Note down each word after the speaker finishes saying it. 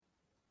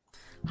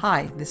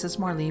Hi, this is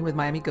Marlene with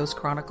Miami Ghost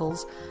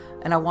Chronicles,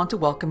 and I want to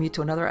welcome you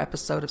to another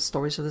episode of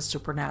Stories of the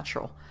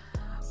Supernatural.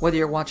 Whether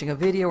you're watching a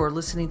video or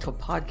listening to a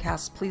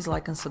podcast, please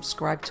like and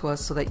subscribe to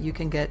us so that you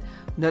can get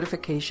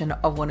notification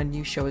of when a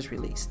new show is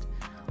released.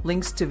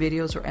 Links to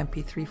videos or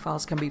MP3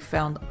 files can be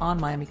found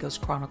on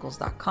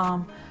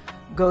MiamiGhostChronicles.com.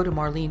 Go to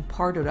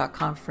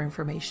MarlenePardo.com for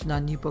information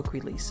on new book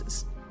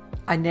releases.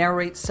 I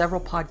narrate several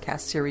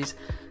podcast series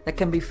that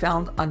can be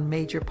found on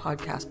major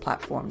podcast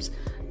platforms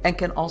and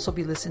can also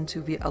be listened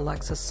to via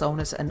Alexa,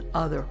 Sonos, and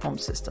other home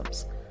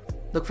systems.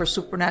 Look for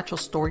Supernatural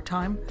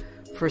Storytime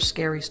for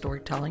scary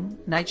storytelling,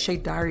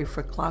 Nightshade Diary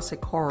for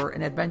classic horror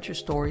and adventure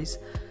stories,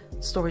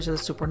 Stories of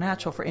the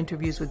Supernatural for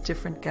interviews with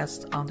different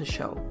guests on the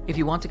show. If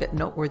you want to get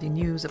noteworthy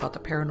news about the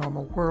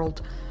paranormal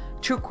world,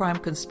 true crime,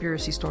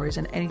 conspiracy stories,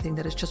 and anything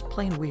that is just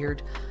plain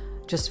weird,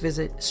 just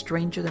visit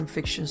Stranger Than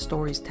Fiction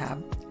Stories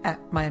tab at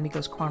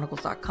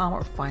MiamiGhostChronicles.com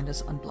or find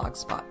us on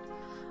Blogspot.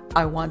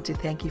 I want to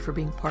thank you for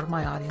being part of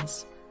my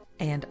audience,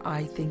 and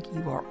I think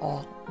you are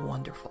all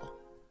wonderful.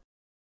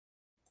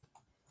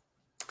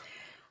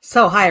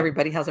 So, hi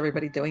everybody. How's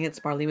everybody doing? It's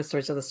Marlene with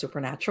Stories of the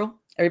Supernatural.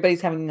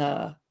 Everybody's having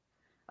a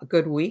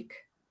good week.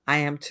 I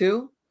am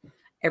too.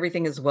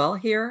 Everything is well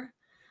here.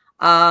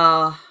 When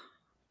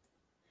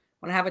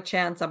I have a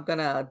chance, I'm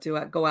gonna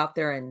go out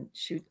there and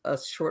shoot a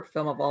short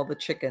film of all the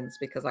chickens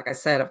because, like I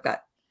said, I've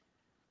got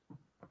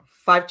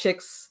 5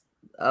 chicks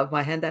of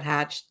my hen that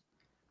hatched.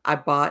 I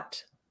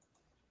bought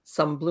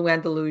some blue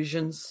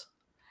Andalusians,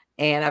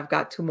 and I've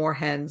got 2 more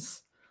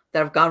hens that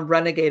have gone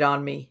renegade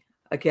on me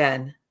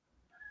again.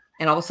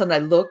 And all of a sudden, I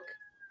look,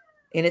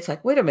 and it's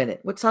like, wait a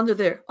minute, what's under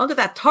there? Under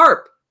that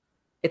tarp,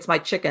 it's my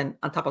chicken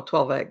on top of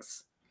 12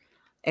 eggs.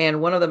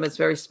 And one of them is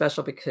very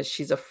special because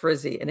she's a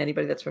frizzy. And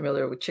anybody that's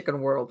familiar with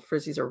Chicken World,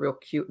 frizzies are real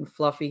cute and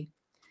fluffy.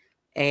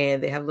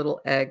 And they have little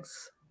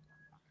eggs.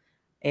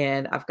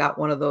 And I've got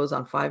one of those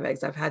on 5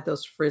 eggs. I've had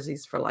those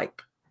frizzies for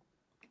like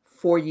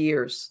 4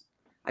 years.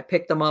 I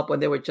picked them up when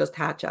they were just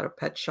hatched out of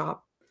pet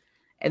shop.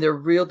 And they're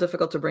real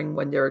difficult to bring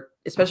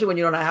especially when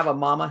you don't have a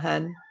mama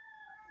hen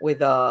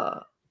with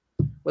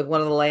one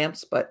of the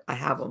lamps, but I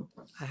have them.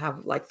 I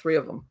have like 3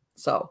 of them.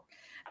 So,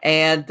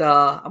 and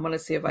I'm going to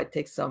see if I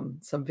take some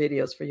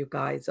videos for you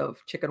guys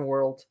of Chicken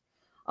World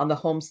on the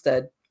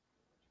homestead.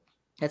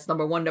 That's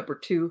number 1. Number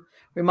 2,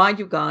 remind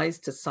you guys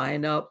to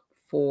sign up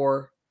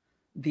for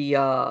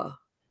the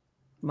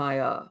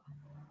my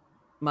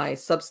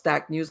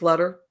Substack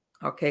newsletter.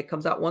 Okay, it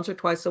comes out once or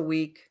twice a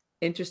week.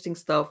 Interesting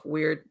stuff,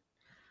 weird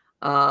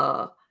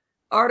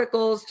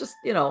articles, just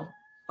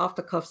off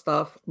the cuff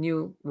stuff,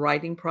 new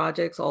writing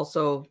projects.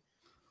 Also,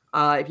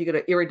 if you go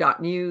to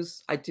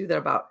Erie.news, I do that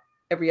about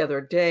every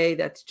other day.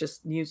 That's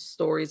just news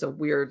stories of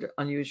weird,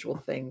 unusual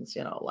things,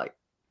 like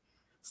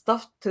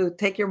stuff to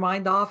take your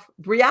mind off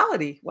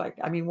reality. Like,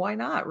 I mean, why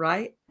not,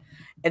 right?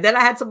 And then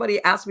I had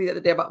somebody ask me the other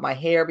day about my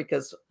hair,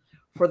 because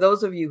for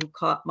those of you who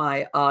caught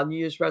my New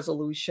Year's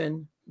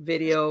resolution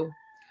video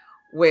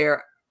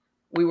where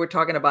we were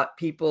talking about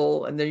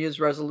people and their New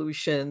Year's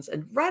resolutions,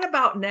 and right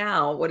about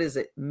now, what is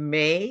it?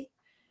 May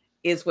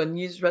is when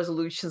New Year's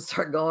resolutions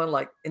start going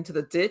like into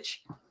the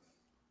ditch.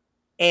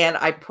 And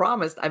I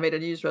promised, I made a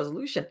New Year's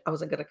resolution, I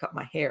wasn't going to cut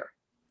my hair.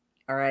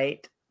 All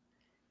right.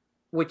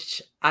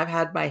 Which I've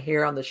had my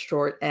hair on the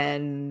short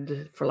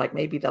end for like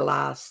maybe the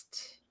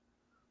last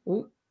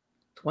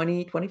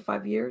 20,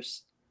 25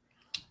 years.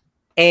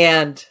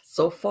 And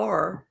so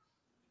far,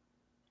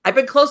 I've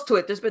been close to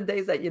it. There's been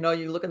days that, you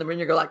look in the mirror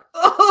and you go like,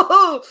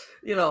 oh,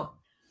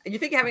 and you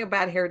think you're having a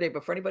bad hair day.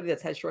 But for anybody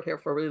that's had short hair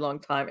for a really long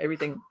time,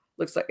 everything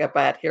looks like a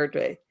bad hair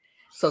day.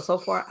 So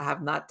far, I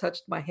have not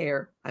touched my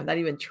hair. I've not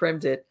even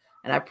trimmed it.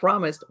 And I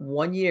promised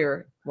 1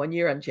 year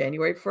on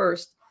January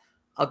 1st,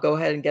 I'll go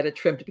ahead and get it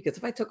trimmed, because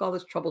if I took all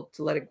this trouble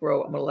to let it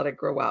grow, I'm going to let it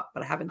grow out.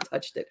 But I haven't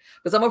touched it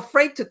because I'm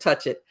afraid to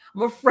touch it.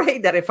 I'm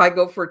afraid that if I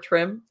go for a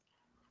trim,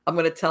 I'm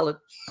going to tell it,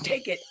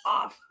 take it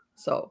off.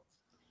 So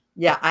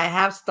yeah, I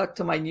have stuck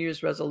to my New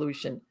Year's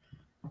resolution.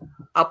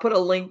 I'll put a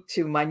link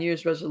to my New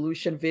Year's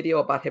resolution video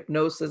about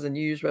hypnosis and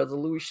New Year's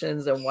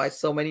resolutions and why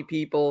so many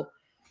people,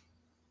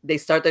 they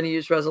start the New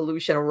Year's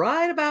resolution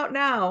right about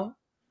now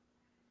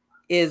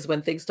is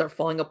when things start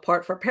falling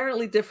apart for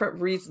apparently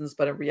different reasons.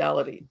 But in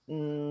reality,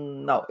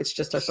 no, it's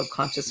just our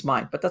subconscious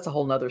mind. But that's a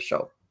whole nother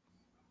show.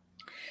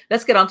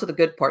 Let's get on to the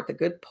good part. The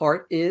good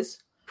part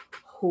is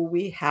who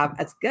we have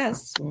as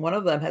guests. One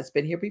of them has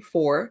been here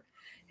before.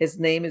 His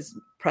name is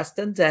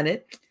Preston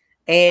Dennett,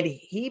 and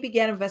he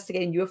began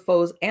investigating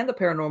UFOs and the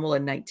paranormal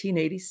in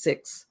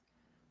 1986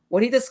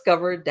 when he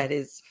discovered that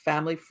his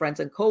family,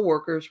 friends, and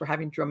co-workers were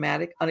having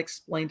dramatic,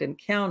 unexplained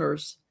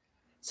encounters.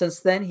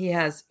 Since then, he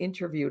has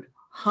interviewed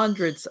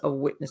hundreds of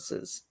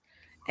witnesses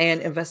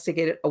and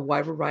investigated a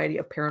wide variety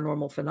of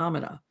paranormal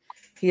phenomena.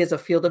 He is a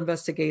field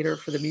investigator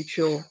for the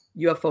Mutual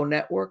UFO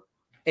Network,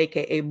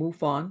 aka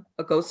MUFON,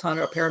 a ghost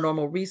hunter, a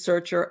paranormal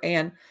researcher,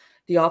 and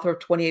the author of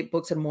 28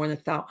 books and more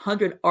than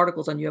 100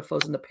 articles on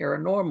UFOs and the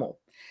paranormal.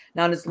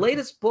 Now, in his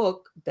latest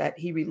book that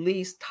he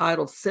released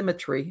titled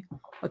Symmetry,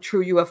 A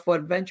True UFO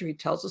Adventure, he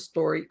tells the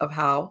story of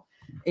how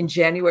in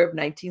January of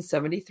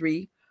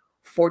 1973,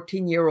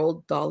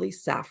 14-year-old Dolly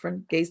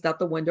Saffron gazed out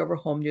the window of her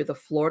home near the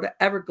Florida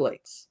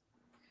Everglades.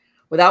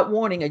 Without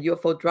warning, a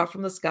UFO dropped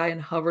from the sky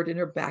and hovered in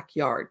her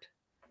backyard.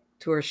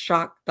 To her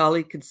shock,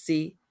 Dolly could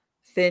see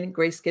thin,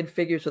 gray-skinned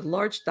figures with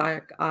large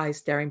dark eyes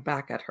staring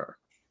back at her.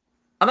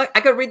 I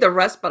could read the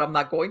rest, but I'm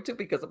not going to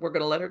because we're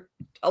going to let her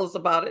tell us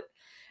about it.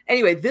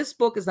 Anyway, this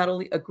book is not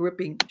only a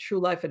gripping true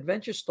life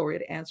adventure story,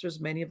 it answers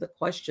many of the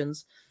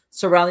questions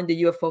surrounding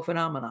the UFO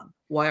phenomenon.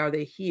 Why are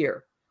they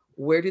here?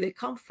 Where do they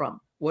come from?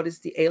 What is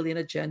the alien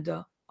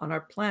agenda on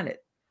our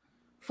planet?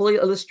 Fully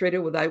illustrated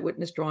with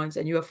eyewitness drawings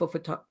and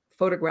UFO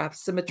photograph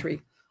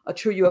symmetry, a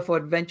true UFO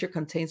adventure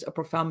contains a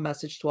profound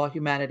message to all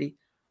humanity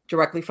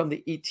directly from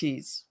the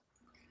ETs.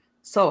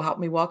 So help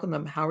me welcome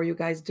them. How are you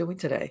guys doing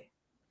today?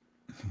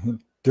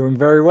 Doing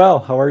very well.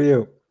 How are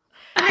you?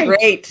 Hi.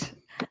 Great.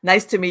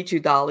 Nice to meet you,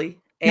 Dolly.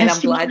 And Nice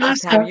I'm to meet glad you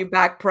to have also. you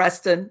back,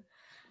 Preston.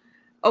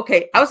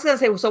 Okay, I was going to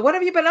say, so what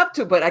have you been up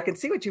to? But I can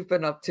see what you've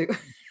been up to.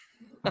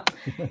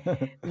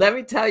 Let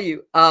me tell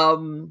you,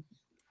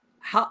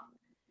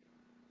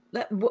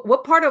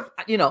 what part of,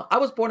 I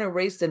was born and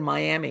raised in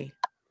Miami,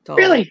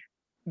 Dolly. Really?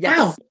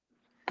 Yes.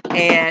 Wow.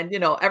 And,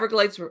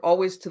 Everglades were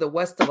always to the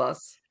west of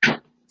us.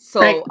 So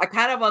Right. I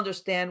kind of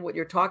understand what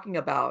you're talking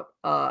about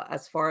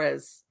as far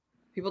as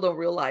people don't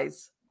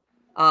realize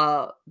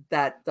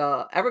that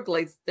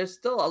Everglades, there's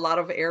still a lot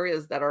of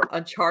areas that are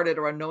uncharted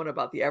or unknown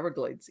about the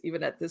Everglades,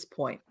 even at this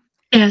point.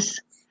 Yes.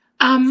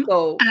 So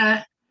go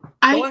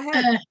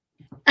ahead.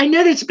 I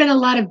know there's been a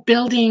lot of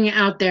building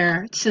out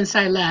there since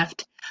I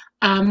left.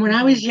 When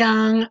I was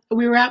young,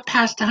 we were out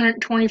past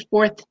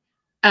 124th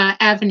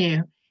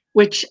Avenue,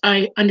 which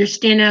I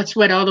understand that's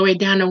all the way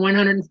down to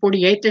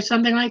 148th or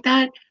something like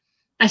that.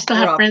 I still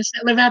have friends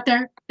that live out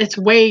there. It's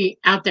way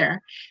out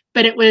there.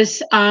 But it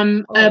was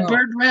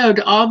Bird Road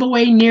all the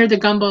way near the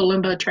Gumbo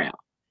Limbo Trail.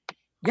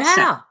 Yeah,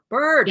 so,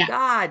 Bird. Yeah.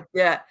 God,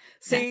 yeah.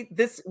 See,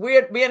 this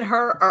me and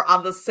her are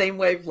on the same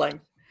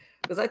wavelength.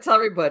 Because I tell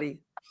everybody,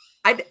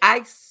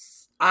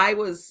 I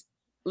was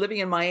living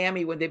in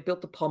Miami when they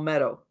built the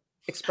Palmetto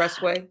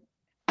Expressway.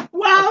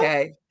 Wow.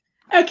 Okay.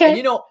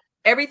 And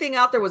everything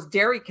out there was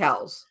dairy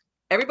cows.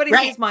 Everybody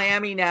sees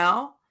Miami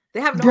now. They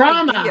have no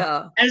Brahma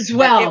idea as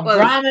well.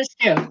 Brahmas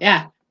too.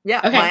 Yeah. Yeah.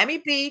 Okay. Miami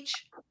Beach,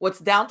 what's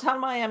downtown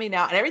Miami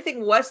now, and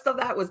everything west of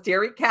that was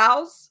dairy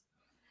cows,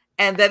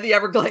 and then the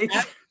Everglades.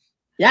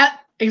 Yeah,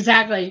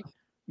 exactly.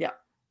 Yeah.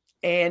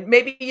 And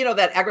maybe,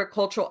 that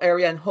agricultural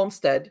area in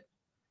Homestead,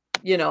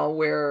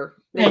 where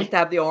they used to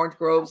have the orange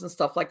groves and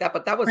stuff like that.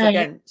 But that was,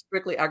 again,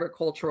 strictly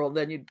agricultural.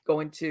 Then you'd go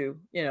into,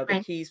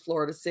 the Keys,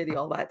 Florida City,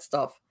 all that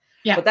stuff.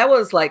 Yeah. But that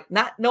was like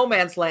not no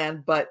man's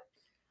land. But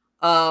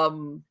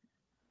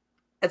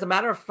as a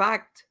matter of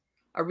fact,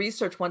 I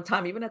researched one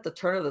time, even at the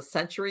turn of the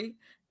century,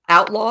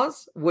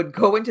 outlaws would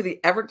go into the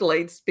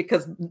Everglades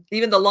because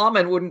even the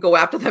lawmen wouldn't go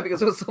after them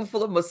because it was so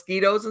full of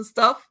mosquitoes and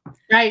stuff.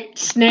 Right.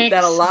 Snakes,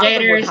 that a lot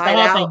gators, of them would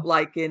hide out, thing.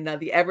 like in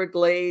the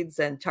Everglades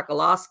and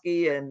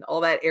Chokoloskee and all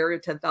that area,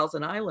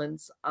 10,000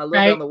 Islands, a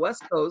little bit on the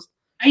West Coast.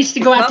 I used to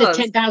go out to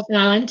 10,000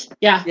 Islands.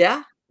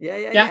 Yeah.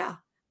 Yeah.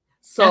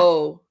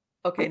 So,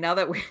 okay, now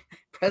that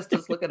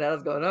Preston's looking at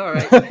us going, all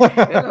right.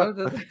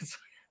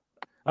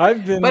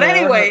 I've been But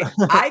anyway,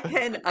 I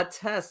can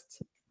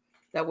attest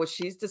that what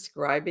she's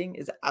describing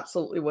is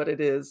absolutely what it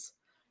is.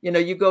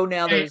 You go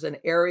now, there's an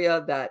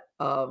area that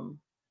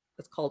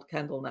it's called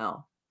Kendall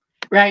now.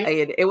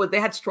 Right. They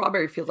had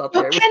strawberry fields out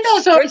there.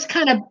 Kendall's always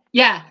kind of,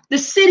 the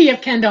city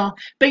of Kendall.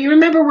 But you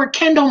remember where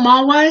Kendall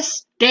Mall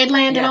was?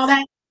 Deadland and all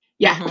that?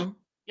 Yeah. Mm-hmm.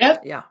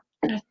 Yep. Yeah.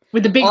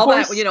 With the big all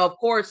horse. That, of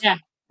course. Yeah.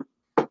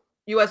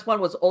 US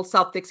 1 was Old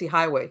South Dixie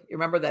Highway. You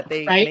remember that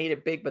they made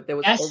it big, but there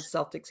was Old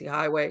South Dixie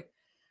Highway.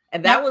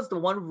 And that was the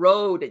one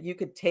road that you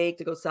could take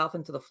to go south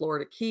into the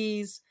Florida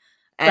Keys.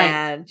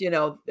 And,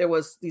 there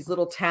was these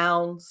little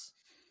towns,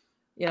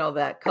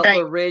 that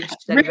Cutler Ridge.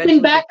 That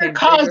Rickenbacker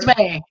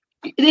Causeway.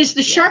 Is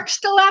the shark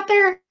still out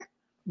there?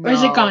 Or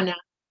is it gone now?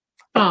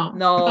 Oh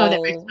no!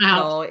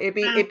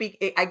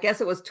 I guess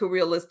it was too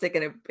realistic,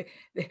 and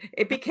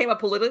it became a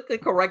politically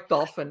correct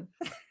dolphin.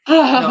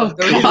 Oh,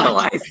 the reason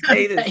why I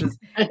say this is,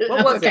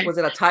 what was it? Was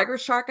it a tiger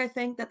shark? I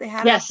think that they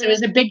had. Yes, it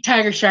was a big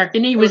tiger shark,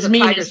 and he was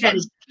mean.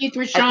 His teeth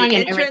were showing,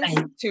 and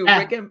everything. To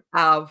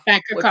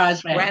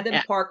Rickenbacker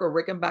Brandon Park or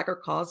Rickenbacker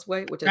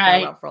Causeway, which I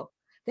got around from.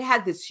 They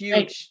had this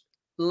huge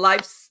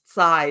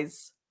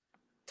life-size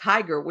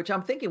tiger, which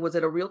I'm thinking, was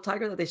it a real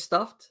tiger that they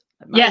stuffed?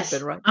 Yes.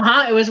 Been, right?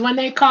 It was when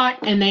they caught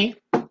and they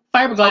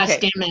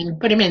fiberglassed him and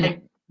put him in there.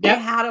 They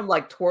had him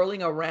like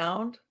twirling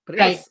around, but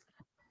it was,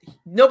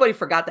 nobody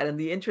forgot that. And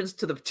the entrance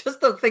to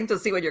just the thing to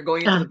see when you're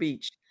going into the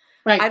beach.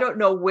 Right. I don't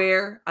know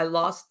where I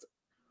lost.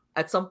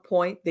 At some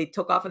point, they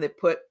took off and they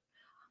put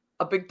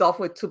a big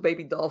dolphin with two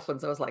baby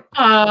dolphins. I was like, oh,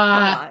 come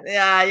on.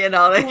 Yeah,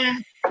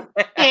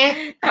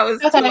 I was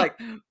too like,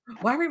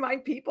 why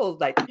remind people,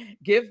 like,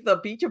 give the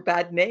beach a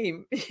bad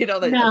name?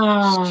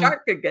 The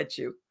shark could get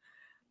you.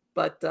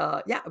 But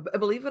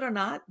believe it or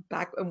not,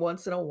 back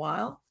once in a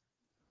while,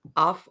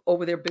 off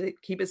over there,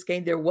 Key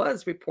Biscayne, there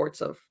was reports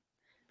of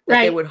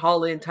that they Right. would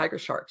haul in tiger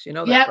sharks. You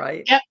know that, Yep.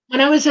 right? Yep.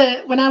 When I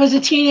was a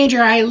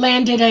teenager, I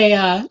landed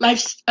a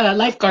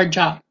lifeguard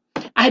job.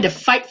 I had to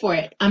fight for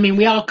it. I mean,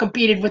 we all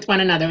competed with one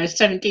another. I was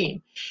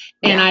 17,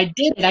 and Yeah. I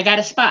did it. I got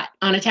a spot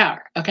on a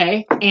tower.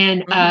 Okay,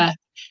 and Mhm.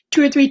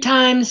 2 or 3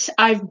 times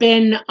I've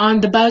been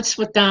on the boats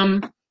with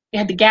them. They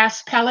had the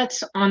gas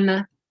pellets on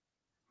the,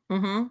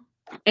 Mhm.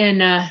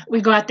 and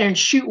we go out there and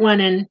shoot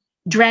one and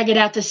drag it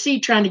out to sea,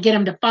 trying to get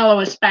them to follow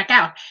us back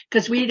out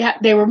because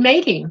they were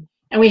mating,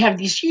 and we have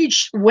these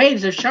huge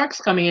waves of sharks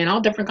coming in,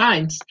 all different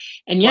kinds.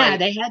 And yeah, Right.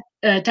 they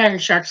had tiger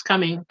sharks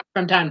coming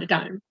from time to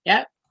time.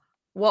 Yep.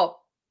 Well,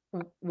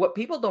 what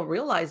people don't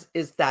realize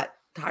is that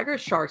tiger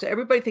sharks,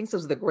 everybody thinks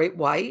of the great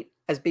white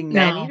as being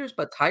man No, eaters,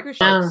 but tiger no,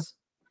 sharks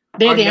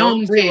they're are their known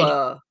own to breed.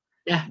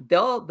 Yeah,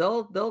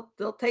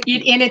 they'll take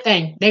eat you.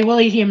 anything. They will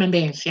eat human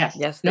beings. Yes,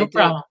 Yes, they no do.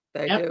 problem.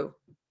 They Yep. do.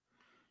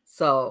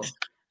 So,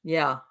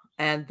 yeah.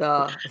 And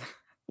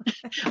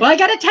Well, I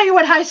got to tell you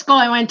what high school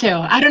I went to.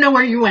 I don't know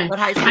where you went. what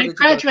high school I did you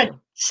go graduated to?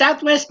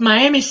 Southwest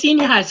Miami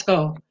Senior High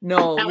School.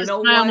 No, That you was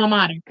know my alma what?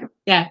 mater.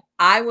 Yeah.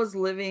 I was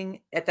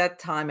living at that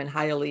time in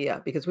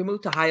Hialeah because we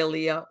moved to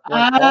Hialeah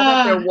when all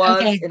that there Ah, was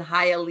okay. in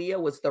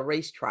Hialeah was the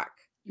racetrack.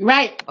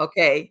 Right.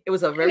 Okay, it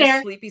was a Been very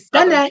there. sleepy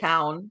Done southern that.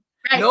 town.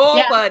 Right.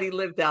 Yeah. Nobody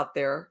lived out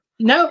there.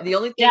 Nope. And the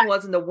only Yeah. thing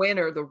was in the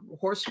winter, the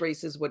horse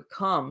races would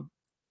come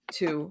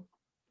to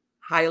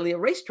Hialeah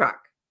racetrack,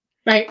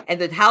 Right.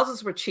 and the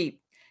houses were cheap.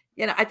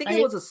 I think it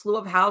Right. was a slew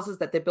of houses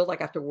that they built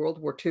like after World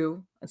War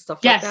II and stuff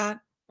like Yes. that.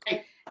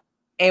 Right.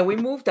 And we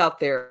moved out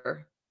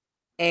there,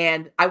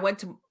 and I went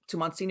to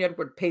Monsignor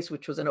Edward Pace,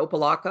 which was in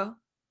Opelika.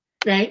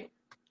 Right.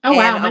 Oh And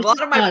wow. a My lot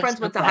sister of my lives friends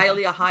in went to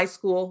Oklahoma. Hialeah High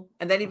School,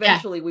 and then Yeah.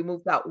 eventually we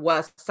moved out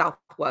west,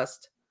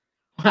 southwest.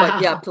 But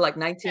yeah, up Wow. to like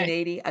Okay.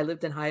 1980, I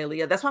lived in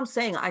Hialeah. That's what I'm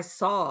saying. I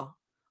saw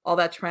all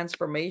that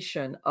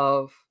transformation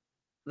of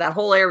that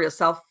whole area,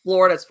 South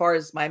Florida, as far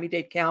as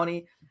Miami-Dade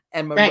County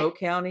and Right. Monroe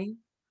County,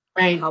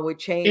 Right. how it It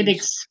changed.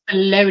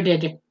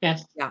 exploded.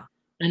 Yes. Yeah,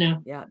 I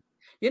know. yeah.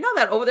 You know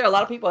that over there, a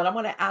lot of people, and I'm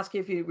going to ask you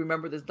if you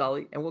remember this,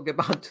 Dolly, and we'll get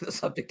back to the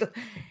subject. Do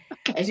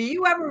Okay.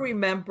 you ever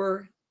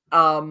remember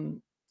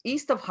um,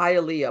 east of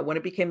Hialeah when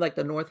it became like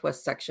the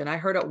Northwest section? I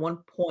heard at one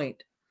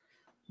point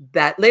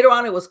that later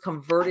on it was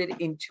converted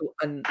into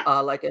an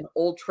like an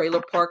old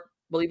trailer park.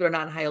 Believe it or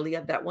not, in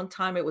Hialeah, that one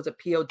time it was a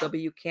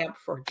POW camp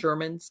for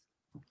Germans.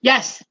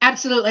 Yes,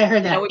 absolutely. I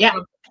heard You know that. which Yep.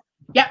 one?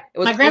 Yep. It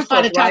was My close to a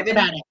grandfather talked drive-in.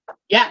 about it.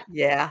 Yep.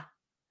 Yeah,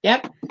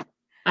 Yep.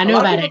 I a know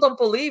lot of about people it. don't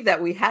believe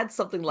that we had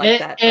something like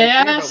that right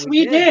there, but Yes, we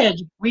we did.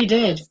 did. We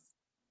did. Yes,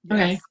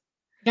 Okay. yes.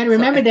 Got to So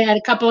remember they had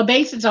a couple of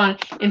bases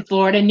in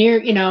Florida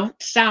near,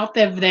 south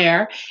of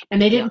there,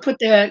 and they yeah, didn't put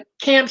the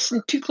camps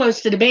too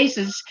close to the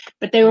bases,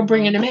 but they were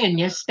bringing hmm them in.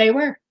 Yes, they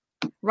were.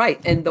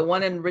 right. And the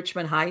one in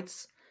Richmond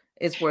Heights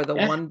is where the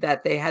Yeah. one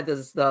that they had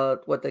is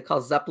the what they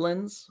call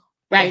Zeppelins.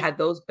 They Right. had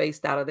those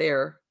based out of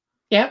there.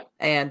 Yep.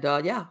 And,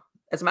 yeah,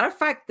 as a matter of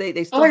fact, they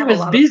Oh, still it have a was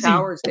lot of busy.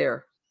 towers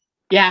there.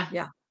 Yeah.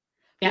 Yeah.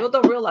 Yeah. People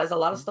don't realize a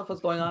lot of stuff was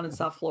going on in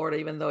South Florida,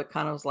 even though it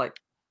kind of was like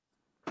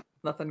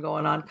nothing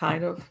going on,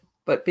 kind of.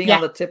 But being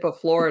on Yeah. the tip of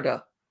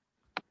Florida,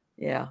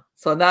 yeah.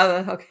 So now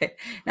that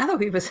now that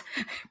we've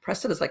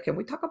Preston is like, can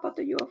we talk about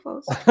the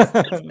UFOs?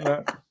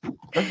 No.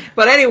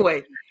 But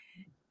anyway,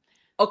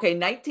 okay,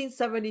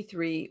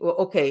 1973. Well,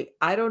 okay,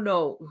 I don't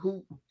know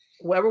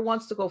whoever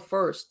wants to go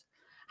first.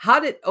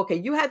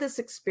 You had this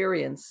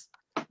experience,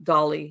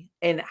 Dolly,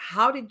 and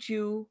how did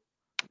you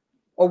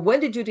or when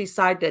did you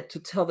decide to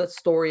tell that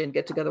story and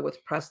get together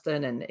with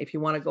Preston? And if you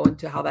want to go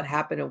into how that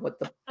happened and what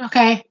the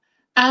Okay.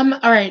 All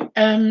right.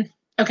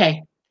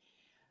 Okay.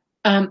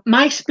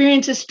 My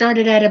experiences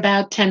started at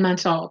about 10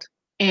 months old.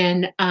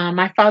 And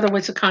my father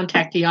was a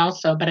contactee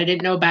also, but I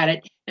didn't know about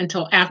it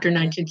until after okay,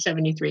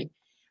 1973.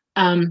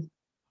 Um,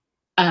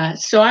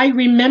 so I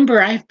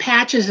remember I have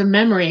patches of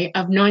memory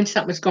of knowing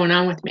something was going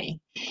on with me.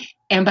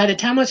 And by the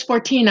time I was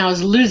 14, I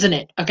was losing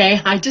it. Okay.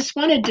 I just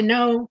wanted to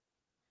know,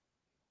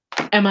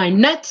 am I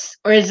nuts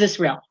or is this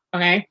real?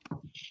 Okay.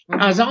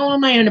 I was mhm, all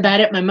on my own about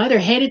it. My mother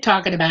hated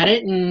talking about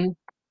it and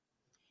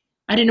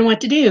I didn't know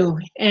what to do.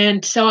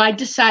 And so I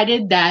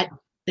decided that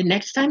the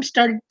next time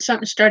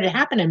something started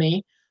happening to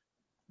me,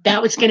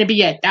 that was going to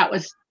be it. That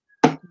was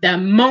the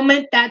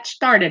moment that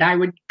started. I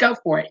would go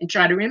for it and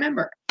try to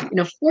remember,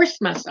 force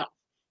myself,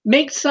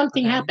 make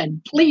something okay,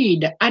 happen,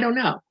 plead. I don't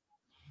know.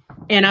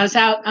 And I was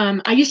out.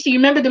 I used to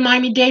remember the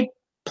Miami-Dade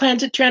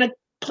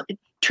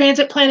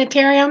Transit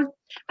Planetarium.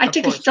 I of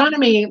took course,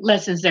 astronomy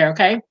lessons there.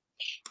 Okay.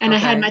 And I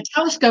had my okay,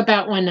 telescope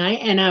out one night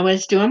and I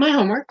was doing my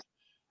homework.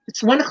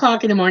 It's 1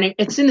 o'clock in the morning.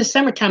 It's in the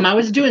summertime. I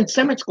was doing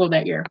summer school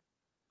that year.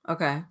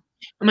 okay,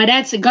 And my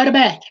dad said, go to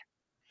bed.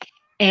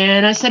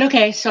 And I said,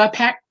 okay. So I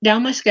packed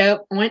down my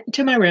scope, went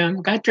into my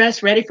room, got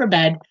dressed, ready for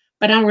bed,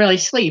 but I don't really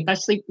sleep. I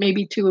sleep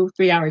maybe 2 or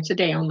 3 hours a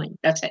day only.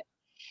 That's it.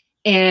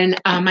 And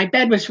my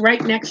bed was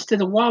right next to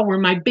the wall where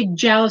my big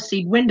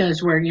jalousied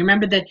windows were. You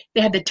remember that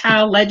they had the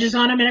tile ledges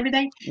on them and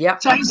everything?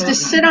 yep, So I used to absolutely,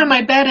 sit on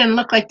my bed and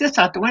look like this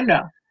out the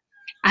window.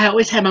 I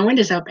always had my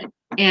windows open.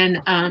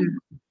 And I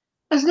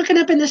was looking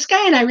up in the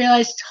sky and I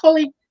realized,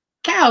 holy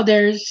cow,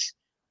 there's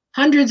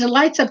hundreds of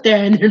lights up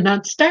there and they're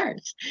not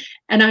stars.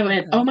 And I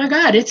went, Okay. oh my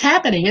God, it's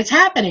happening. It's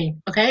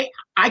happening. Okay.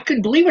 I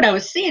couldn't believe what I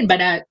was seeing,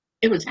 but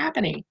it was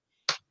happening.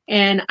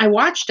 And I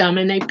watched them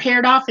and they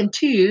paired off in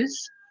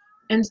twos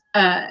and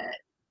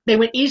they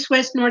went east,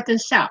 west, north, and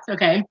south.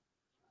 Okay.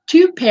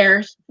 Two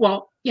pairs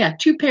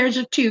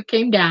of two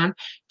came down.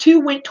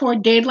 Two went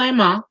toward Dayland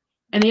Mall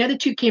and the other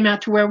two came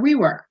out to where we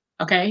were.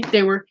 Okay.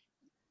 They were,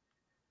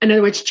 in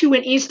other words, two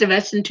went east of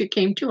us and two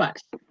came to us.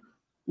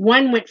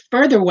 One went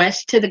further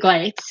west to the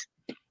Glades,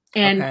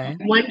 and Okay.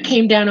 one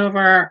came down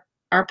over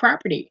our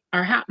property,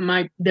 our house,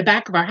 the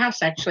back of our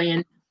house actually,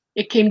 and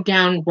it came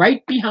down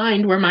right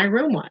behind where my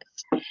room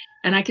was,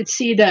 and I could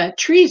see the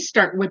trees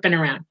start whipping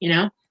around, you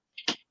know.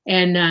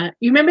 And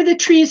you remember the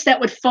trees that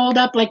would fold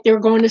up like they were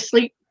going to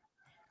sleep?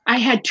 I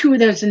had two of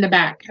those in the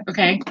back.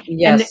 Okay.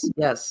 Yes. And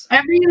Yes.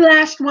 every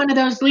last one of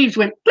those leaves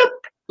went bloop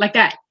like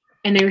that,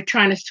 and they were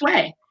trying to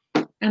sway,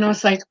 and I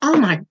was like, oh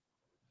my.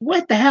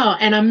 What the hell?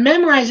 And I'm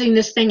memorizing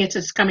this thing as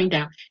it's coming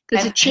down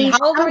because it And changed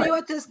how old were color. you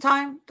at this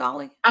time,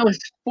 Dolly? I was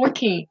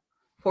 14.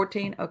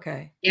 14.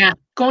 Okay. Yeah,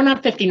 going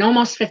on 15,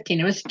 almost 15.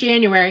 It was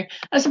January.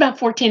 I was about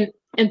 14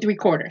 and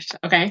 3/4.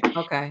 Okay.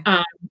 Okay.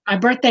 My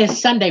birthday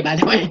is Sunday, by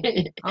the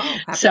way. Oh,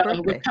 happy So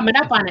birthday. we're coming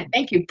up on it.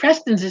 Thank you.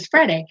 Preston's is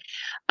Friday.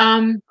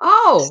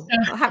 Oh,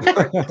 So, happy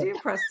birthday to you,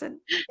 Preston.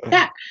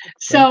 yeah.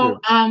 So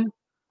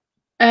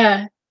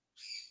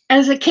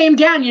as it came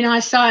down, you know, I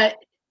saw it.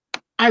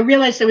 I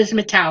realized it was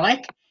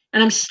metallic.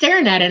 And I'm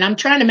staring at it. I'm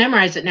trying to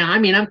memorize it now. I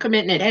mean, I'm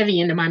committing it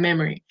heavy into my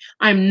memory.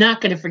 I'm not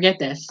going to forget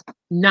this.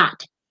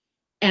 Not.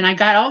 And I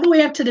got all the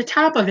way up to the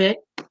top of it,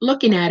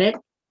 looking at it.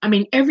 I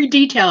mean, every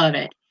detail of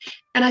it.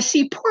 And I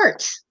see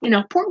ports, you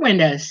know, port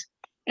windows.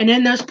 And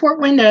in those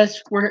port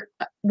windows were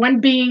one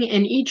being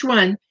in each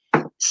one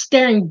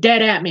staring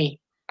dead at me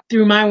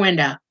through my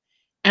window.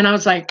 And I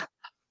was like,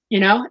 you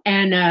know,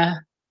 and I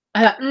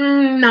thought,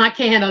 no, I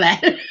can't handle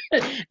that.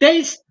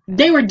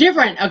 They were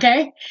different,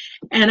 okay?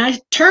 And I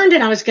turned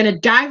and I was going to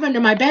dive under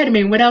my bed. I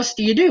mean, what else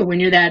do you do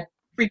when you're that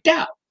freaked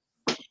out?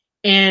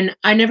 And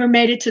I never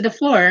made it to the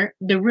floor.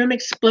 The room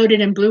exploded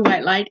in blue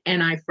white light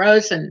and I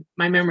froze and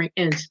my memory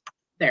ends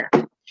there.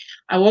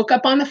 I woke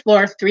up on the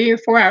floor 3 or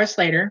 4 hours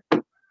later.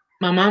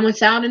 My mom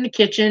was out in the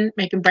kitchen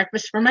making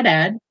breakfast for my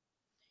dad.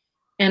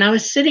 And I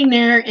was sitting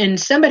there in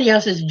somebody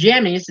else's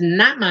jammies,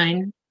 not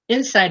mine,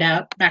 inside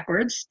out,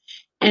 backwards,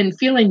 and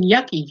feeling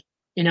yucky,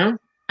 you know?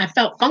 I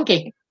felt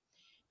funky.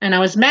 And I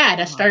was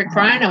mad. I started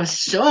crying. I was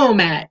so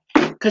mad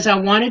because I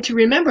wanted to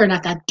remember. And I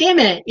thought, damn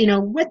it, you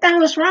know, what the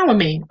hell is wrong with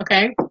me?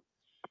 Okay.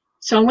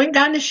 So I went and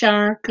got in the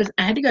shower because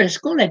I had to go to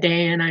school that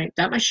day. And I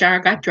got my shower,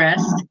 got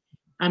dressed.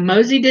 I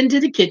moseyed into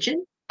the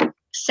kitchen,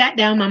 sat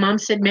down. My mom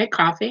said, make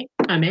coffee.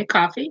 I made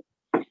coffee.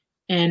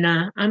 And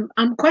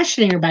I'm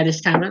questioning her by this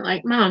time. I'm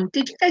like, Mom,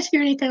 did you guys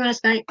hear anything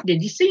last night?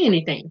 Did you see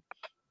anything?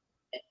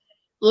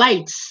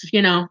 Lights,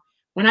 you know.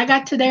 When I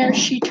got to there,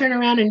 she turned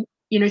around and,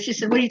 you know, she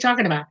said, what are you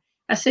talking about?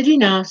 I said, you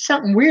know,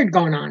 something weird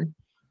going on.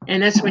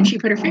 And that's when she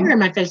put her finger in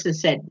my face and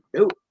said,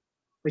 no,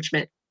 which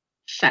meant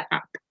shut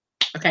up.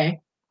 Okay.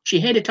 She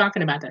hated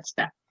talking about that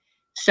stuff.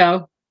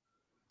 So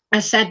I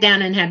sat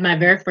down and had my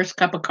very first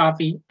cup of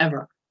coffee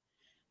ever.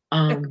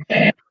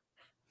 It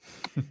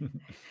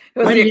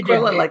was the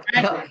equivalent, like,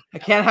 I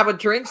can't have a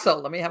drink, so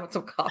let me have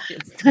some coffee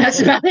instead. That's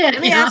about it.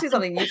 Let me ask you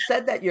something. You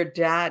said that your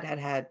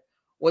dad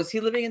was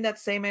he living in that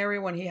same area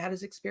when he had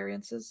his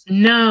experiences?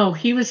 No,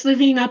 he was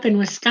living up in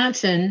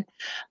Wisconsin.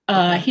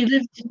 Okay. He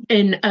lived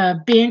in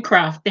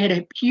Bancroft. They had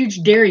a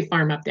huge dairy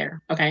farm up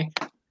there. Okay.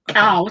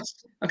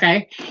 Cows.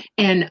 Okay.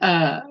 And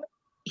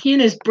he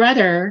and his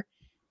brother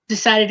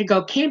decided to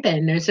go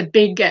camping. There's a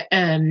big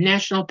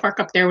national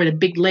park up there with a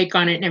big lake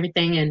on it and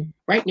everything, and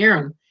right near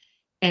them.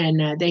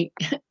 And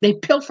they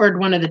pilfered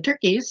one of the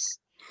turkeys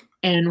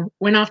and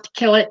went off to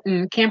kill it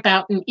and camp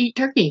out and eat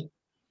turkey.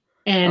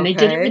 And they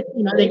did it,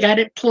 you know, they got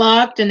it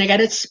plucked and they got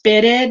it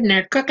spitted and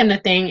they're cooking the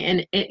thing and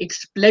it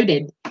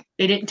exploded.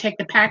 They didn't take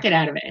the packet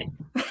out of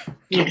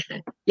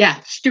it. Yeah,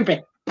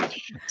 stupid.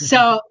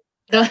 So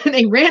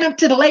they ran up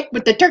to the lake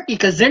with the turkey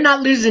because they're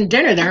not losing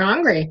dinner. They're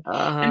hungry.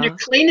 And they're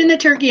cleaning the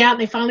turkey out.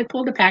 And they finally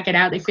pulled the packet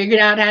out. They figured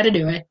out how to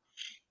do it.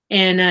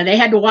 And they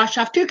had to wash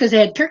off too because they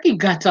had turkey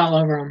guts all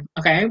over them.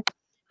 Okay.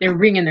 They're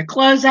wringing their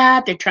clothes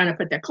out. They're trying to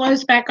put their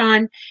clothes back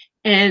on.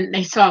 And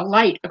they saw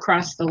light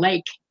across the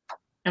lake.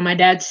 And my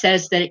dad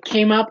says that it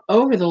came up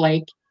over the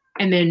lake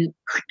and then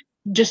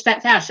just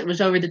that fast, it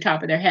was over the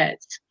top of their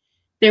heads.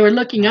 They were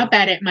looking up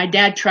at it. My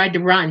dad tried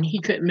to run. He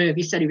couldn't move.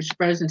 He said he was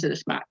frozen to the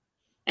spot.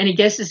 And he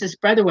guesses his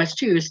brother was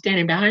too. He was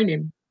standing behind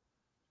him.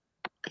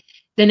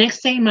 The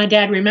next thing my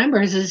dad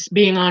remembers is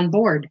being on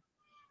board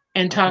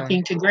and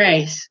talking to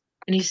Grace.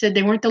 And he said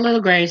they weren't the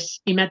little Grace.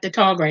 He met the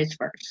tall Grace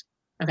first.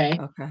 Okay.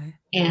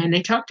 And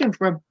they talked to him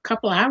for a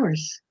couple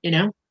hours, you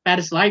know, about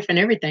his life and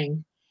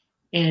everything.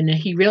 And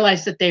he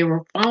realized that they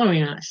were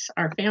following us,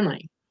 our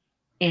family.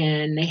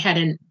 And they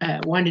hadn't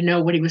wanted to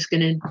know what he was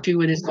going to do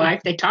with his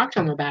life. They talked to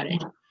him about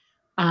it.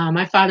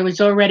 My father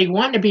was already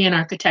wanting to be an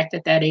architect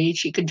at that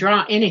age. He could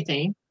draw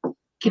anything.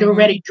 He could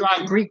already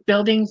draw Greek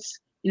buildings.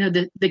 You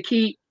know, the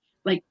key,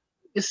 like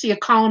you'll see a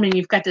column, and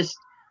you've got this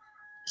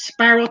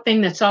spiral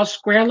thing that's all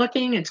square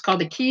looking. It's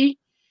called a key.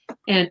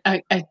 And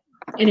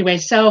anyway,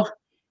 so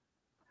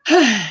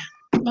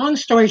long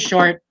story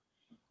short,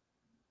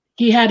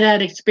 he had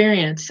that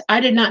experience. I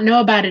did not know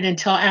about it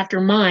until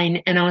after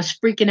mine, and I was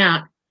freaking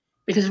out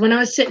because when I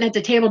was sitting at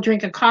the table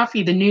drinking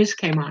coffee, the news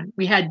came on.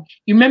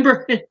 You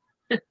remember,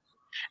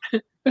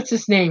 what's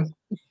his name?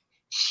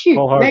 Shoot,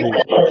 Paul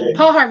Harvey.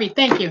 Paul Harvey,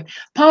 thank you.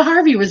 Paul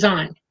Harvey was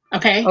on,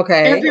 okay?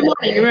 Okay. Every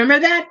morning, you remember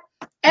that?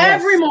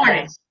 Every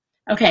morning.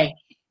 Okay,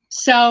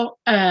 so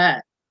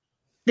the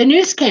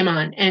news came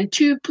on, and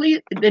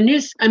the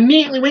news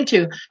immediately went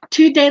to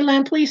 2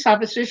 Dayland police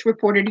officers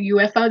reported a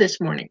UFO this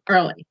morning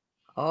early.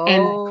 Oh.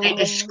 And they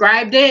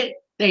described it.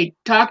 They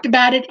talked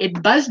about it.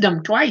 It buzzed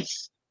them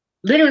twice.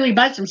 Literally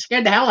buzzed them,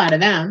 scared the hell out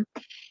of them.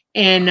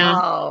 And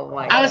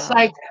I was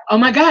like, oh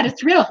my God,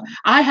 it's real.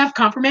 I have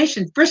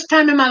confirmation. First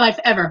time in my life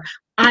ever.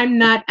 I'm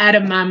not out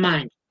of my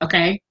mind.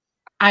 Okay.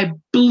 I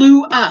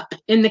blew up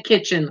in the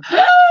kitchen.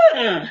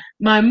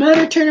 My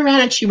mother turned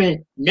around and she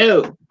went,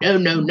 no.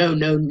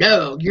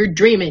 You're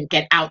dreaming.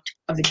 Get out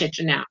of the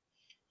kitchen now.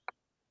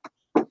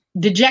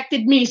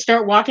 Dejected me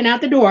start walking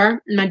out the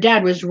door. And my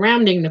dad was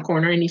rounding the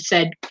corner and he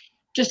said,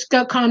 just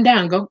go calm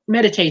down. Go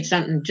meditate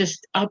something.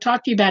 I'll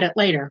talk to you about it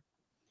later.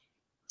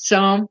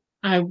 So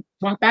I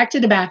walked back to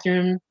the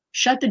bathroom,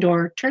 shut the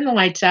door, turned the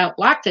lights out,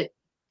 locked it,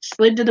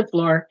 slid to the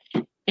floor.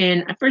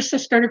 And at first I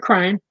started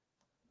crying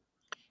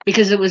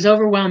because it was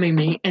overwhelming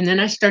me. And then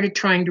I started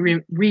trying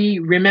to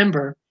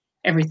remember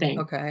everything.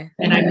 Okay.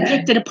 And I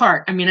picked it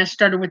apart. I mean, I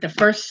started with the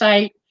first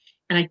sight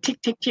and I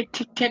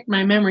tick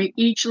my memory,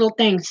 each little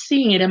thing,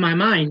 seeing it in my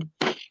mind.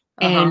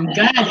 And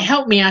God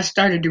helped me. I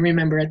started to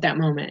remember at that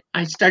moment.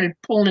 I started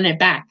pulling it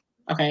back.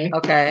 Okay.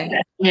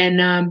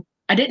 And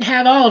I didn't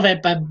have all of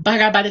it, but by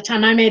God, by the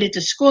time I made it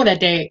to school that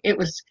day, it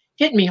was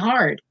hitting me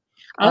hard.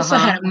 I also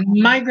had a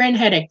migraine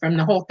headache from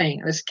the whole thing.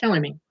 It was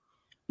killing me.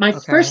 My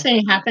first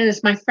thing that happened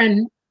is my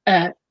friend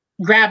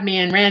grabbed me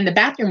and ran the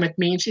bathroom with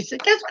me. And she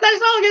said, guess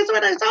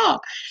what I saw?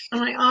 I'm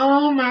like,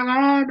 oh my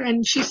God.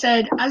 And she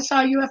said, I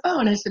saw a UFO.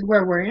 And I said,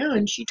 where were you?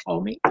 And she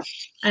told me.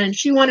 And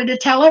she wanted to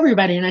tell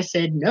everybody. And I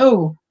said,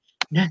 no.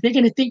 Now they're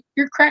going to think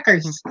you're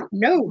crackers.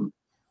 No.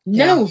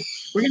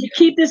 We're going to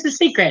keep this a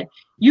secret.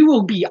 You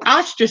will be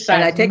ostracized.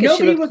 And I take it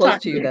she lived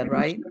close to you then,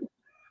 right?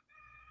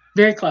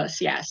 Very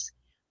close, yes.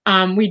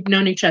 We'd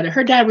known each other.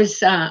 Her dad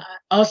was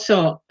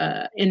also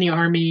in the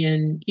Army,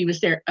 and he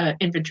was there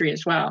infantry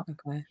as well.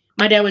 Okay.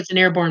 My dad was an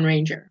airborne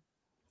ranger.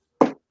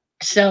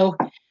 So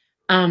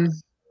I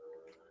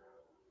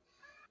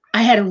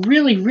had a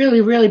really, really,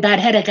 really bad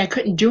headache. I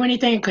couldn't do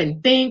anything. I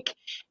couldn't think.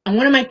 And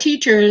one of my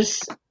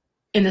teachers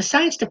in the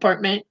science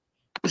department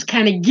was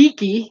kind of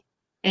geeky,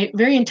 a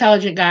very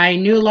intelligent guy,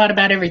 knew a lot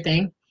about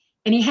everything.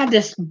 And he had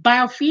this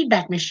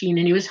biofeedback machine,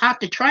 and he was hot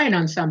to try it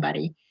on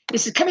somebody. He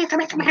said, come here.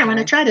 I want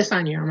to try this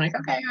on you. I'm like,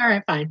 okay, all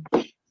right, fine.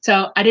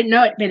 So I didn't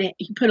know it, but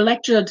he put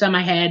electrodes on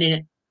my head, and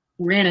it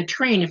ran a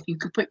train if you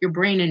could put your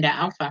brain into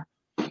alpha.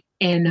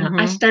 And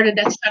I started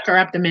that sucker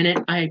up the minute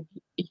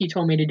he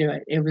told me to do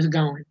it. It was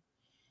going.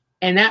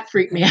 And that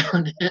freaked me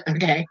out.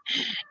 Okay.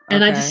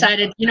 And I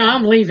decided,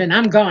 I'm leaving.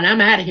 I'm going.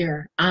 I'm out of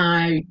here.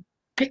 I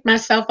picked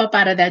myself up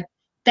out of that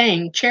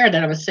chair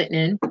that I was sitting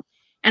in.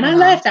 And I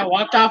left. I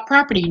walked off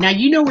property. Now,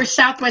 we're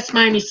Southwest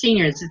Miami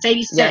Seniors. It's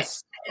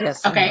 86.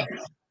 Yes. Okay.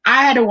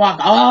 I had to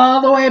walk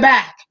all the way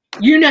back.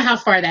 You know how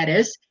far that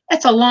is.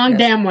 That's a long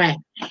damn way.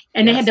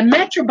 And they had the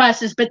Metro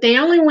buses, but they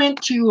only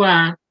went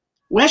to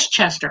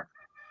Westchester.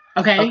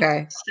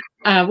 Okay.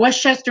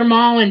 Westchester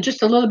Mall and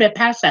just a little bit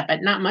past that,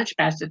 but not much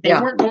past it. They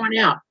weren't going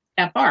out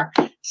that far.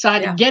 So I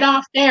had to get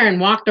off there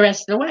and walk the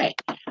rest of the way.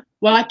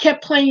 Well, I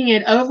kept playing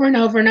it over and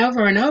over and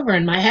over and over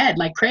in my head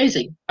like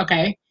crazy.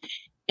 Okay.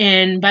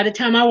 And by the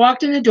time I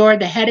walked in the door,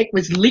 the headache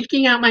was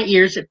leaking out my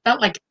ears.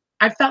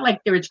 I felt like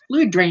there was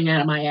fluid draining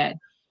out of my head.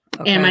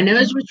 Okay. And my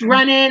nose was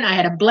running. I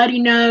had a bloody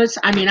nose.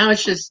 I mean, I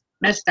was just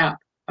messed up.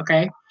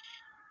 Okay.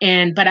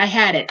 But I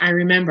had it. I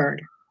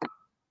remembered.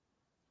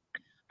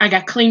 I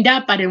got cleaned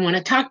up. I didn't want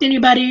to talk to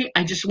anybody.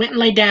 I just went and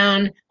lay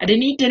down. I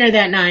didn't eat dinner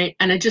that night,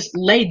 and I just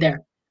laid there.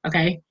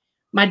 Okay.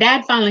 My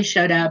dad finally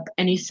showed up,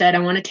 and he said, I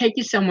want to take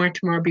you somewhere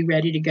tomorrow. Be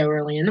ready to go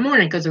early in the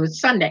morning because it was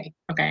Sunday.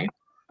 Okay.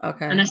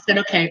 And I said,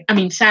 okay.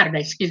 Saturday,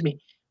 excuse me.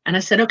 And I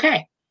said,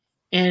 okay.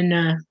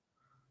 And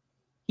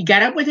he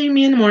got up with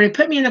me in the morning,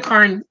 put me in the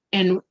car,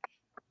 and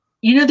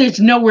there's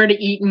nowhere to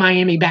eat in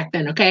Miami back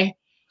then. Okay.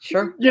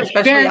 Sure.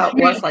 Especially out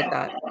west like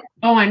that.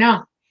 Oh, I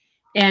know.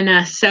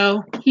 And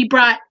so he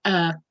brought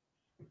a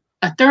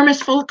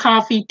thermos full of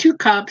coffee, 2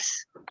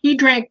 cups. He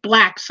drank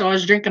black, so I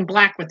was drinking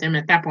black with him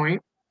at that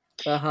point.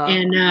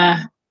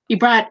 And he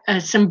brought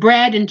some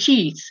bread and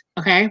cheese,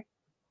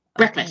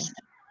 breakfast.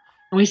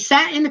 And we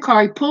sat in the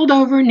car. He pulled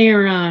over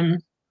near,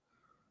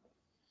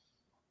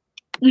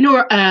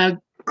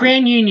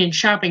 Grand Union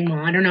Shopping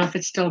Mall. I don't know if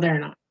it's still there or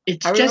not.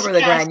 I remember the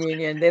Grand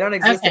Union. They don't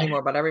exist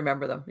anymore, but I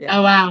remember them. Yeah.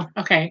 Oh, wow.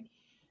 Okay.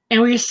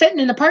 And we were sitting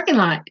in the parking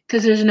lot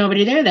because there's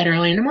nobody there that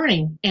early in the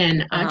morning.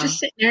 And I'm just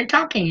sitting there and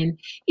talking. And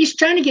he's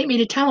trying to get me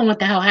to tell him what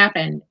the hell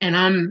happened. And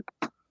I'm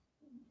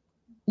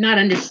not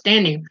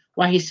understanding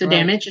why he's so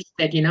damn Right.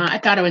 interested. You know, I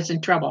thought I was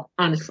in trouble,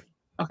 honestly.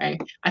 Okay.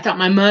 I thought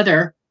my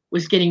mother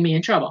was getting me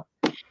in trouble.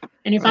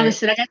 And he finally Right.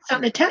 said, I got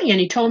something to tell you. And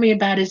he told me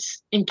about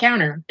his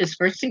encounter, his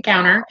first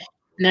encounter, Wow.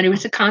 and that he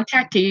was a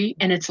contactee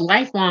and it's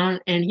lifelong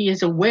and he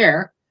is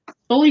aware,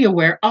 fully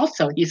aware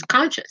also. He's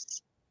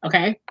conscious.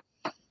 Okay.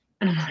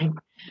 And I'm like,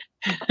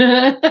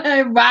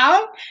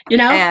 wow, you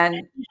know,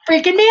 And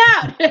freaking me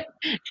out.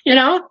 You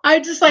know, I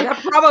just like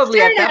that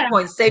probably at staring at that him.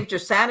 point saved your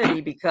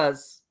sanity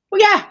because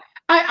Well, yeah,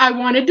 I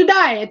wanted to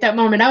die at that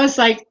moment. I was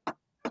like,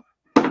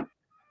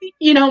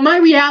 you know, my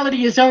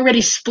reality is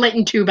already split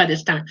in two by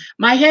this time.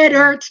 My head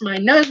hurts, my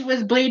nose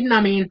was bleeding.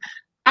 I mean,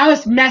 I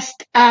was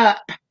messed up.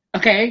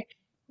 Okay.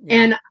 yeah.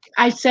 And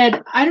I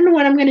said, I don't know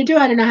what I'm going to do.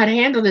 I don't know how to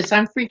handle this.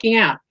 I'm freaking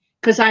out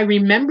because I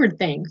remembered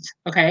things.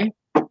 Okay.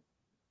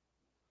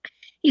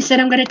 He said,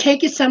 I'm going to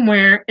take you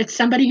somewhere. It's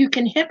somebody who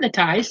can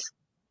hypnotize.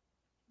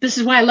 This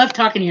is why I love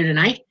talking to you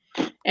tonight.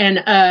 And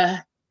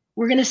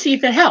we're going to see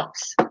if it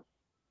helps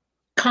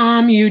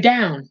calm you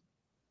down.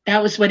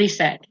 That was what he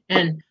said.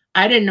 And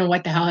I didn't know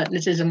what the hell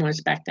hypnotism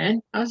was back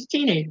then. I was a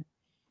teenager.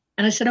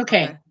 And I said,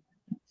 okay.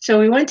 So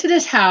we went to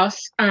this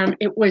house.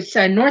 It was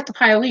north of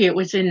Hialeah. It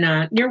was in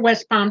near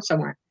West Palm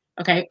somewhere.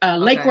 Okay.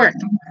 Lake Worth.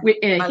 He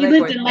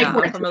lived in Lake Yeah,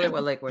 Worth. I'm familiar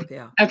with Lake Worth,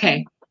 yeah.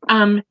 Okay.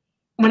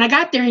 When I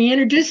got there, he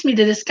introduced me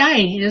to this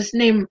guy. His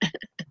name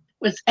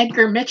was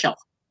Edgar Mitchell.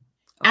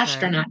 Okay.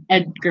 Astronaut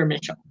Edgar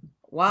Mitchell.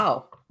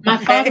 Wow. My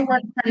father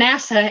worked for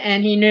NASA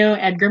and he knew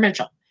Edgar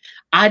Mitchell.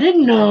 I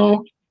didn't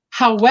know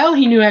how well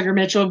he knew Edgar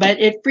Mitchell, but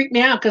it freaked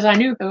me out because I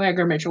knew who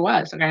Edgar Mitchell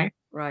was. Okay.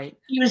 Right.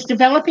 He was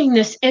developing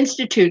this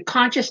institute,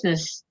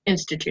 Consciousness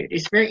Institute.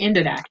 He's very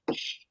into that.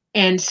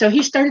 And so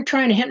he started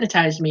trying to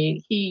hypnotize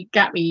me. He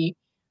got me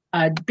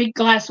a big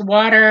glass of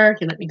water.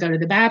 He let me go to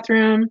the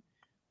bathroom.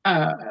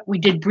 We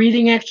did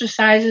breathing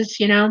exercises,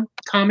 you know,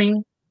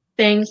 calming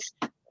things.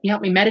 He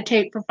helped me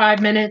meditate for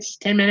 5 minutes,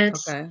 10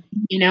 minutes, Okay.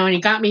 you know, and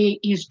he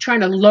was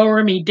trying to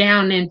lower me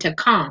down into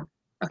calm.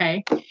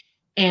 Okay.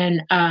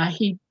 And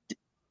he,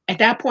 at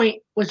that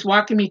point, was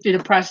walking me through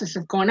the process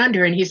of going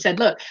under. And he said,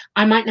 look,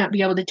 I might not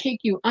be able to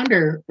take you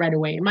under right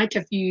away. It might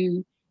take a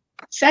few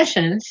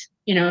sessions,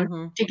 you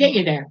know, to get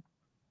you there.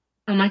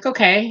 I'm like,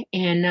 okay.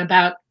 And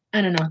about,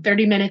 I don't know,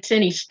 30 minutes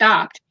in, he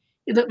stopped.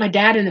 He looked my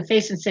dad in the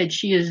face and said,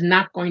 she is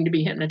not going to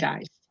be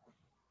hypnotized.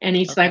 And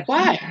he's like,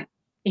 why?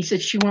 He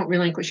said, she won't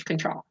relinquish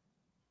control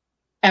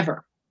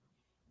ever.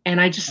 And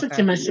I just looked at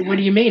him. I said, what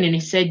do you mean? And he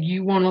said,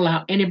 you won't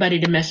allow anybody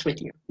to mess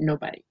with you.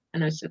 Nobody.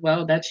 And I said,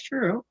 well, that's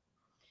true.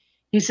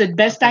 He said,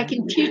 best I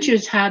can teach you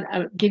is how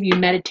to give you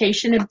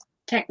meditation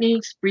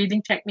techniques,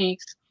 breathing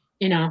techniques.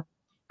 You know,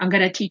 I'm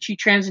going to teach you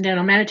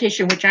transcendental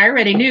meditation, which I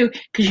already knew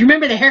because you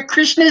remember the Hare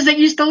Krishnas that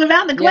used to live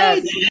out in the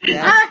glades?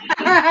 Yes.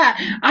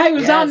 I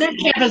was on their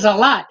campus a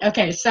lot.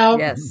 Okay, so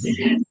Yes.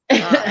 I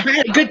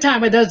had a good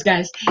time with those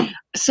guys.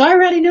 So I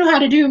already knew how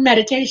to do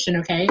meditation,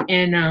 okay?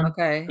 And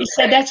he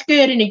said, that's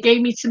good. And he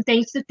gave me some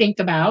things to think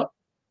about.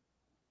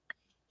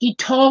 He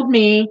told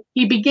me,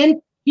 he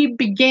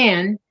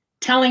began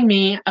telling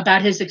me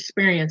about his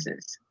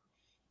experiences.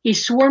 He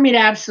swore me to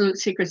absolute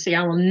secrecy.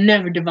 I will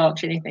never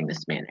divulge anything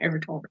this man ever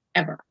told me,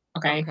 ever.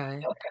 Okay.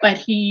 But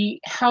he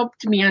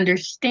helped me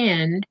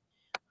understand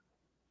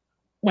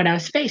what I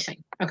was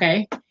facing.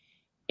 Okay.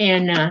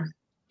 And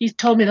he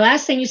told me the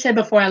last thing he said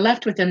before I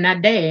left with him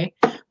that day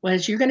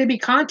was, you're going to be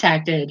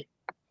contacted.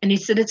 And he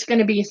said, it's going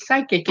to be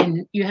psychic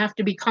and you have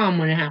to be calm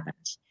when it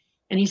happens.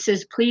 And he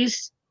says,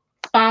 please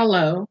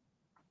follow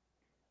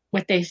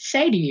what they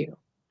say to you.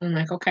 I'm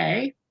like,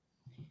 okay.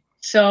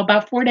 So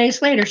about 4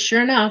 days later,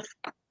 sure enough,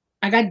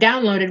 I got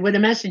downloaded with a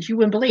message you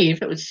wouldn't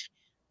believe. It was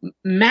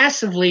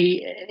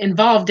massively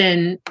involved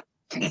in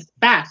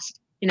fast,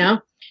 you know?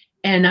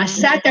 And I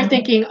sat there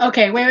thinking,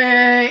 okay,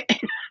 wait.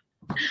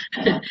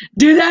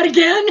 Do that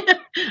again?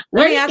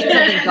 Let me ask you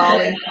something,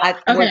 Dolly.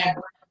 Okay.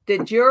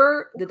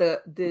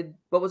 Did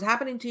what was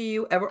happening to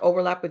you ever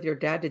overlap with your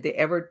dad? Did they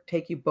ever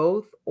take you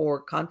both or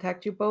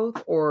contact you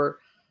both? Or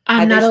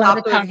I'm not allowed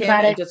to talk with him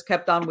about and it. just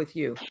kept on with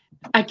you?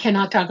 I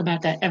cannot talk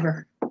about that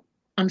ever.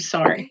 I'm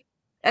sorry. Okay.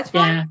 That's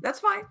fine. Yeah. That's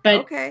fine. But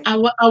okay. I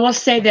will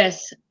say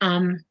this.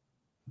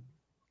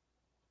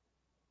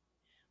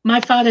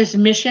 My father's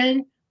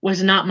mission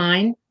was not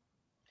mine,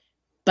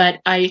 but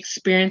I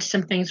experienced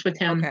some things with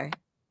him. Okay.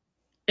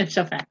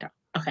 Ipso facto.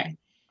 Okay.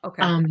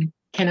 Okay.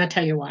 Can I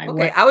tell you why?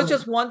 Okay. I was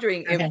just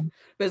wondering if,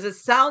 because it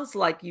sounds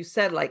like you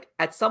said, like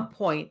at some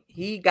point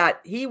he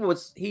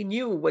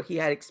knew what he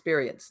had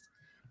experienced.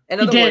 In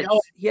other words,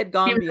 he had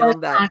gone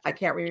beyond that. I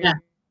can't remember. Yeah.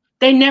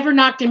 They never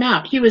knocked him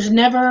out. He was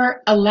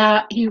never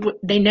allowed. He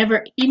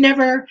never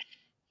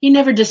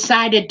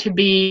decided to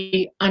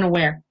be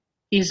unaware.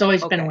 He's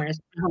always been aware his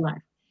whole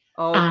life.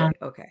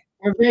 Okay.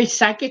 We're very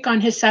psychic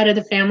on his side of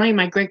the family.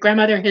 My great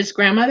grandmother, his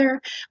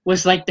grandmother,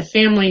 was like the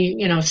family,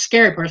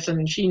 scary person,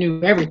 and she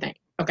knew everything.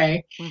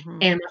 Okay,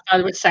 and my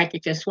father was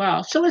psychic as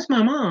well. So was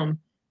my mom.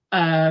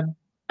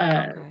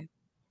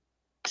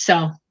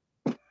 So,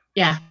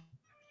 yeah.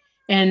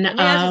 And let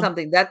me ask you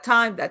something. That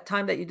time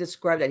that you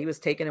described that he was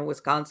taken in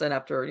Wisconsin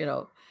after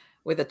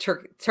with a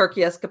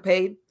turkey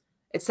escapade.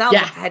 It sounds,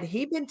 Yeah. had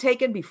he been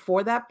taken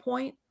before that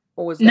point,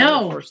 or was that the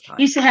No, first time?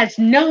 he said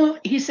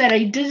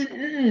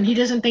he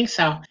doesn't think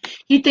so.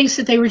 He thinks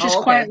that they were just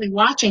quietly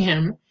watching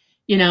him,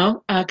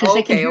 because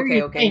they can hear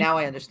you Okay. think. Now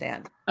I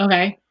understand.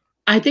 Okay.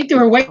 I think they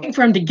were waiting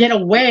for him to get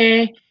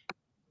away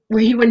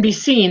where he wouldn't be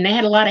seen. They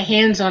had a lot of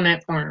hands on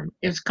that farm.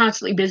 It was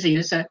constantly busy. It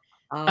was a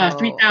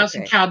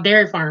 3,000 cow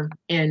dairy farm,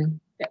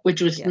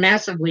 which was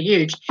massively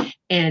huge,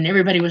 and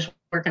everybody was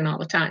working all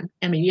the time.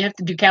 I mean, you have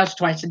to do cows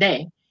twice a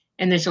day,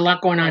 and there's a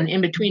lot going on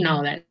in between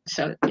all that.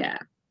 So yeah,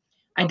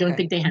 I don't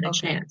think they had a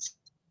chance.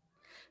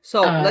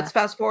 So let's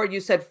fast forward.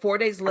 You said 4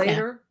 days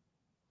later,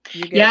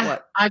 you get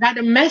what? I got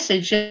a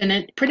message, and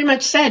it pretty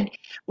much said,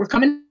 "We're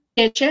coming to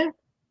get you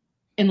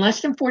in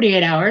less than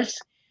 48 hours."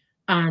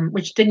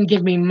 Which didn't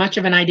give me much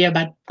of an idea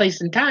about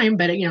place and time,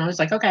 but I was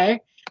like, okay.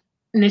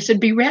 And they said,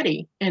 be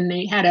ready. And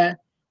they had a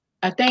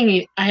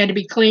thing. I had to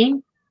be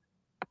clean.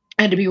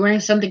 I had to be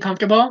wearing something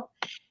comfortable,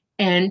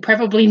 and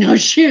preferably no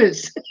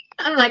shoes.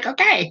 I'm like,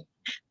 okay.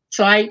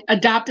 So I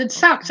adopted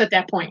socks at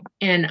that point.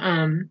 And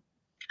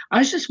I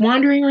was just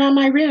wandering around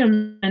my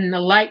room, and the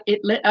light,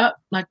 it lit up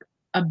like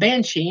a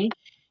banshee.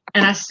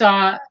 And I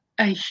saw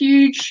a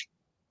huge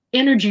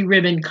energy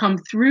ribbon come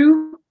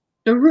through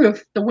the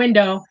roof, the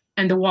window,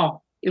 and the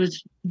wall. It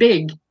was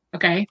big,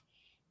 okay?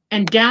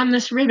 And down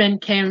this ribbon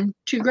came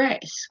two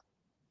grays,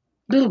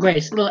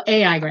 little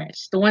AI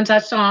grays, the ones I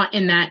saw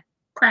in that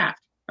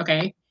craft,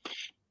 okay?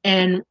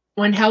 And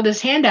one held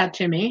his hand out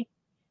to me.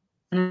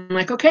 And I'm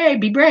like, okay,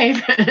 be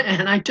brave.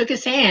 And I took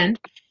his hand,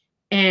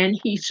 and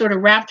he sort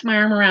of wrapped my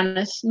arm around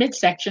this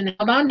midsection,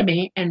 held on to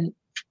me, and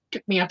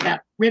took me up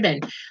that ribbon.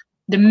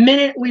 The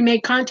minute we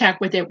made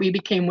contact with it, we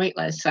became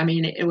weightless. I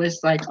mean, it was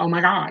like, oh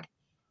my God.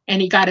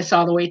 And he got us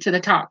all the way to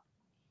the top.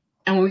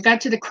 And when we got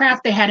to the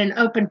craft, they had an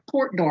open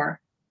port door,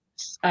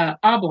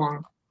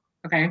 oblong,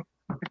 okay,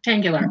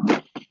 rectangular.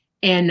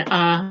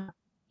 And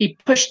he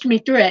pushed me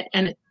through it,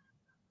 and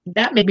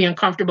that made me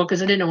uncomfortable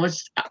because I didn't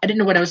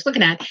know what I was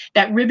looking at.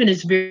 That ribbon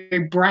is very,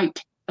 very bright.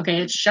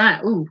 Okay, it's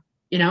shine,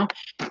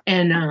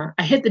 and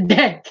I hit the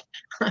deck,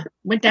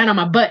 went down on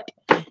my butt,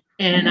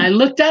 and I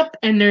looked up,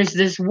 and there's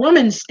this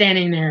woman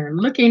standing there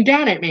looking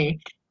down at me,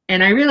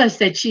 and I realized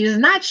that she is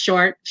not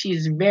short.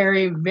 She's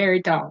very,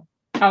 very tall,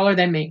 taller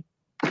than me.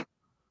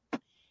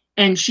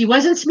 And she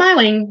wasn't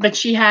smiling, but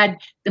she had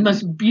the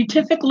most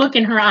beatific look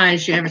in her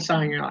eyes you ever saw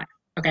in your life.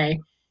 Okay.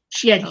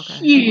 She had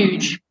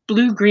huge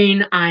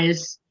blue-green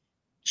eyes.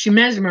 She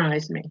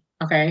mesmerized me.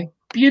 Okay.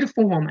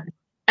 Beautiful woman.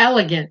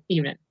 Elegant,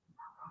 even.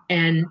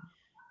 And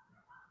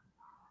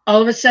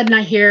all of a sudden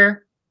I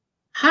hear,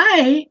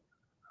 hi.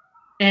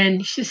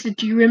 And she said,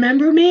 do you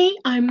remember me?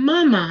 I'm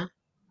Mama.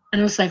 And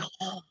I was like,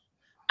 oh,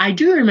 I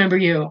do remember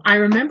you. I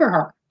remember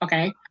her.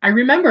 Okay. I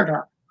remembered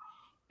her.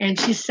 And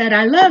she said,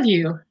 I love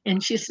you.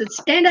 And she said,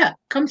 stand up.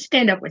 Come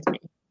stand up with me.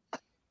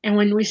 And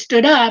when we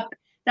stood up,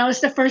 that was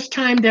the first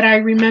time that I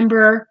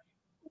remember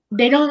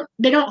they don't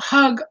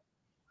hug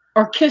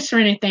or kiss or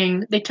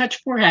anything. They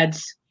touch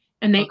foreheads,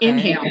 and they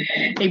inhale.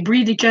 They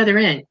breathe each other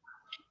in.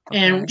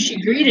 And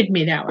she greeted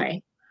me that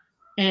way.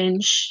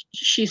 And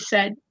she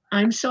said,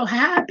 I'm so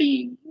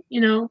happy.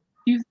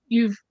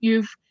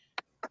 You've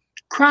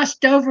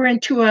crossed over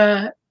into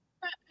an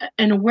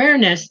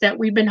awareness that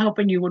we've been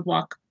hoping you would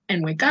walk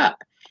and wake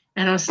up.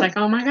 And I was like,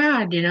 oh my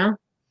God,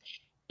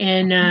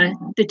 And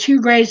the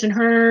two grays and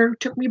her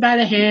took me by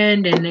the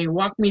hand, and they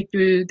walked me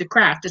through the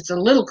craft. It's a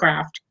little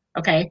craft,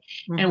 okay?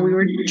 Mm-hmm. And we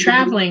were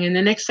traveling, and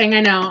the next thing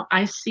I know,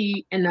 I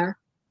see in the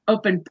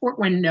open port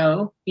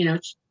window,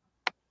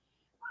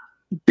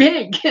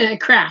 big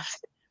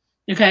craft,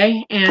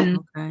 okay? And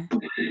I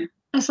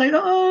was like,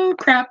 oh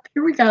crap,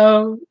 here we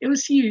go. It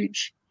was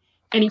huge.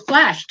 And he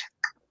flashed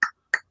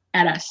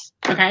at us,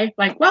 okay?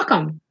 Like,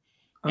 welcome.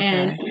 Okay.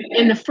 And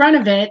in the front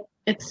of it,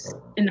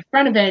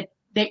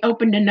 they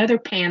opened another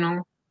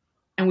panel,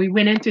 and we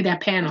went in through that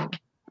panel,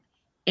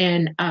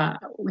 and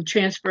we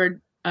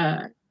transferred.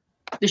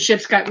 The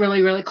ships got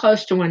really, really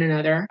close to one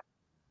another.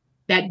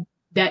 That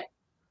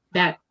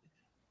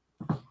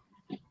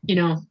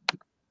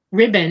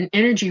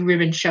energy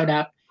ribbon showed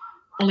up.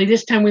 Only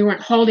this time we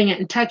weren't holding it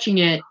and touching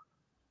it.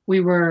 We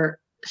were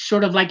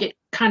sort of like, it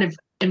kind of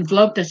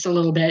enveloped us a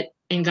little bit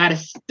and got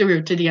us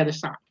through to the other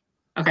side.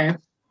 Okay.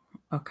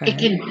 Okay.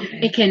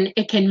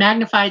 It can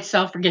magnify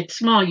itself or get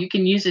small. You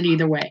can use it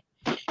either way.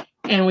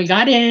 And we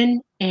got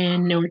in,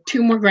 and there were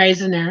two more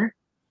grays in there,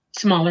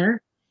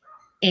 smaller.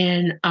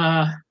 And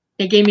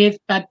they gave me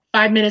about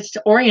 5 minutes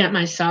to orient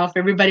myself.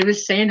 Everybody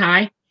was saying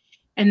hi.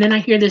 And then I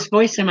hear this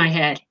voice in my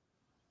head,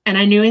 and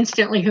I knew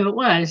instantly who it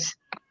was.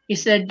 He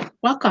said,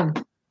 welcome.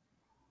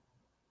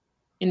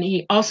 And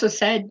he also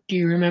said, do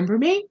you remember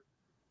me?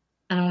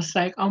 And I was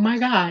like, oh my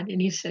God.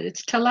 And he said,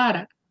 it's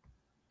Talata.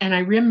 And I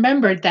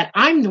remembered that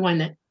I'm the one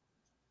that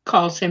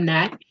calls him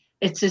that.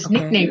 It's his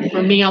nickname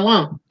for me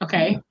alone.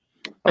 Okay.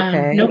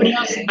 Nobody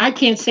else. I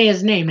can't say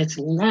his name. It's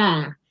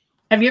long.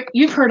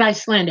 You've heard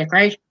Icelandic,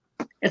 right?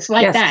 It's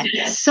like that.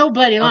 It's so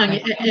bloody long.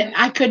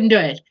 I couldn't do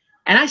it.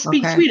 And I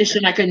speak Swedish,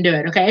 and I couldn't do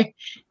it. Okay.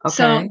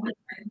 So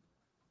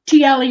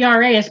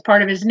TLERA is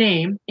part of his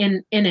name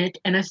in it.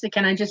 And I said,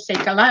 can I just say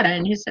Talata?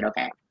 And he said,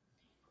 okay.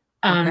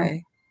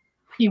 Okay.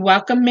 He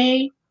welcomed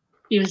me.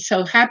 He was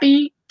so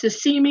happy to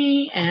see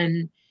me,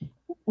 and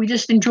we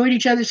just enjoyed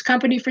each other's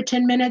company for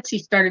 10 minutes. He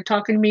started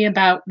talking to me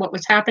about what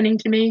was happening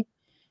to me.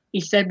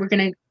 He said, we're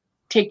going to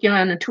take you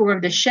on a tour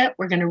of the ship.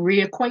 We're going to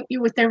reacquaint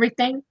you with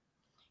everything.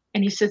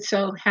 And he said,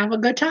 so have a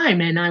good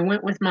time. And I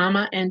went with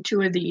Mama and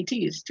 2 of the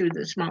ETs, 2 of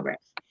the small grays.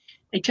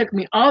 They took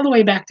me all the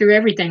way back through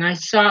everything. I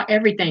saw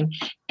everything.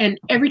 And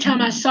every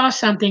time I saw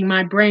something,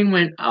 my brain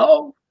went,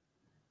 oh,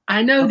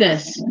 I know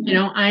this.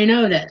 I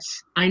know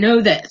this. I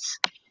know this.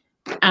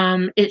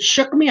 It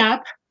shook me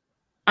up.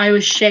 I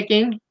was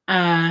shaking.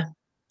 I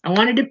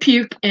wanted to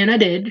puke, and I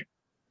did.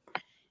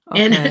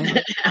 Okay.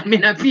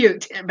 And I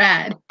puked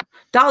bad.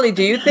 Dolly,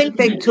 do you think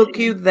they took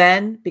you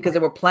then because they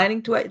were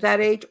planning to at that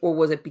age, or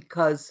was it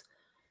because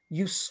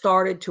you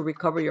started to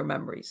recover your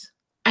memories?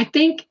 I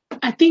think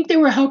they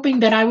were hoping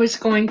that I was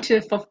going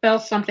to fulfill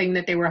something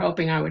that they were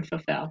hoping I would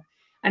fulfill.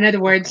 In other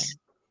words,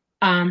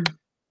 a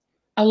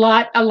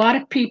lot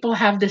of people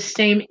have the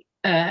same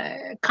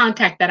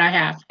contact that I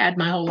have had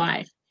my whole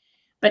life,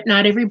 but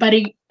not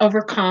everybody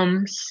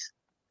overcomes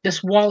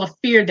this wall of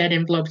fear that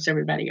envelopes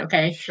everybody.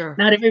 Okay, Sure.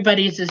 Not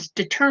everybody is as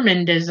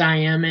determined as I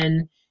am,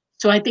 and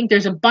so I think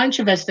there's a bunch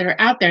of us that are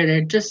out there that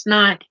are just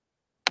not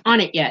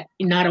on it yet,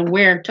 not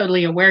aware,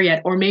 totally aware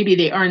yet, or maybe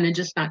they are and they're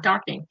just not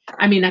talking.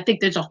 I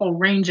think there's a whole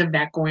range of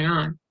that going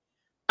on.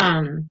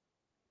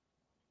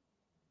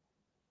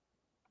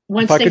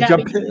 Once If I they could got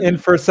jump in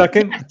for a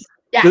second,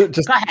 yeah, ju-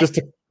 go ahead.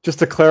 just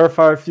to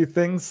clarify a few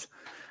things,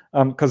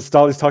 because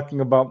Dolly's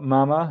talking about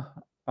Mama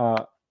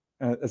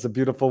as a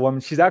beautiful woman.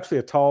 She's actually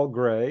a tall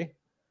gray,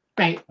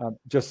 Right.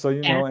 just so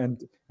you Yeah. know.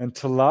 And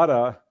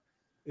Talata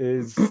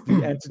is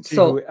the entity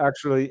So- who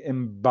actually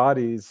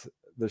embodies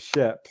the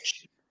ship.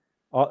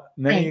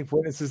 Many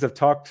witnesses have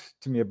talked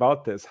to me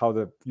about this, how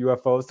the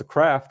UFOs, the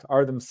craft,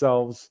 are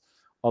themselves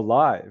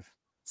alive.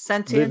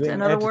 Sentient, living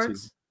in other entities.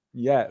 words?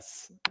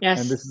 Yes.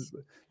 And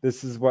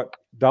this is what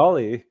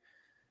Dolly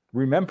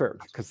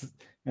remembered,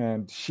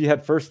 and she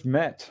had first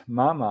met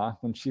Mama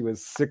when she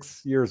was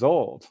 6 years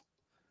old.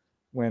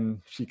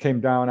 When she came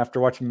down after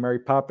watching Mary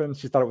Poppins,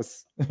 she thought it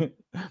was Mary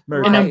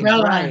An Poppins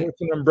umbrella. Right. with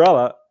an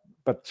umbrella,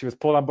 but she was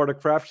pulled on board a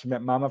craft. She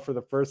met Mama for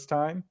the first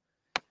time,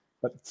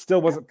 but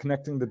still wasn't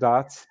connecting the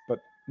dots. But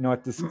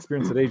at this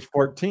experience at age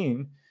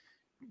 14,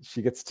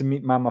 she gets to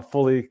meet Mama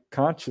fully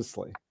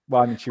consciously.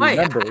 Well, she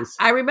remembers.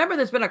 I remember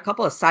there's been a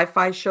couple of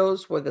sci-fi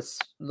shows where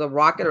the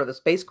rocket or the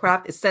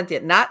spacecraft is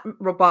sentient, not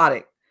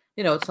robotic,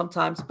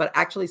 sometimes, but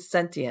actually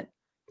sentient.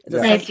 It's a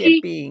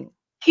sentient being.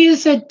 He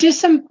is a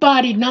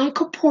disembodied,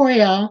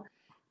 non-corporeal,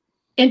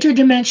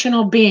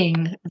 interdimensional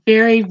being,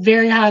 very,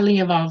 very highly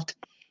evolved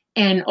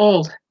and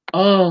old,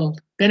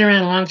 been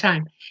around a long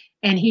time.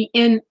 And he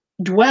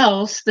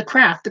indwells the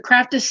craft. The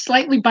craft is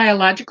slightly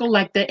biological,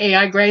 like the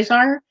AI grays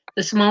are,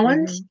 the small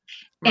ones.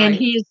 Right. And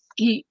he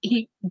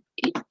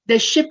the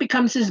ship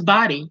becomes his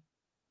body,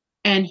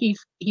 and he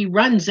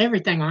runs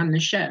everything on the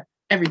ship,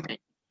 everything.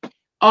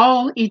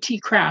 All ET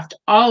craft,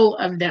 all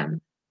of them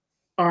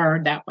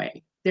are that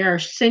way. There are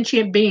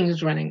sentient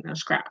beings running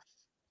those crafts.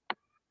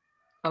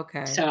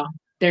 Okay. So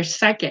they're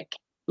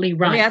psychically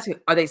run. Let me ask you,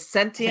 are they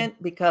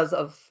sentient because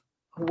of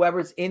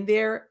whoever's in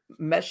there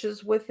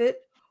meshes with it?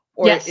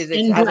 Or yes, is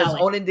it has its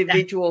own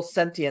individual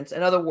sentience?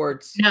 In other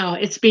words, no,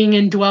 it's being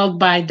indwelled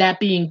by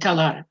that being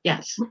Talata.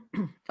 Yes.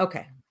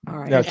 Okay. All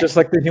right. Yeah, just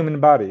like the human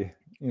body.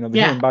 The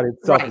human body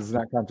itself is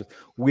not conscious.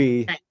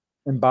 We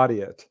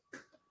embody it.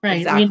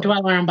 Right. Exactly. We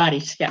indwell our own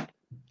bodies. Yeah.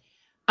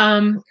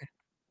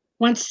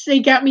 Once they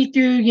got me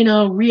through,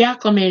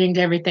 reacclimating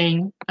to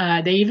everything,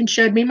 they even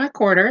showed me my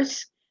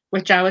quarters,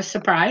 which I was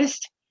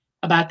surprised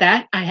about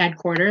that. I had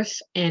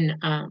quarters, and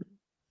I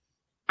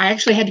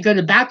actually had to go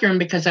to the bathroom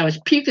because I was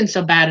puking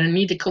so bad and I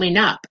need to clean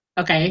up.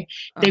 Okay.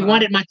 They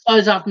wanted my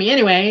clothes off me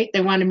anyway.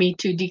 They wanted me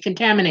to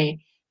decontaminate.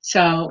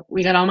 So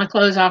we got all my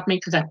clothes off me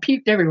because I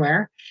puked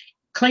everywhere,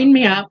 cleaned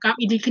me up, got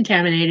me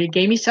decontaminated,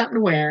 gave me something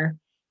to wear,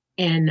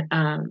 and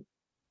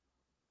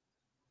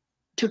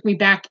took me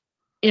back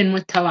in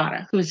with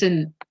Talata, who's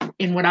in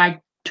what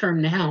I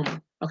term the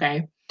helm.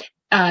 Okay.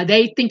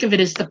 They think of it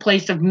as the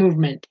place of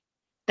movement.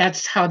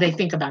 That's how they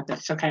think about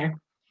this. Okay.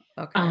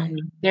 Okay.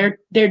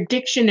 Their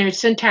diction, their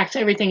syntax,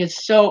 everything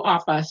is so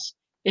off us.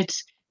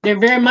 They're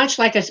very much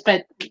like us,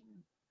 but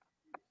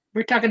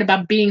we're talking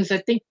about beings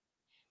that think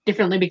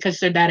differently because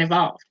they're that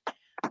evolved.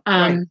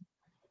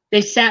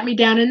 They sat me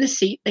down in the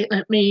seat. They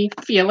let me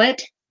feel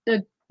it,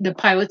 the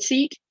pilot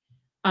seat.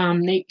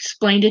 They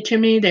explained it to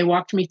me. They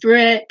walked me through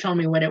it, told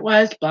me what it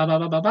was, blah, blah,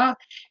 blah, blah, blah,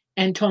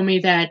 and told me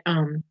that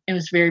it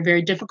was very,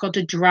 very difficult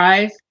to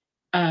drive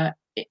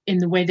in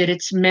the way that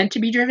it's meant to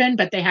be driven,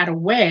 but they had a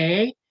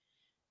way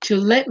to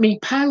let me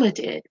pilot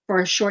it for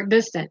a short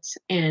distance.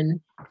 And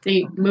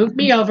they moved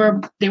me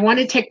over. They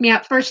wanted to take me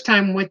out first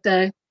time with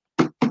the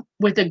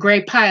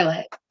gray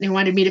pilot. They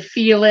wanted me to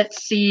feel it,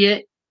 see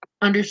it,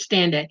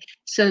 understand it.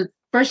 So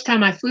first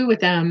time I flew with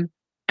them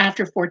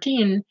after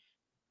 14,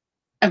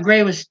 a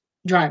gray was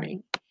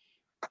driving.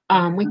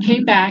 We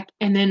came back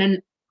and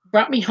then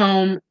brought me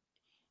home,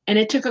 and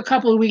it took a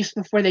couple of weeks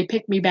before they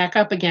picked me back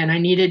up again.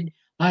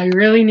 I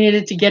really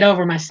needed to get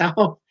over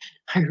myself.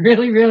 I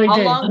really, really How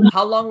did.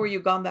 long were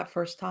you gone that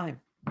first time?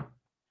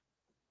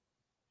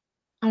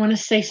 I want to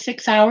say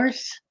 6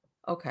 hours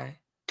Okay.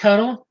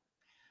 total.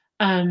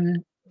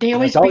 They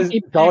always bring me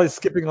back. Dolly's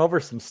skipping over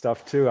some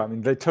stuff too. I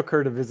mean, they took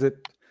her to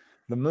visit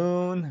the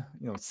moon,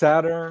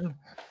 Saturn,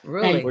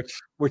 Really?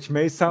 which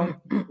may sound,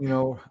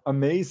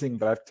 amazing,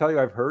 but I tell you,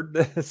 I've heard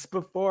this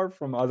before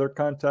from other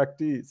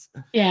contactees.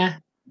 Yeah.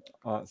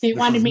 So They this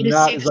wanted is me to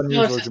not see as the solar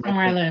unusual as you system might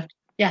where I think. lived.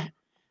 Yeah.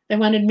 They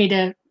wanted me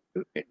to,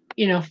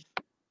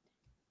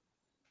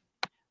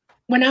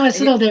 when I was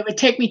little, they would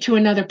take me to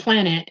another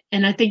planet,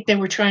 and I think they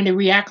were trying to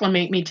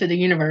reacclimate me to the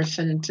universe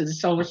and to the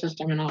solar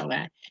system and all of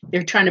that.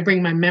 They're trying to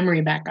bring my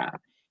memory back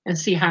up and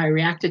see how I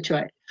reacted to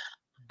it.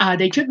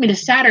 They took me to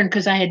Saturn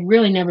because I had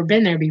really never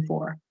been there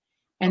before.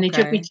 And they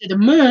took me Okay. to the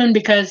moon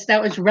because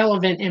that was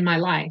relevant in my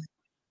life.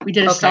 We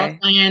did a Okay. salt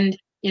land,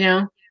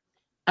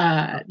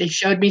 they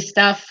showed me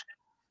stuff.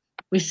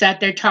 We sat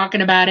there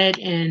talking about it,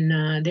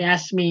 and they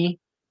asked me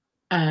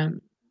to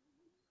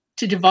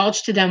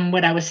divulge to them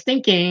what I was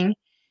thinking,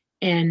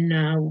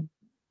 and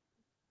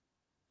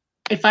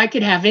if I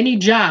could have any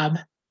job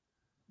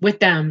with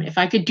them, if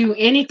I could do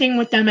anything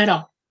with them at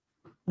all,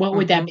 what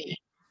would that be?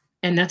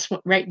 And that's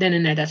what, right then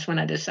and there, that's when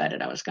I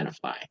decided I was going to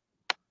fly.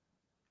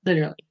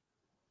 Literally.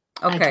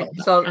 Okay.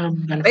 So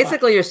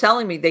basically you're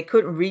telling me they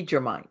couldn't read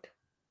your mind.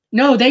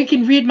 No, they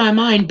can read my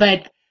mind,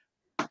 but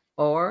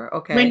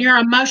when you're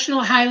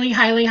emotional, highly,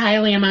 highly,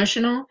 highly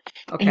emotional,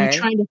 and you're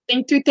trying to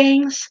think through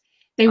things,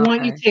 they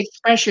want you to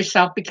express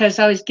yourself, because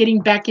I was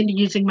getting back into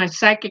using my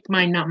psychic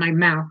mind, not my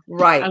mouth.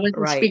 Right. I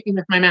wasn't speaking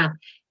with my mouth.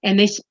 And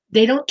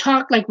they don't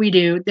talk like we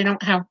do. They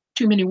don't have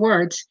too many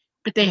words,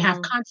 but they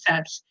have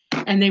concepts,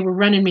 and they were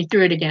running me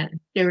through it again.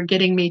 They were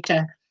getting me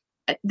to,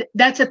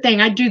 that's the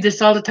thing. I do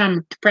this all the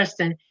time to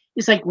Preston.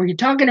 It's like, were you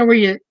talking or were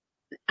you,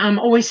 I'm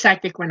always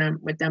psychic when I'm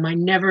with them. I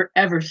never,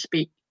 ever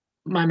speak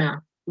my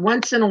mouth.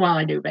 Once in a while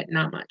I do, but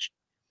not much.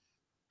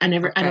 I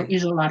don't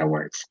use a lot of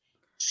words.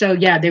 So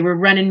yeah, they were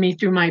running me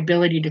through my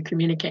ability to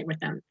communicate with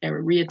them. They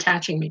were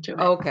reattaching me to it.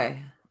 Okay.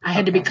 I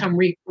had to become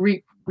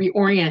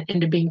reorient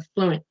into being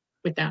fluent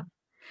with them.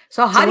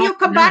 So how do you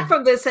come back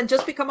from this and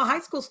just become a high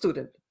school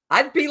student?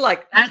 I'd be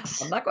like, I'm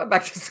not going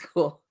back to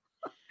school.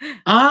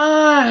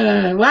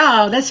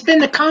 Wow. That's been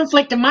the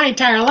conflict of my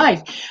entire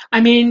life. I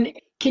mean,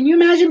 can you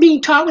imagine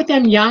being taught with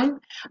them young?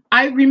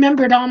 I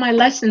remembered all my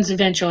lessons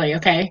eventually,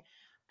 okay?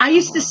 I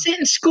used to sit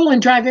in school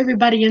and drive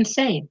everybody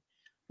insane.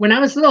 When I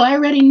was little, I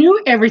already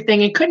knew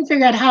everything and couldn't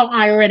figure out how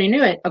I already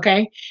knew it,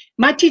 okay?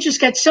 My teachers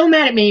got so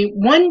mad at me,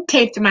 one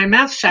taped my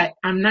mouth shut.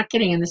 I'm not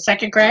kidding. In the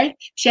second grade,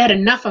 she had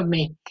enough of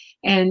me.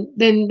 And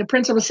then the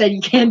principal said, you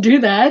can't do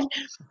that.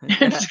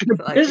 It's going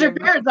to piss your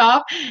parents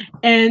off.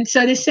 And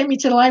so they sent me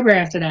to the library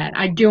after that.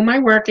 I'd do my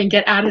work and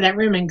get out of that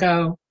room and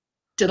go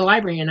to the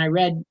library. And I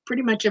read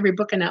pretty much every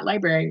book in that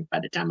library by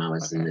the time I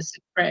was in the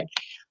sixth grade.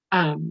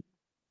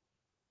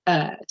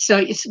 So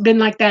it's been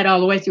like that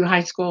all the way through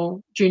high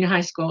school, junior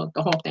high school,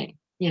 the whole thing,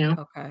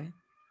 Okay.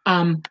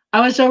 I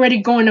was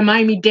already going to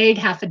Miami-Dade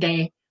half a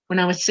day when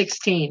I was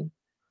 16.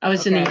 I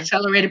was in the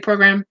accelerated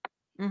program.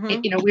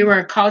 We were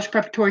a college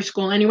preparatory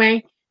school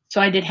anyway,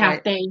 so I did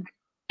half day,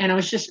 and I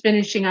was just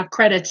finishing up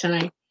credits, and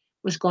I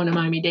was going to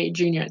Miami-Dade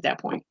Junior at that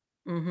point.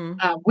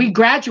 We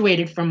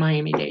graduated from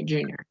Miami-Dade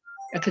Junior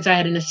because I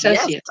had an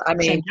associate. Yes, I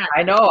mean,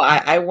 I know.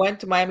 I went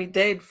to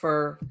Miami-Dade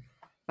for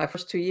my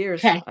first 2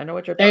 years. Okay. I know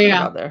what you're talking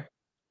about there.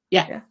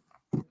 Yeah.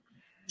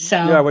 So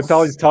yeah, what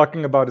Dolly's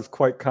talking about is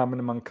quite common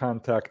among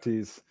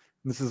contactees.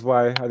 This is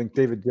why I think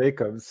David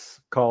Jacobs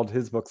called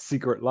his book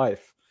Secret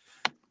Life.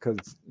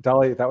 Because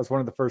Dolly, that was one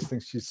of the first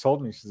things she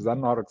told me. She says, I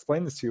don't know how to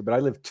explain this to you, but I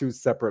live 2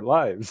 separate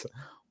lives.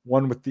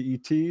 One with the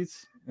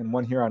ETs and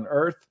one here on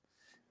Earth.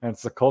 And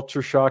it's a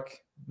culture shock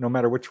no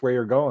matter which way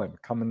you're going.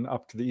 Coming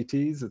up to the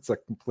ETs, it's a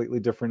completely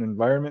different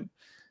environment.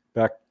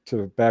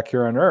 Back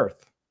here on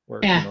Earth,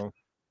 where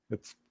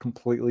it's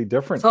completely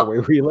different the way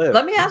we live.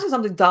 Let me ask you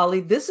something,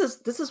 Dolly. This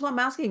is what I'm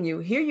asking you.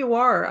 Here you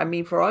are. I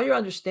mean, for all your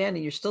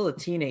understanding, you're still a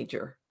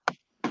teenager.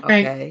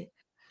 Okay. Right.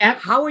 Yep.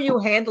 How are you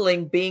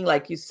handling being,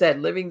 like you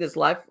said, living this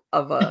life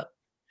of a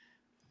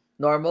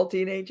normal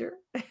teenager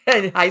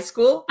in high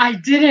school? I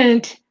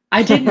didn't.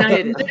 I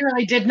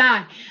literally did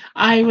not.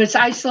 I was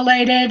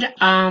isolated.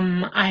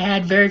 I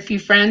had very few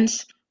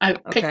friends. I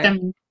picked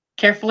them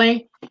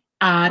carefully.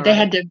 They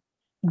had to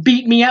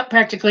beat me up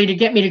practically to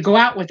get me to go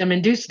out with them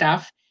and do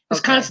stuff. I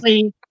was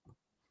constantly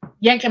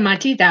yanking my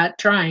teeth out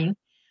trying.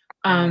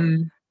 I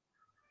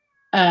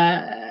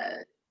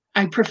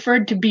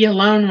preferred to be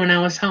alone when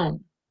I was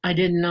home. I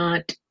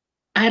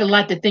had a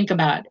lot to think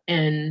about,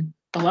 and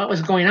a lot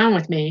was going on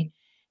with me.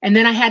 And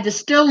then I had to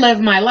still live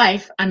my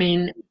life. I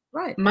mean,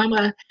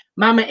 Mama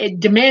it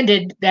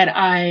demanded that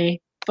I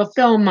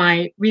fulfill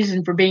my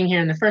reason for being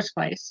here in the first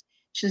place.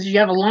 She says, you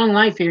have a long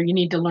life here. You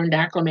need to learn to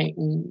acclimate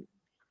and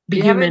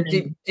be human.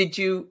 Did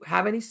you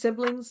have any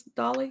siblings,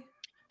 Dolly?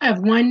 I have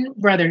one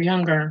brother,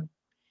 younger.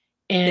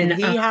 And Did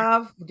he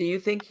have? Do you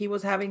think he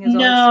was having his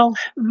own? no,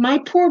 my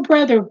poor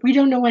brother, we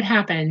don't know what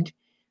happened.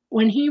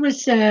 When he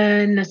was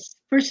in the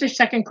first or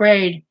second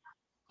grade,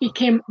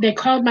 they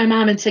called my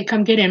mom and said,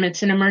 come get him.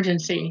 It's an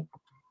emergency.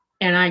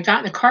 And I got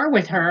in the car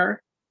with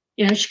her.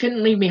 You know, she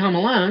couldn't leave me home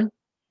alone.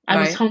 I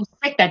was Right.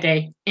 homesick that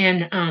day.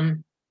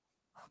 And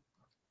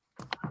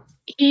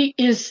he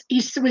was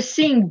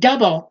seeing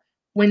double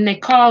when they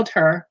called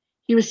her.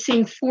 He was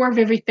seeing 4 of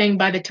everything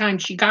by the time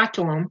she got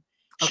to him.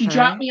 She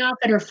dropped Okay. me off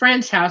at her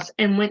friend's house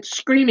and went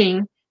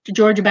screaming to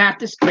Georgia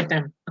Baptist with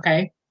them.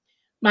 Okay.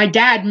 My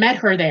dad met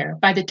her there.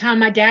 By the time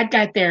my dad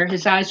got there,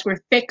 his eyes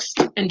were fixed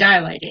and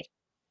dilated.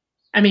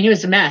 I mean, it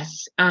was a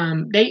mess.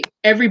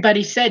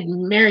 Everybody said,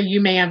 Mary,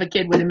 you may have a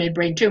kid with a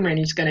midbrain tumor and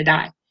he's going to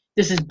die.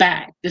 This is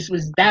bad. This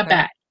was that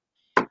Okay.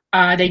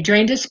 bad. They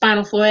drained his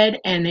spinal fluid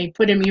and they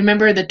put him, you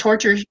remember the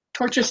torturous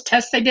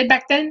tests they did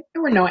back then?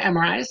 There were no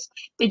MRIs.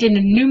 They did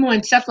a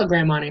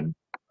pneumoencephalogram on him.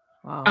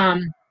 Wow.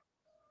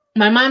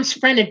 My mom's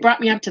friend had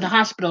brought me up to the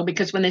hospital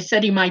because when they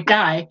said he might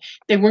die,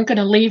 they weren't going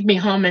to leave me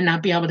home and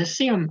not be able to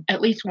see him at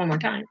least one more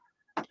time.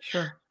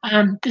 Sure.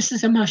 This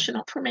is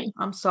emotional for me.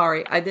 I'm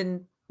sorry. I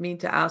didn't mean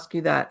to ask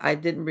you that. I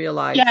didn't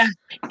realize. Yeah,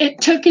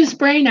 it took his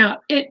brain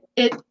out.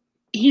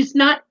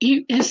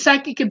 His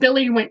psychic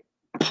ability went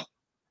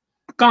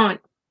gone.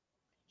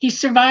 He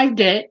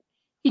survived it.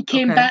 He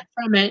came Okay. back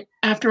from it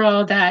after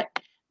all that,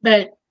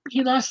 but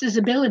he lost his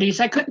abilities.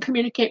 I couldn't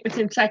communicate with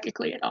him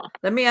psychically at all.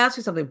 Let me ask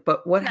you something.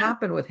 But what Yeah.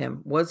 happened with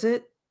him? Was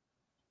it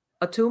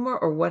a tumor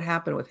or what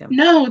happened with him?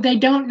 No, they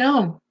don't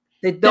know.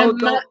 They don't.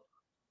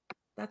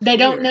 That's They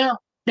don't weird. know.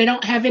 They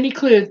don't have any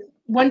clue.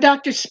 One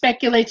doctor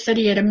speculates that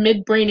he had a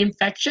midbrain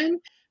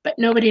infection, but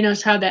nobody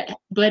knows how that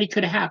bloody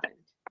could have happened.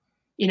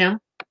 You know,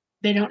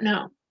 they don't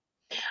know.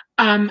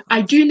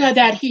 I do know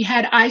that he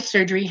had eye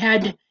surgery.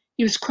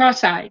 He was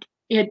cross-eyed.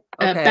 He had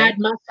a bad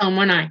muscle on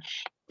one eye.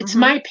 It's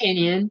my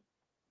opinion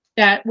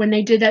that when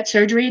they did that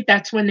surgery,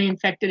 that's when they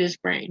infected his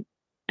brain,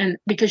 and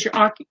because your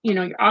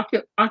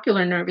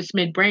ocular nerve is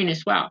midbrain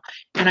as well,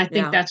 and I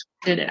think that's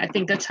what did it. I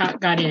think that's how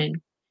it got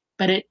in,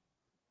 but it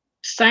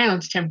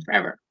silenced him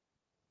forever.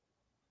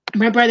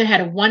 My brother had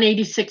a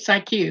 186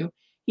 IQ.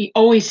 He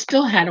always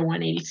still had a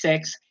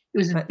 186. He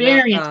was But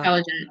very not,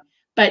 intelligent,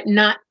 but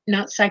not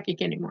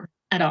psychic anymore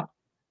at all.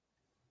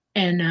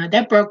 And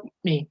that broke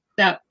me.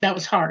 That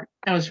was hard.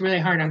 That was really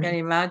hard on me. I can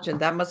imagine.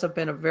 That must have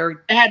been a very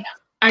That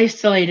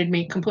isolated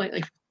me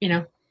completely, you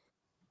know.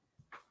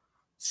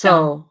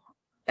 So,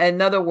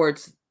 in other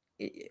words,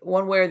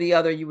 one way or the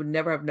other, you would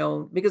never have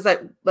known because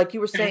like you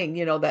were saying,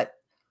 you know, that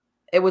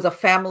it was a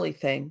family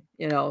thing,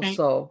 you know,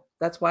 so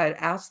that's why I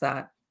asked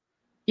that.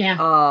 Yeah.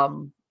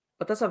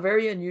 But that's a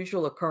very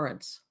unusual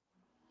occurrence.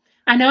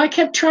 I know. I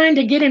kept trying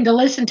to get him to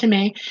listen to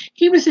me.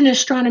 He was in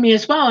astronomy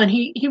as well, and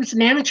he was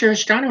an amateur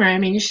astronomer. I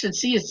mean, you should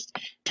see his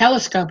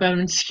telescope. I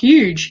mean, it's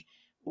huge.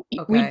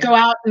 We'd go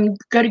out and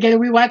go together.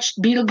 We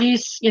watched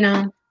Betelgeuse, you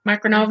know,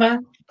 Micronova,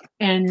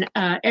 and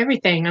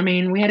everything. I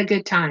mean, we had a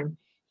good time.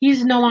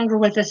 He's no longer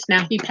with us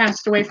now. He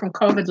passed away from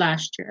COVID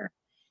last year.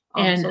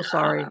 I'm so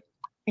sorry.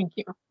 Thank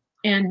you.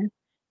 And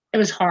it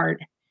was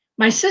hard.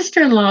 My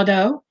sister-in-law,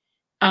 though,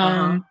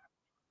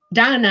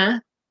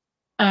 Donna,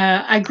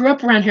 I grew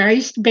up around here. I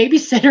used to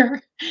babysit her.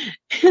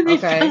 They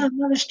fell in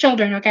love with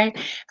children, okay?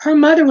 Her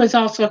mother was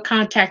also a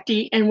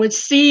contactee and would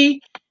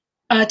see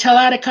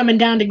Talata coming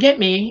down to get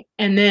me,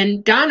 and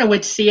then Donna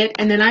would see it,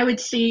 and then I would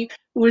see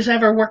who was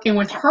ever working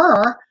with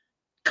her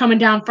coming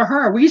down for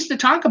her. We used to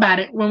talk about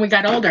it when we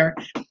got older.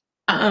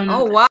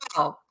 Oh,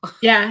 wow.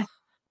 Yeah.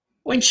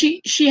 When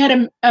she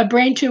had a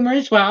brain tumor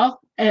as well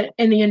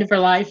in the end of her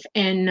life,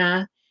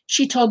 and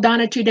she told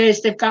Donna 2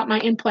 days, they've got my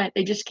implant.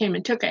 They just came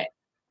and took it.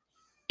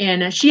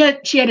 And she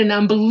had an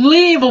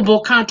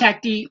unbelievable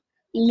contactee,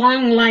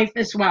 long life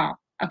as well.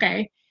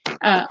 Okay,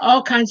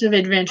 all kinds of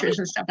adventures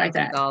and stuff like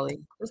that. Dolly,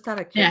 just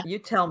out of curiosity, you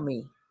tell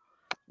me,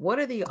 what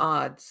are the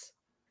odds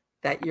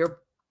that your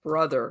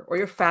brother or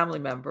your family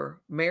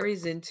member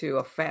marries into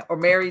a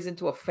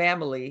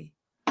family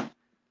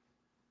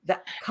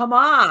that? Come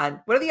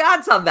on, what are the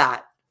odds on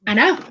that? I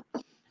know.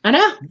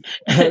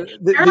 The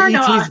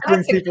ETs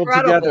bring people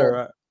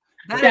together.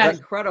 That's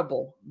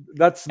incredible.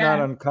 That's not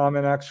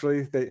uncommon,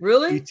 actually.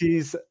 Really?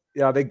 ETs,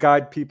 they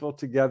guide people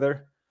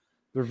together.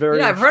 They're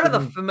very. I've heard of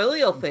the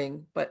familial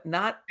thing, but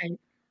not.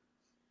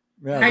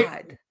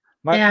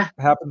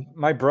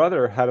 My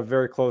brother had a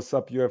very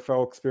close-up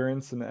UFO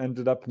experience and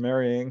ended up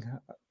marrying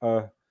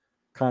a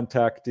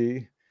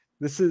contactee.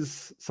 This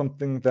is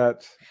something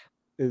that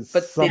is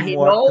somewhat did he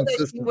know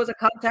consistent. that he was a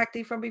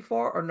contactee from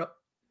before, or no?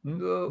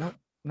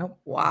 No.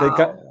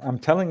 Wow. I'm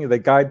telling you, they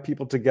guide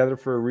people together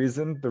for a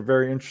reason. They're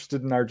very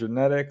interested in our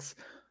genetics,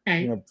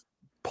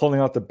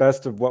 pulling out the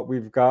best of what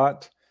we've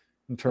got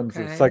in terms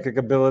of psychic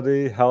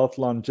ability, health,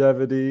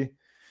 longevity,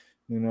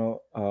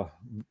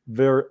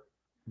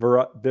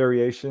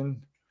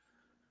 variation.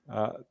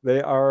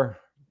 They are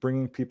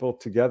bringing people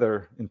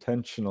together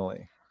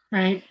intentionally.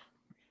 Right.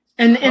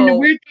 And the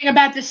weird thing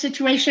about this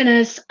situation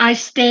is I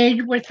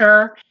stayed with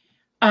her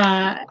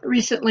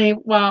recently,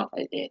 well,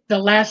 the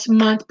last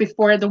month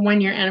before the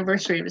 1 year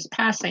anniversary of his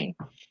passing,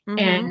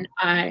 and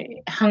I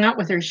hung out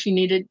with her. She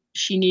needed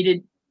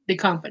the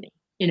company,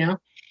 and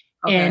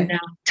Okay.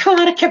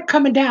 Talana kept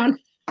coming down.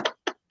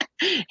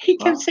 He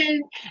kept Well,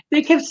 saying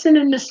they kept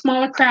sending the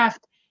smaller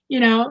craft,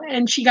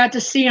 and she got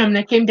to see him.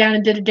 They came down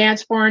and did a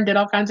dance for her and did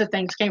all kinds of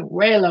things. Came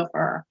way low for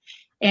her,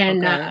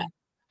 and okay.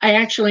 I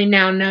actually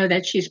now know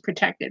that she's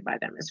protected by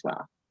them as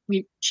well.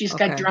 She's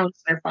got Okay. drones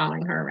that are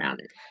following her around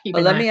and keep But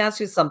an let eye. me ask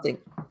you something.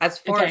 As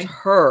far as Okay.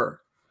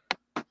 her,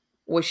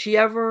 was she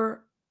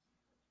ever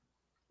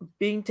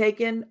being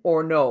taken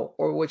or no?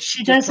 Or was she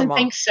She just her doesn't mom?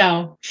 think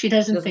so. She She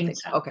doesn't doesn't think think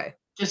so. so. Okay.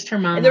 Just her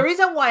And the mama.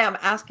 reason why I'm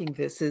asking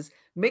this is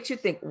makes you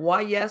think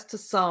why yes to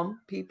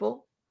some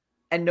people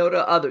and no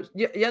to others.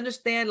 You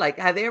understand? Like,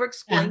 have they ever Yeah.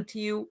 explained to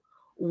you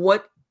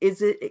what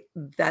is it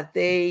that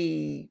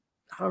they,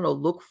 I don't know,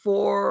 look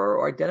for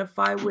or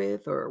identify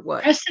with or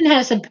what? Preston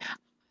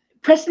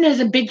has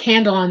a big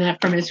handle on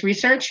that from his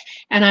research,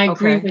 and I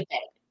agree Okay. with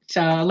it.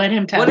 So I'll let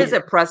him What tell is you.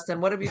 it,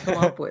 Preston? What have you come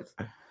up with?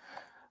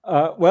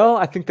 Well,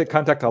 I think they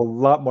contact a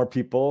lot more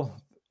people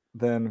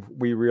than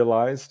we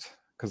realized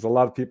because a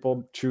lot of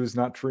people choose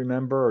not to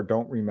remember or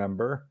don't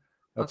remember.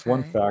 That's one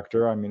Okay.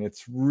 factor. I mean,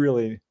 it's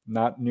really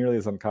not nearly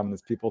as uncommon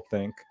as people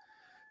think.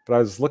 But I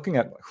was looking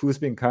at who's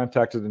being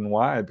contacted and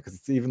why because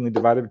it's evenly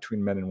divided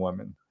between men and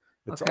women.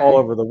 It's all Okay.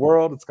 over the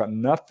world. It's got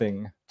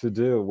nothing to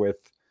do with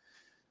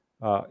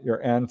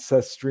your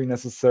ancestry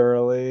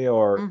necessarily,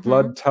 or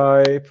blood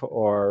type,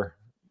 or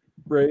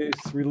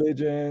race,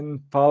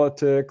 religion,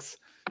 politics,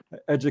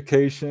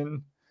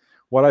 education.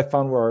 What I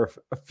found were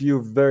a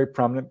few very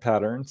prominent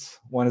patterns.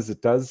 One is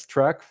it does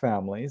track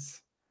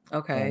families.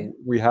 Okay. And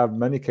we have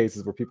many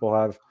cases where people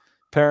have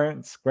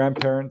parents,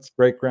 grandparents,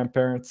 great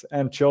grandparents,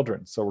 and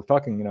children. So we're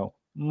talking,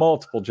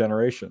 multiple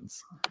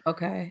generations.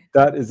 Okay.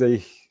 That is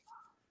a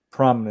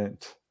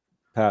prominent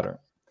pattern.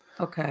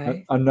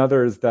 Okay.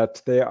 Another is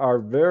that they are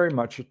very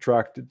much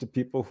attracted to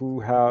people who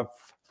have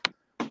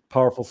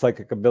powerful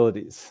psychic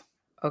abilities.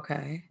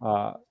 Okay.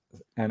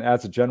 And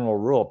as a general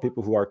rule,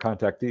 people who are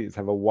contactees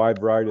have a wide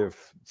variety of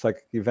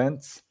psychic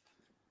events,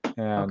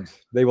 and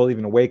they will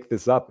even wake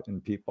this up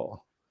in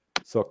people.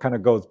 So it kind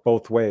of goes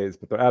both ways,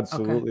 but they're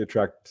absolutely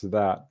attracted to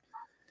that.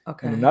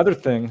 Okay. And another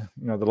thing,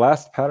 the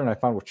last pattern I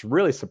found, which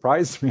really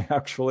surprised me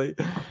actually,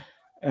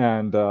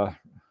 and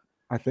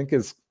I think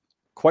is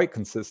quite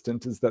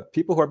consistent, is that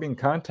people who are being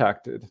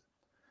contacted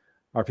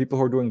are people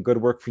who are doing good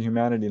work for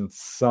humanity in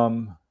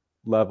some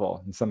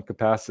level, in some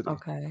capacity.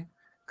 Okay.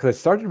 Because I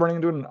started running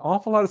into an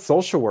awful lot of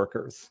social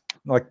workers.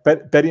 Like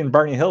Betty and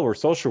Barney Hill were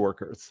social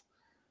workers.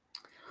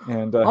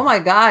 And Oh my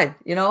God,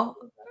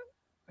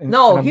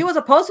 no, he was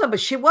a postman, but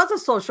she was a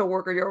social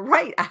worker. You're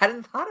right. I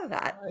hadn't thought of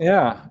that.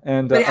 Yeah,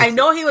 and But I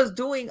know he was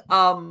doing.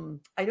 I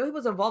know he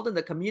was involved in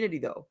the community,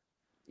 though.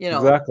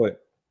 Exactly.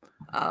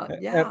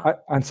 Yeah.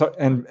 And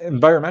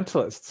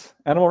environmentalists,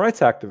 animal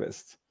rights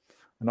activists,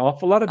 an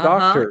awful lot of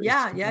doctors.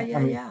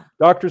 Yeah.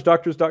 Doctors,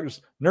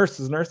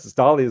 nurses.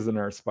 Dolly is a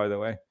nurse, by the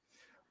way.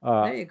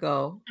 There you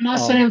go. I'm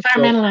also an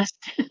environmentalist.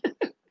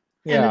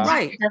 Yeah.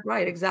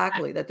 Right.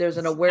 Exactly. That there's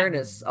an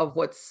awareness of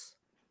what's.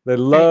 They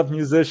love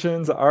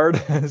musicians,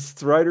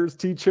 artists, writers,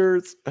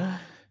 teachers,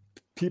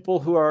 people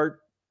who are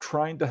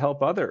trying to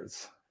help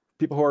others,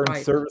 people who are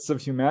in service of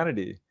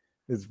humanity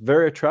is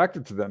very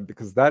attractive to them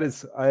because that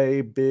is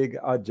a big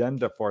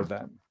agenda for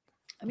them.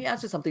 Let me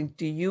ask you something.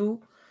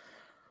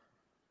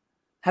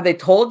 Have they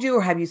told you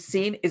or have you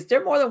seen, is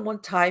there more than one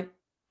type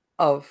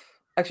of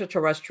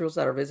extraterrestrials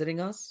that are visiting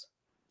us?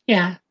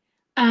 Yeah.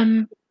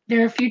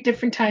 There are a few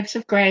different types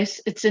of grace.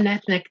 It's an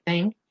ethnic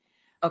thing.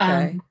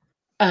 Okay.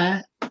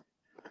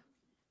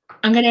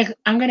 I'm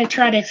gonna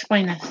try to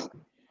explain this.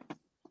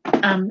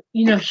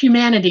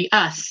 Humanity,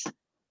 us,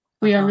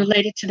 we are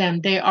related to them.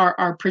 They are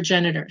our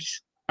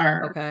progenitors.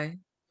 Okay.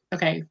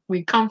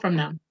 We come from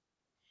them.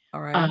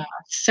 All right.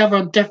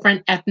 Several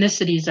different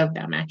ethnicities of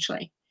them,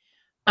 actually.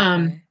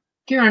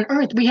 Here on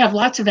Earth, we have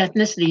lots of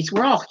ethnicities.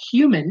 We're all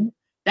human.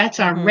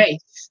 That's our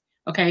race.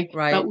 Okay.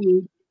 Right. But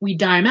we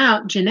dime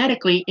out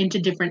genetically into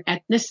different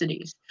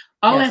ethnicities.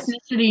 All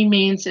ethnicity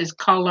means is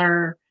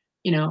color,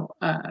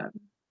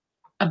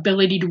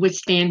 ability to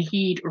withstand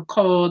heat or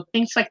cold,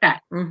 things like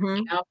that.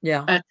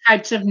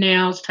 Types of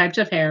nails, types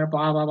of hair,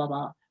 blah, blah, blah,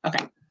 blah.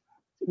 Okay.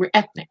 We're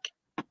ethnic.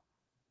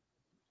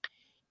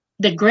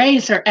 The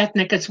grays are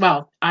ethnic as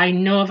well. I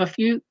know of a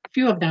few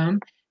of them.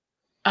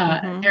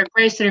 They're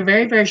grays that are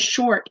very, very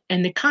short,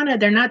 and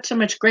they're not so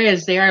much gray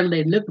as they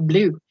look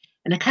blue,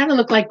 and they kind of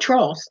look like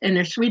trolls, and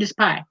they're sweet as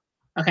pie.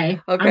 Okay.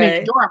 I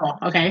mean, adorable.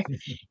 Okay.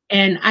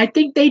 And I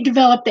think they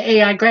developed the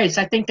AI grays.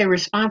 I think they're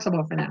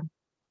responsible for them.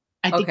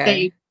 I think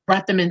they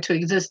brought them into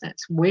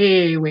existence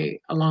way, way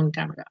a long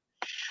time ago.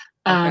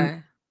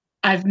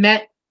 I've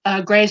met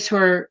grays who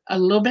are a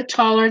little bit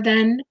taller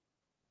than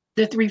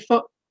the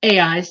 3-foot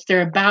AIs.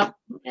 They're about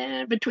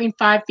between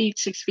 5 feet,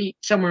 6 feet,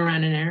 somewhere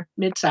around in there,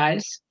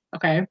 mid-size.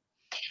 Okay.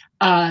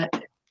 The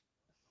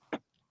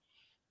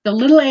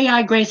little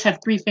AI grays have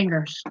 3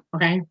 fingers.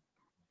 Okay.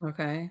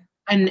 Okay.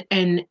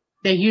 And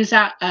they use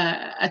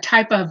a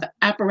type of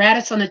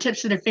apparatus on the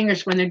tips of their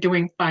fingers when they're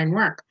doing fine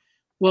work.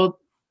 Well,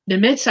 the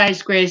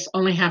mid-sized grays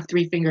only have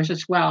 3 fingers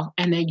as well,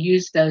 and they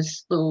use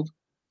those little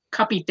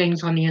cuppy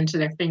things on the ends of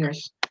their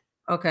fingers.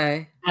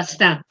 Okay. That's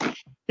them.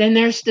 Then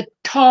there's the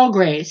tall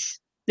grays.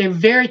 They're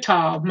very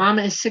tall.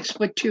 Mama is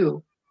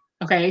 6'2".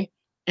 Okay.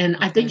 And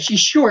I think Okay. she's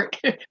short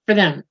for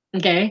them.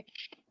 Okay.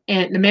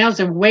 And the males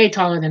are way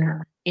taller than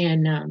her.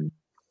 And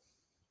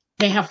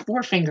they have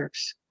 4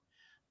 fingers.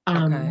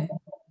 Okay.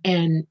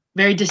 And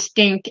very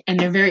distinct, and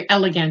they're very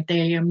elegant.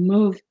 They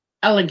move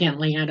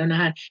elegantly. I don't know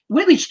how.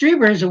 Whitley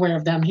Strieber is aware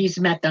of them. He's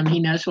met them. He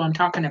knows who I'm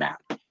talking about.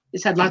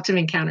 He's had lots of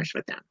encounters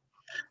with them.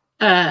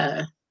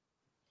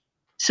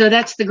 So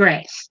that's the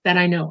grays that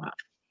I know of.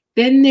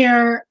 Then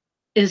there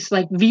is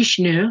like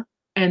Vishnu,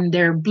 and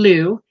they're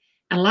blue.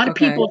 And a lot of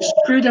people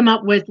screw them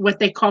up with what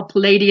they call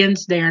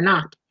Palladians. They are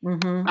not.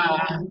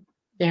 Mm-hmm.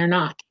 They are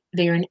not.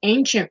 They are an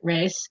ancient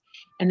race,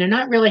 and they're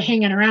not really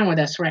hanging around with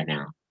us right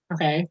now.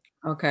 Okay.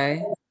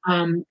 Okay.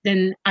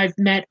 Then I've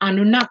met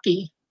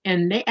Anunnaki,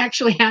 and they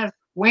actually have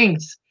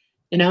wings.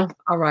 You know,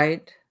 All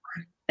right.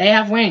 they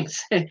have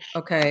wings.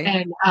 Okay.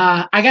 And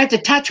I got to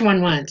touch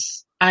one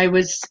once. I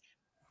was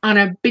on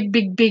a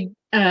big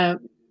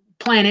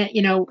planet.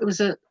 You know,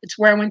 it's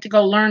where I went to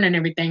go learn and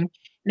everything. And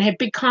they had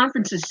big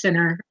conferences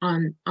center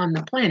on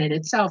the planet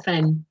itself.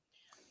 And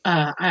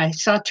I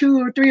saw 2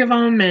 or 3 of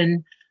them,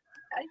 and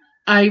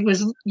I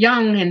was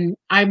young, and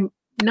I'm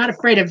not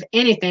afraid of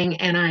anything.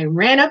 And I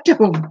ran up to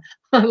him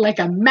like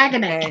a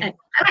magnet.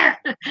 Okay.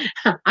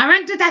 I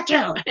want to touch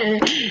you.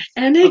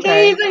 And he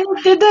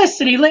did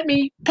this, and he let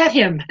me pet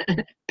him,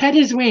 pet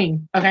his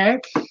wing. Okay.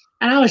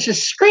 And I was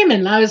just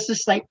screaming. I was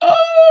just like,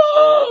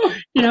 oh,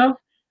 you know.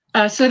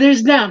 So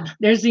there's them.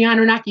 There's the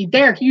Anunnaki.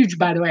 They're huge,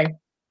 by the way.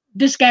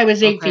 This guy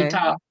was 8 feet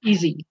tall.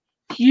 Easy.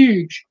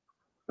 Huge.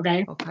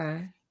 Okay.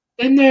 Okay.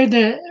 Then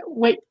they're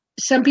what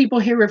some people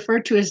here refer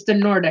to as the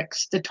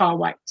Nordics, the tall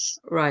whites.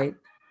 Right.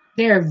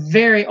 They're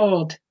very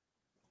old.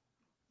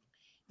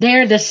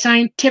 They're the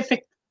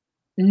scientific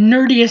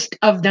nerdiest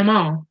of them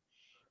all.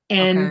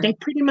 And they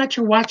pretty much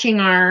are watching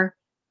our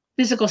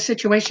physical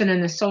situation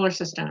in the solar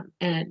system.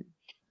 And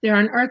they're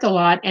on Earth a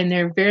lot, and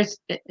they're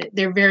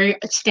very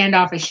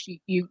standoffish.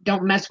 You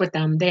don't mess with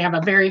them. They have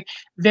a very,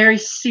 very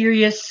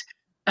serious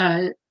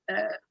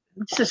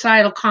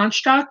societal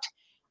construct,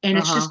 and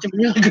it's just a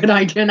really good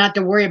idea not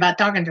to worry about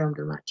talking to them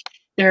too much.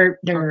 They're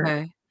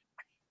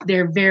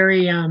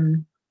very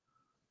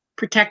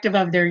protective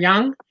of their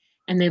young,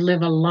 and they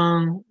live a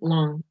long,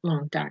 long,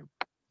 long time.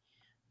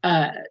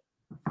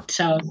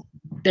 So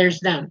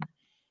there's them.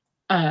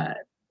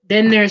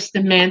 Then there's the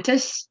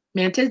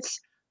mantids.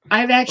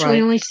 I've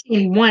actually only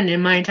seen one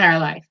in my entire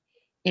life,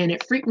 and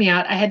it freaked me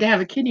out. I had to have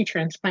a kidney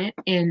transplant,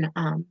 and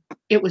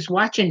it was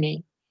watching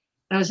me.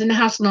 I was in the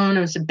house alone.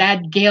 It was a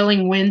bad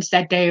galing winds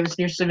that day. It was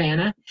near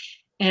Savannah,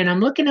 and I'm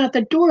looking out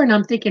the door, and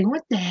I'm thinking,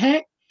 what the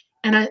heck?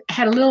 And I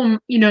had a little,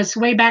 it's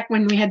way back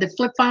when we had the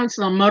flip phones,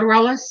 little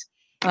Motorola's.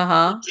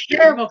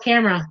 Terrible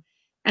camera.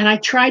 And I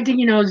tried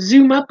to,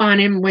 zoom up on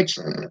him, which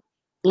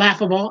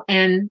laughable,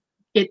 and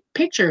get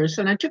pictures.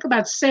 And I took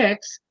about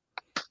 6.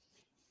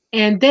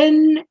 And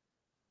then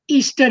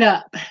he stood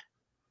up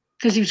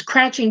because he was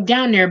crouching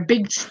down there,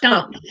 big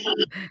stump.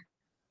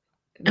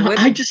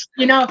 I just,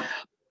 I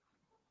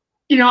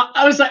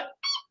was like,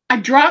 I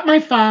dropped my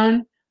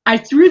phone. I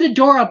threw the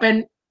door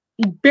open,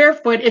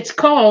 barefoot. It's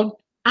cold.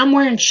 I'm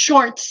wearing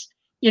shorts,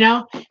 and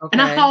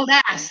I hauled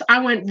ass. I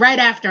went right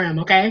after him.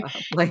 Okay.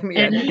 Blame me.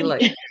 And he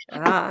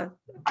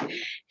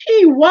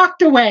he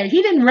walked away.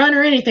 He didn't run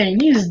or anything.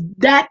 He was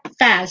that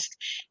fast.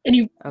 And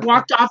he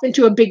walked off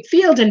into a big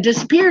field and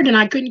disappeared, and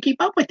I couldn't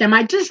keep up with him.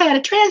 I just had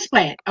a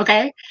transplant.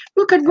 Okay.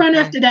 Who could run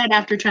after that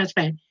after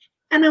transplant?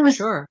 And I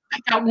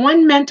got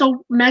one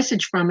mental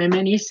message from him,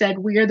 and he said,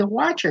 "We are the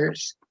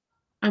watchers.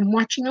 I'm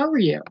watching over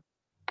you."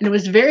 And it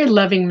was a very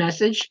loving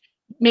message.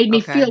 Made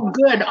me feel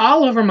good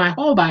all over my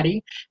whole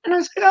body. And I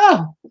was like,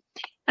 oh.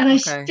 And I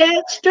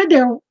stood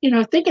there,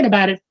 thinking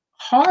about it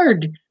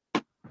hard.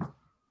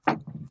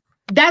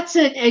 That's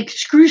an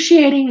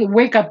excruciating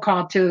wake-up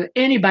call to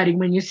anybody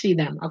when you see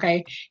them,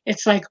 okay?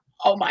 It's like,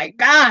 oh my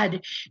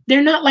God.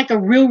 They're not like a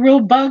real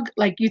bug,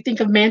 like you think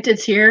of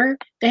mantids here.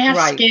 They have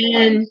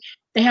skin,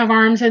 they have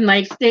arms and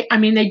legs. They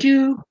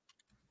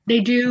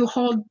do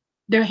hold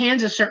their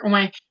hands a certain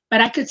way,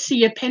 but I could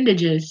see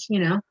appendages, He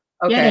had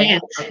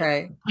hands.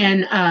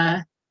 And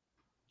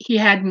he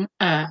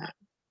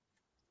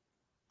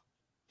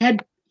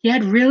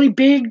had really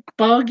big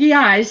bulgy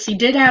eyes. He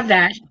did have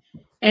that.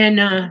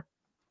 And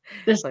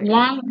this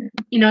long,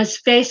 his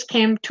face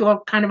came to a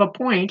kind of a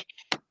point,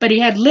 but he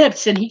had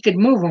lips and he could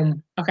move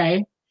them.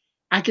 Okay.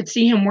 I could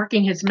see him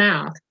working his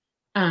mouth.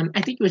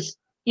 I think it was,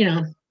 I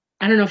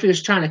don't know if he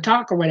was trying to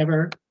talk or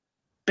whatever,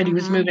 but he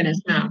was moving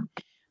his mouth.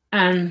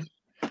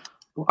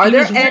 Are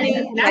there any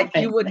that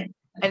you would,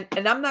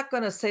 and I'm not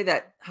going to say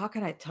that, how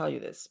can I tell you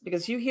this?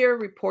 Because you hear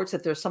reports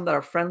that there's some that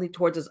are friendly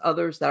towards us,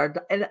 others that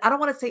are, and I don't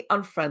want to say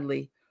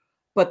unfriendly,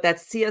 but that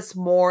see us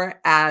more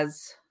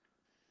as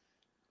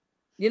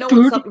You know,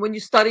 Food. when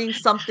you're studying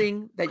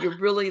something that you're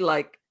really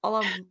like,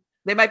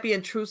 they might be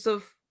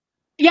intrusive.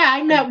 Yeah,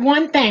 I met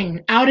one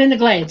thing out in the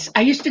Glades.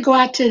 I used to go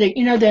out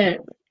to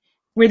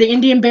where the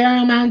Indian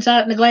burial mounds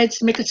out in the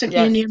Glades, Miccosukee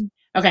Yes. Indian.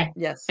 Okay.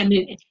 Yes. And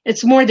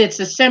it's more that's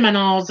the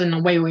Seminoles and the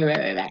way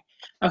back.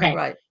 Okay.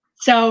 Right.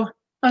 So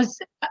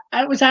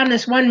I was on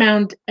this one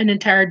mound an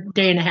entire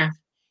day and a half,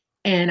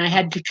 and I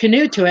had to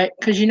canoe to it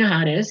because you know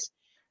how it is.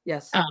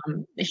 Yes.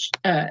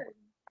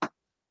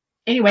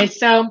 Anyway,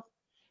 so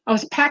I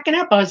was packing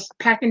up. I was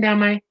packing down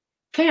my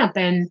camp,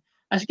 and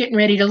I was getting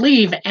ready to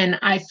leave, and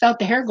I felt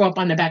the hair go up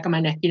on the back of my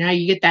neck. You know,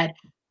 you get that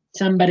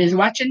somebody's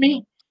watching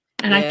me.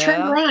 And I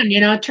turned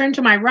around, turned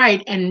to my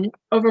right, and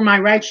over my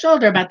right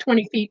shoulder, about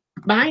 20 feet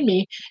behind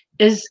me,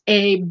 is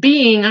a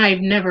being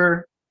I've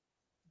never,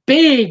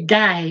 big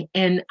guy.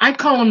 And I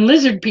call them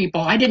lizard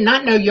people. I did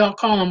not know y'all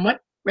call them what?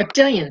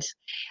 Reptilians.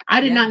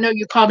 I did not know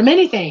you called them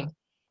anything.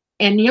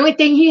 And the only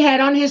thing he had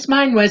on his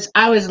mind was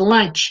I was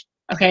lunch.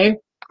 Okay.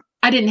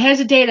 I didn't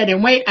hesitate. I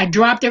didn't wait. I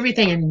dropped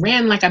everything and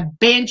ran like a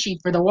banshee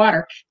for the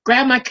water,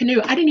 grabbed my canoe.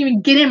 I didn't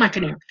even get in my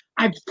canoe.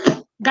 I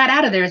got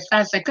out of there as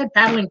fast as I could,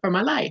 paddling for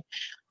my life.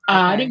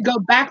 I didn't go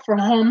back for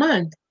a whole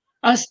month.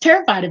 I was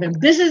terrified of him.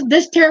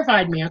 This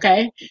terrified me,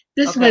 okay?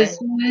 This was,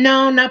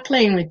 no, not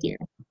playing with you.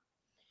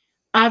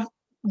 I've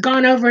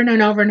gone over and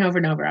over and over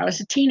and over. I was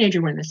a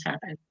teenager when this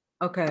happened.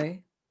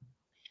 Okay.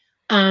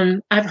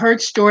 I've heard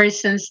stories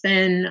since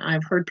then.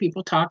 I've heard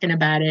people talking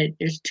about it.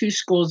 There's two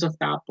schools of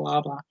thought,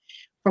 blah, blah.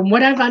 From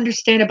what I've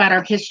understand about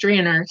our history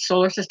and our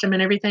solar system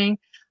and everything,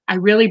 I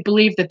really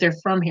believe that they're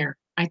from here.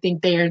 I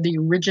think they are the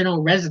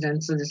original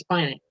residents of this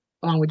planet,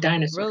 along with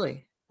dinosaurs.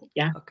 Really?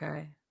 Yeah.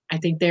 Okay. I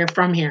think they're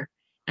from here.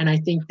 And I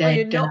think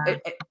that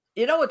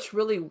well, what's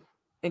really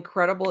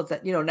incredible is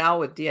that now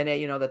with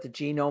DNA, that the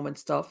genome and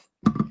stuff,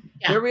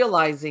 they're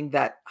realizing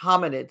that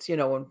hominids,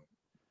 and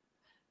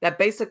that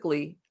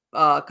basically,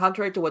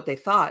 contrary to what they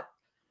thought,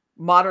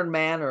 modern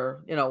man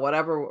or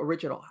whatever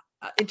original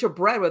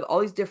interbred with all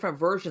these different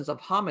versions of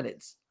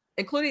hominids,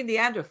 including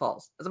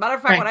Neanderthals. As a matter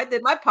of fact, when I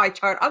did my pie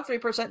chart, I'm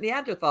 3%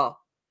 Neanderthal.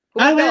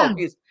 Who would know?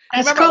 Because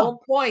remember, at one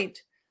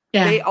point,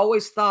 they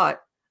always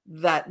thought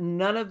that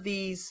none of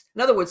these,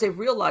 in other words, they've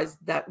realized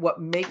that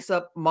what makes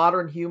up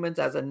modern humans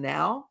as of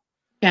now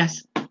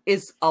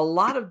is a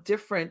lot of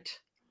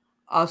different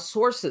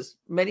sources.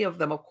 Many of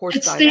them, of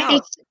course, died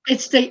out.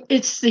 It's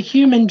the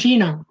human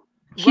genome.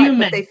 Right,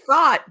 but they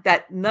thought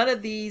that none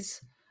of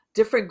these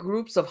different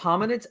groups of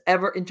hominids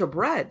ever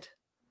interbred.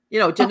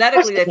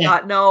 Genetically, they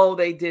thought, no,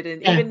 they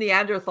didn't. Even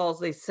Neanderthals,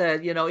 they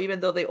said, even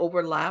though they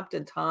overlapped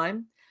in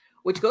time,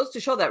 which goes to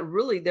show that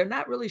really, they're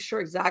not really sure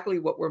exactly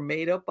what we're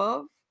made up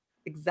of.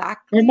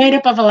 Exactly. We're made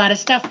up of a lot of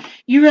stuff.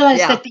 You realize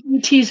that the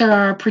ETs are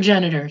our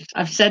progenitors.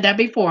 I've said that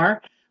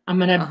before. I'm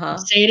going to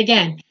say it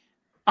again.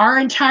 Our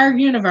entire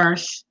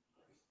universe,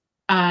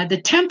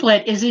 the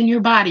template is in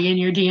your body, in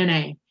your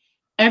DNA.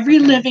 Every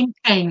living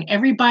thing,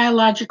 every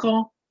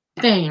biological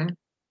thing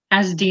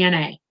has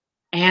DNA.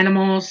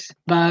 Animals,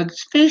 bugs,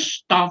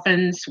 fish,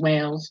 dolphins,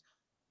 whales,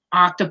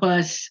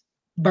 octopus,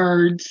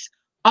 birds,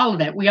 all of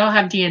it. We all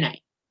have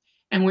DNA.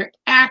 And we're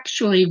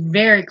actually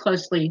very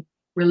closely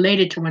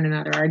related to one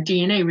another. Our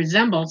DNA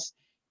resembles,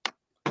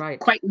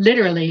 quite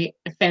literally,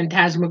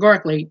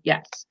 phantasmagorically,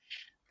 yes.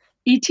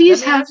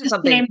 ETs have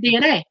the same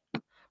DNA.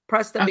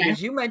 Preston,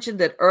 because you mentioned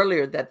that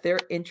earlier, that their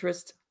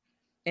interest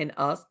in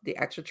us, the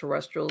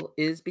extraterrestrial,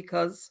 is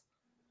because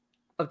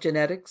of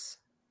genetics.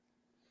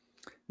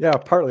 Yeah,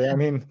 partly. I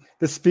mean,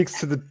 this speaks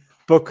to the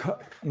book,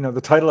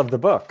 the title of the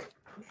book,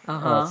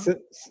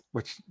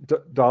 which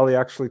Dolly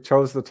actually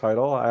chose the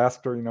title. I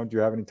asked her, do you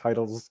have any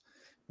titles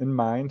in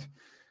mind?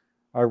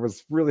 I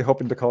was really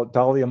hoping to call it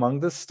Dolly Among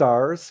the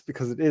Stars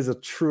because it is a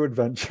true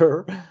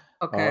adventure,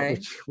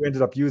 which we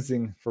ended up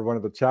using for one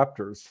of the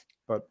chapters.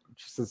 But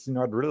she says,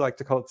 I'd really like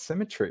to call it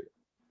Symmetry.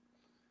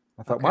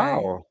 I thought,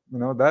 wow,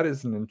 that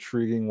is an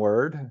intriguing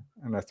word.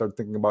 And I started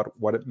thinking about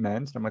what it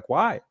meant. And I'm like,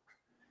 why?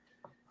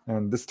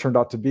 And this turned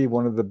out to be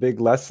one of the big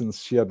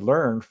lessons she had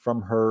learned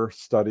from her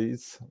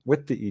studies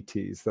with the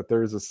ETs, that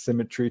there is a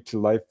symmetry to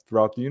life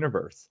throughout the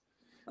universe.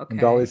 And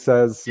Dolly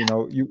says,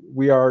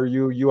 we are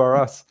you, you are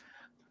us.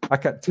 I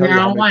can't tell you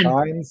how many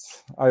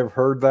times I've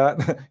heard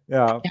that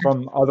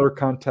from other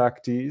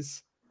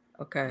contactees.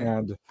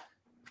 And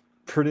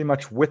pretty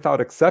much without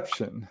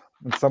exception,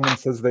 when someone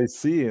says they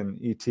see an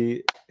ET,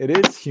 it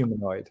is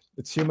humanoid.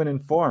 It's human in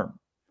form.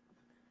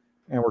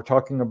 And we're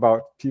talking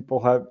about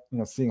people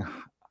seeing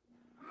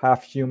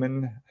half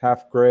human,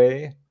 half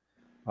gray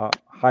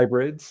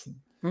hybrids,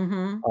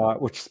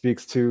 which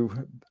speaks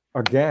to,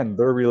 again,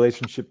 their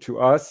relationship to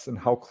us and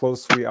how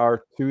close we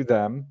are to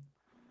them.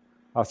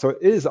 So it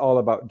is all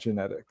about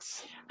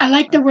genetics. I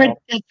like the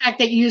fact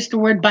that you used the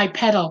word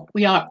bipedal.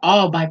 We are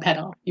all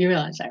bipedal. You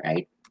realize that,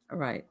 right?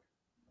 Right.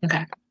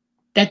 Okay.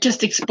 That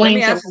just explains. Let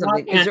me ask you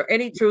something. Is there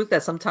any truth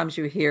that sometimes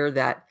you hear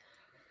that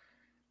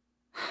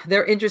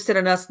they're interested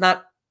in us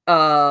not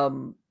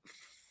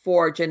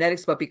for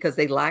genetics, but because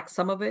they lack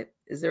some of it?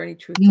 Is there any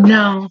truth to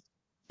that?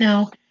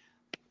 No.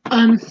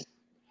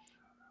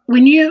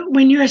 when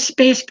you're a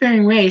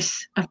spacefaring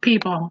race of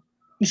people,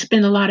 you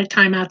spend a lot of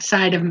time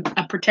outside of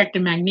a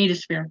protected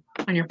magnetosphere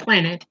on your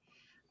planet.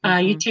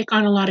 You take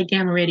on a lot of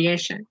gamma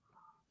radiation.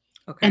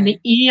 Okay. And the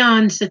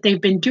eons that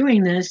they've been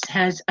doing this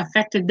has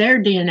affected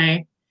their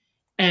DNA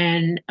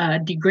and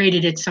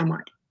degraded it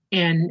somewhat.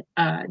 And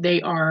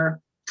they are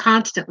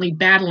constantly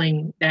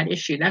battling that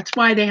issue. That's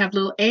why they have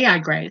little AI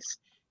grays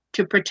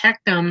to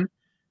protect them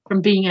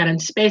from being out in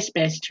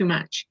space too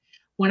much.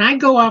 When I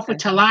go off with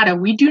Talata,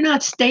 we do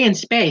not stay in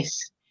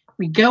space.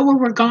 We go where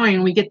we're going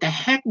and we get the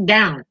heck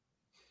down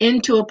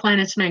into a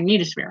planet's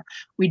magnetosphere.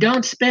 We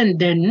don't spend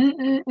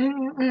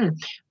the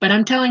But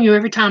I'm telling you,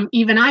 every time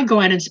even I go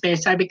out in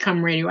space, I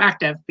become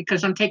radioactive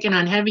because I'm taking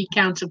on heavy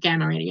counts of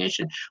gamma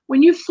radiation.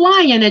 When you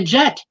fly in a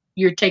jet,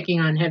 you're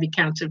taking on heavy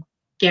counts of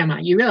gamma.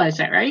 You realize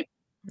that, right?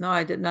 No,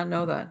 I did not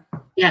know that.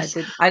 Yes.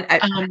 I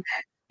did.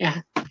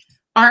 Yeah.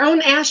 Our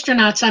own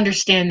astronauts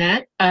understand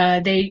that.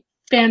 They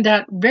found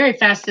out very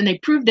fast, and they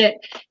proved it.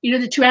 You know,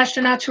 the two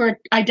astronauts who are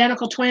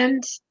identical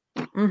twins?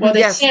 Well,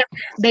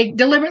 they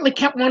deliberately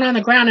kept one on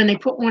the ground and they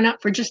put one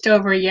up for just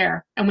over a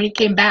year. And when he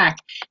came back,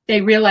 they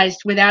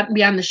realized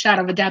beyond the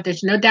shadow of a doubt,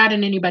 there's no doubt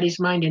in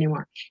anybody's mind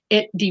anymore.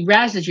 It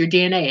derazzes your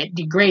DNA. It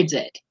degrades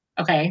it.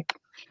 Okay.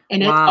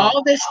 And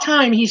all this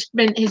time, his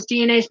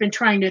DNA has been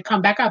trying to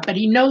come back up, but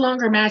he no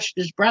longer matched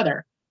his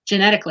brother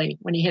genetically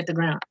when he hit the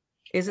ground.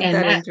 Isn't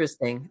that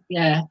interesting?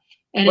 Yeah.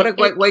 And what a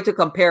great way to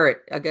compare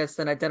it against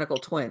an identical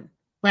twin.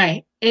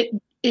 Right.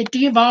 It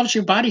de-evolves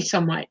your body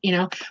somewhat. You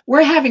know,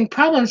 we're having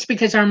problems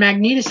because our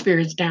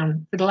magnetosphere is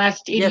down for the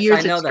last 80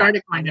 years. It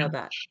started going down.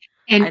 That.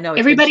 And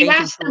everybody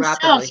asks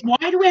themselves,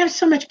 why do we have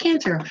so much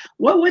cancer?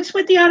 What's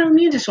with the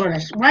autoimmune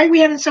disorders? Why are we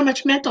having so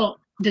much mental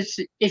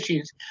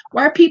issues?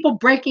 Why are people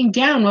breaking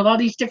down with all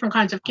these different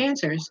kinds of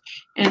cancers?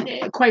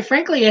 And quite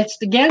frankly, it's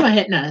the gamma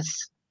hitting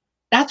us.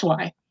 That's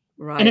why.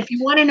 Right. And if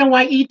you want to know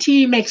why ET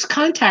makes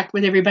contact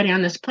with everybody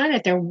on this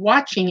planet, they're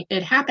watching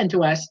it happen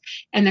to us,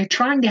 and they're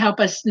trying to help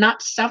us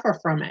not suffer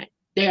from it.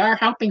 They are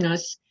helping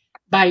us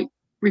by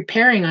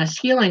repairing us,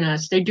 healing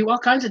us. They do all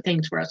kinds of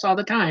things for us all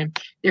the time.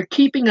 They're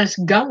keeping us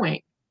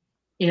going.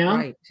 You know,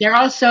 right. They're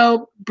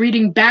also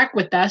breeding back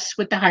with us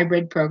with the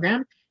hybrid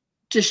program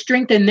to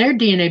strengthen their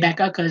DNA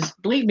back up, because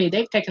believe me,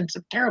 they've taken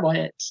some terrible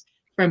hits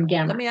from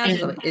gamma. Let me ask you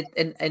something.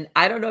 And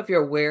I don't know if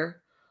you're aware.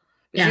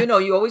 Because, you know,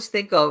 you always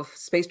think of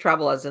space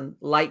travel as in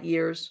light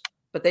years,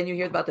 but then you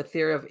hear about the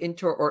theory of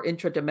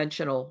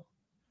intradimensional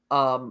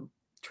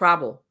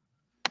travel.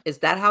 Is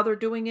that how they're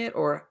doing it,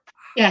 or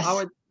yes?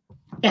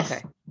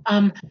 Yes.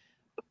 Okay.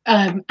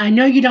 I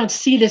know you don't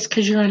see this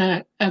because you're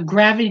in a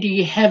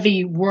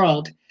gravity-heavy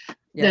world.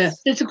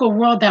 Yes. The physical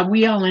world that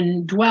we all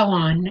dwell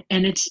on,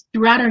 and it's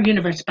throughout our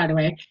universe, by the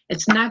way.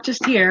 It's not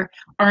just here.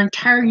 Our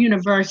entire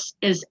universe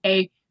is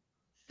a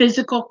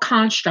physical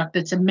construct.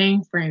 It's a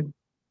mainframe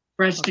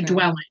for us to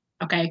dwell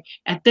in, okay?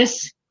 At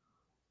this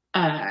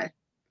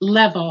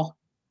level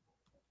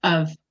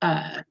of,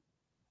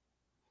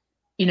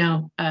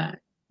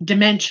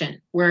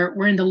 dimension,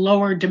 we're in the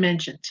lower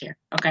dimensions here,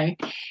 okay?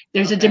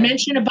 There's a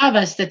dimension above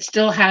us that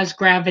still has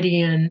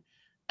gravity and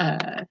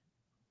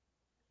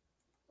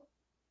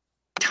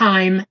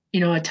time,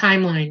 a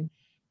timeline.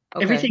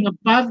 Everything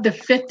above the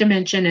fifth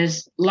dimension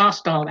is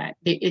lost all that.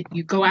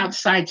 You go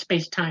outside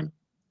space-time,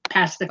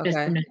 past the fifth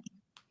dimension.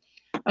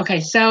 Okay,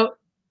 so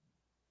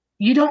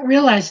you don't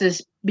realize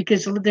this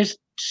because there's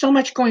so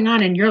much going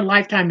on in your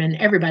lifetime and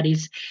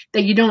everybody's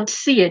that you don't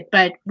see it,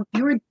 but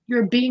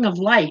you're a being of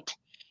light.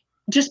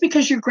 Just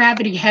because you're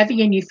gravity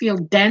heavy and you feel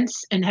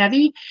dense and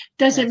heavy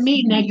doesn't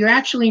mean that you're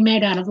actually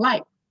made out of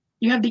light.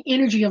 You have the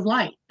energy of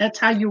light. That's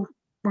how you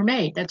were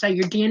made. That's how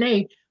your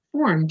DNA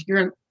formed.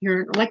 You're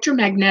an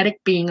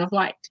electromagnetic being of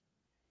light.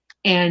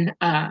 And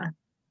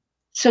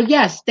so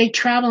yes, they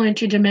travel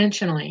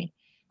interdimensionally.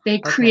 They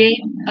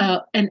create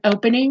an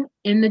opening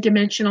in a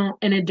dimensional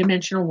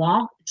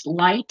wall. It's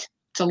light.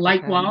 It's a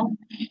light wall.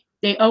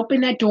 They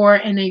open that door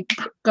and they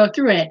go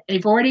through it.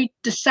 They've already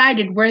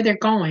decided where they're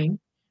going.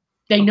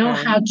 They know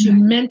how to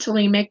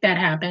mentally make that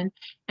happen.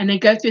 And they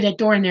go through that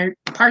door, and they're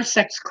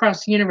parsecs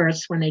across the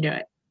universe when they do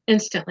it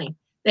instantly.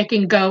 They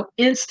can go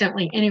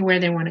instantly anywhere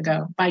they want to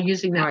go by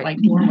using that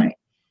light doorway.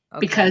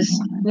 Because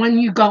when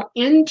you go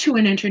into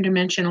an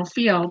interdimensional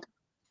field,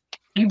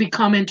 you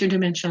become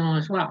interdimensional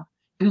as well.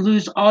 You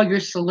lose all your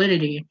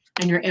solidity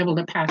and you're able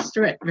to pass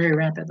through it very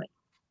rapidly.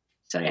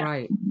 So yeah.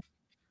 Right.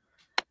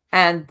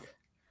 And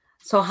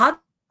so how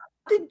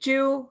did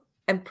you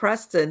and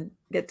Preston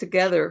get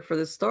together for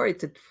the story?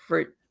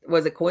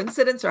 Was it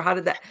coincidence, or how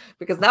did that?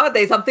 Because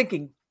nowadays I'm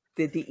thinking,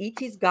 did the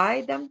ETs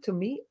guide them to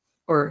meet,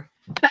 or?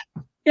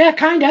 Yeah,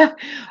 kind of.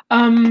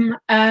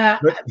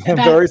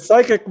 Very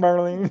psychic,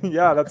 Marlene.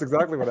 Yeah, that's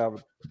exactly what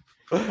happened.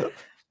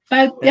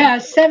 But yeah,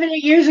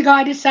 7-8 years ago,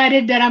 I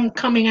decided that I'm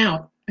coming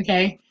out.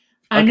 Okay.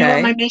 I know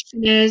what my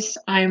mission is.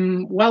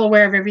 I'm well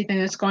aware of everything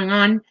that's going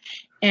on,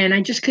 and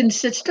I just couldn't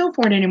sit still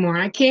for it anymore.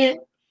 I can't.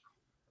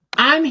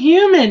 I'm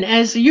human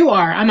as you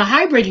are. I'm a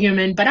hybrid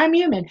human, but I'm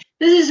human.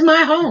 This is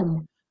my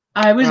home.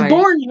 I was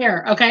born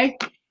here. Okay.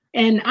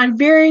 And I'm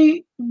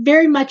very,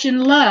 very much in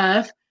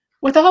love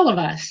with all of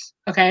us.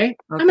 Okay.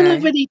 I'm in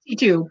love with ET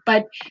too,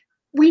 but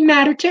we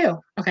matter too.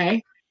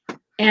 Okay.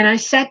 And I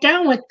sat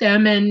down with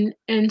them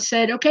and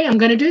said, okay, I'm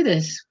going to do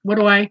this. What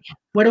do I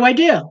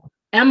do?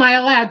 Am I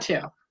allowed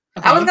to?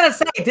 Okay. I was going to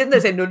say, didn't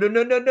they say, no,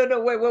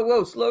 wait,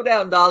 whoa, slow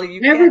down, Dolly.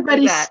 You Everybody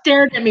can't do that.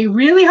 stared at me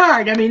really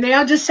hard. I mean, they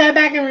all just sat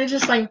back and were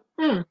just like,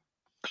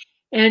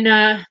 And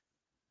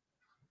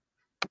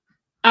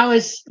I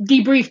was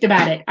debriefed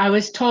about it. I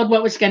was told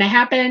what was going to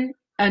happen.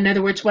 In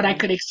other words, what I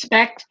could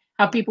expect,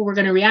 how people were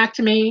going to react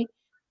to me,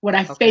 what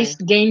I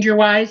faced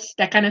danger-wise,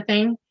 that kind of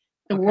thing.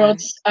 The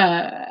world's,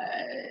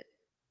 the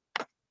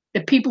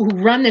people who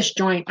run this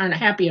joint aren't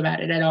happy about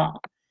it at all.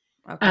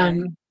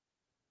 And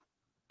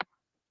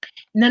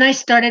then I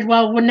started,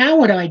 well, now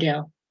what do I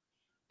do?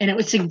 And it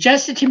was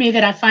suggested to me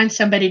that I find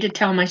somebody to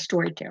tell my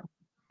story to.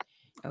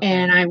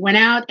 And I went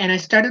out and I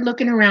started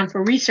looking around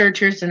for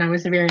researchers, and I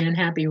was very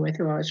unhappy with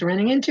who I was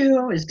running into.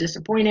 I was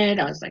disappointed.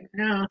 I was like,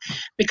 no,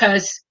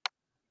 because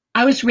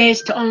I was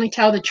raised to only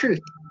tell the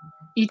truth.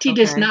 ET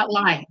does not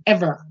lie,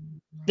 ever.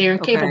 They're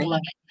incapable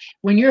of it.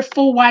 When you're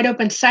full, wide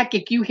open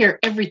psychic, you hear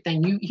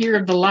everything. You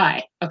hear the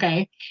lie,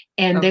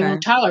 and they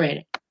won't tolerate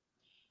it.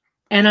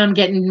 And I'm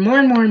getting more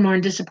and more and more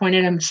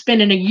disappointed. I'm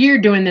spending a year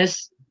doing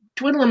this,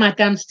 twiddling my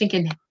thumbs,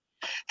 thinking,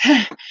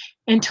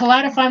 and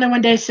Talata finally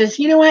one day says,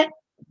 you know what?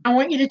 I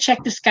want you to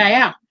check this guy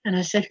out. And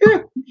I said,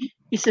 who?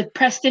 He said,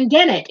 Preston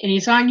Dennett, and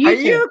he's on YouTube.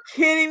 Are you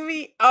kidding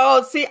me?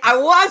 Oh, see, I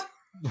was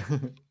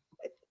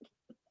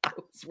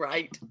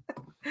right.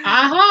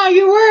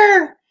 You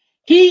were.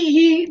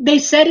 They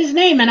said his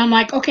name, and I'm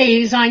like, okay,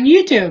 he's on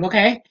YouTube,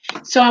 okay?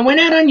 So I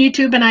went out on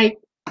YouTube, and I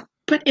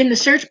put in the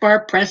search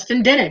bar,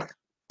 Preston Dennett.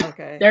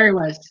 Okay. There he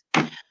was.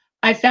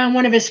 I found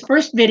one of his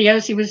first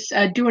videos. He was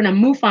doing a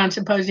MUFON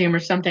symposium or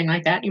something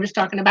like that. He was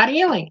talking about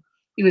healing.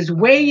 He was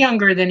way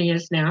younger than he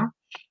is now.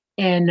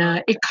 And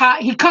he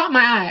caught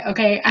my eye.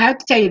 Okay, I have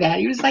to tell you that.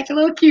 He was like a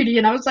little cutie,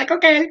 and I was like,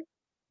 okay,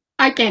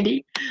 eye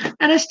candy.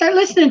 And I started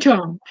listening to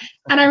him,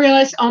 and I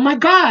realized, oh my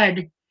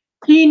God,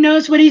 he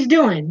knows what he's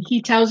doing.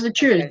 He tells the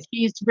truth.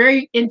 He's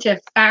very into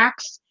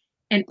facts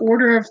and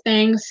order of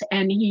things,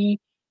 and he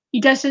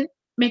doesn't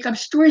make up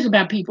stories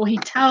about people.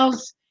 He's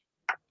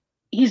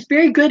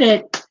very good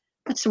at,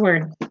 what's the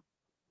word?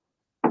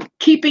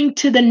 Keeping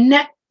to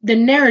the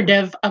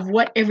narrative of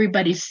what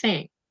everybody's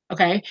saying.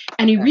 Okay.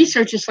 And he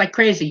researches like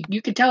crazy.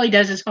 You could tell he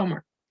does his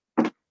homework.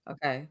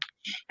 Okay.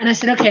 And I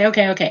said,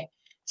 okay.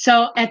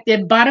 So at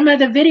the bottom of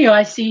the video,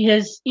 I see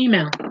his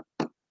email,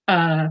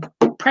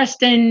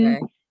 Preston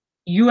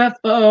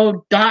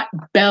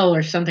UFO.bell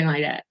or something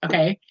like that.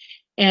 Okay.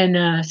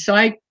 And so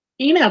I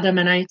emailed him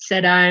and I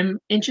said, I'm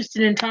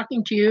interested in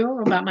talking to you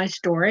about my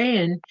story.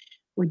 And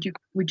would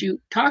you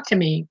talk to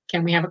me?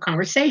 Can we have a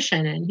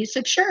conversation? And he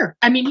said, sure.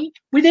 I mean,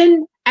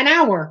 within an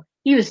hour,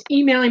 he was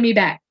emailing me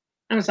back.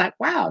 I was like,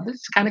 wow, this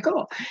is kind of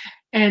cool.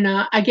 And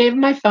I gave him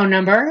my phone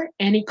number,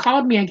 and he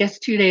called me, I guess,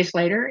 2 days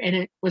later, and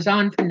it was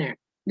on from there.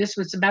 This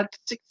was about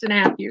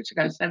 6.5 years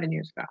ago, 7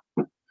 years ago.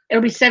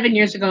 It'll be 7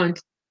 years ago in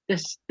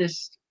this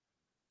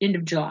end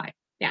of July.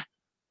 Yeah.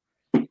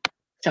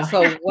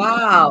 So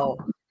wow.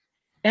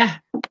 Yeah.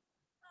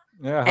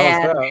 Yeah.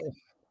 How's that?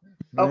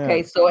 Okay,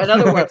 Yeah. so in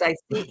other words, I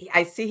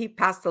see he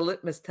passed the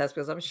litmus test,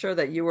 because I'm sure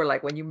that you were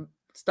like, when you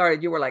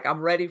started, you were like,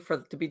 I'm ready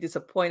to be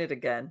disappointed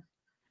again.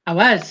 I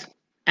was.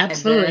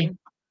 Absolutely.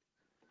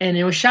 And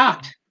it was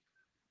shocked.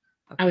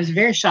 I was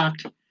very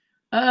shocked.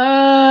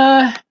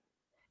 Isn't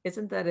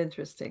that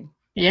interesting?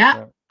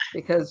 Yeah.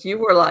 Because you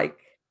were like,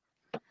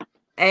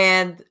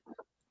 and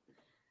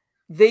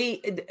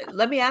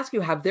let me ask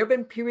you, have there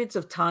been periods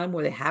of time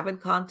where they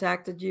haven't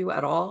contacted you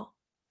at all,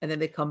 and then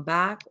they come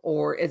back,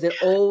 or has it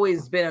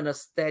always been on a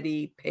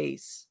steady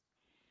pace?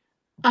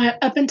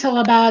 Up until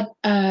about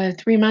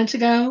 3 months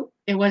ago,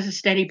 it was a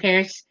steady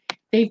pace.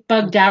 They've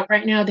bugged out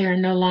right now. They are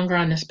no longer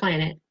on this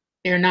planet.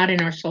 They're not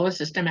in our solar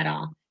system at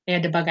all. They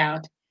had to bug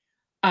out.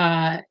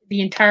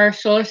 The entire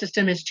solar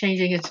system is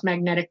changing its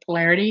magnetic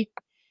polarity,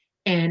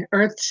 and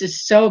Earth's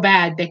is so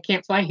bad they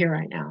can't fly here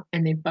right now,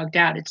 and they've bugged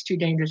out. It's too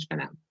dangerous for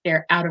them.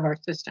 They're out of our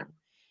system.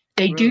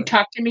 They do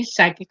talk to me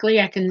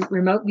psychically. I can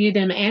remote view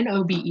them and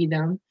OBE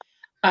them.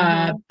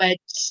 But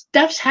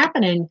stuff's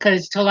happening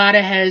because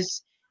Talata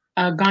has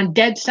gone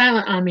dead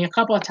silent on me a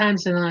couple of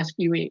times in the last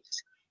few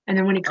weeks. And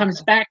then when he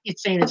comes back,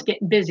 it's saying it's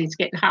getting busy, it's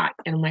getting hot.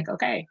 And I'm like,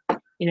 okay,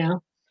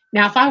 Now,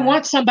 if I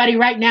want somebody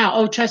right now,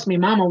 oh, trust me,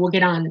 Mama will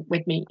get on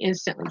with me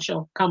instantly.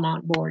 She'll come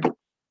on board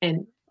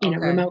and,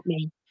 remote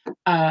me.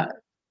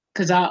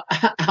 Because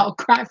I'll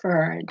cry for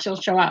her and she'll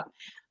show up.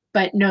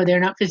 But no, they're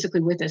not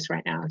physically with us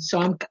right now.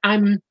 So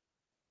I'm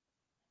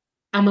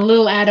a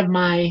little out of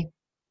my.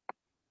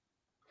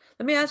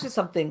 Let me ask you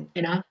something,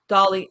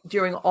 Dolly.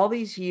 During all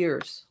these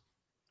years,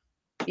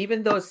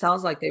 even though it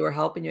sounds like they were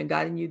helping you and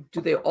guiding you,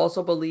 do they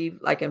also believe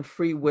like in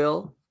free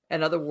will?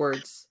 In other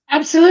words,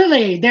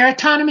 absolutely, they're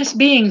autonomous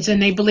beings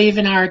and they believe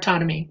in our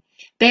autonomy.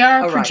 They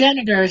are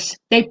progenitors.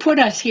 They put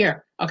us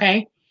here.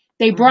 Okay,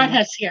 they brought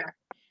us here.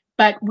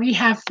 But we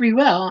have free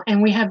will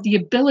and we have the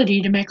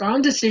ability to make our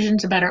own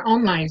decisions about our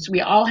own lives. We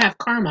all have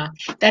karma.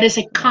 That is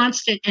a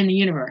constant in the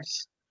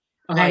universe.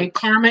 Okay, Right.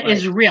 karma Right.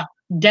 is real,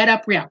 dead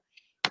up real.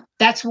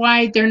 That's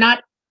why they're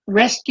not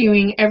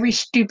rescuing every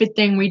stupid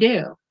thing we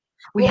do.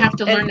 We Well, have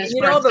to learn this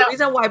you for know, the ourselves.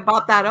 reason why I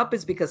brought that up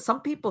is because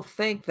some people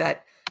think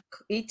that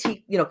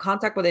ET,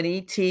 contact with an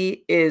ET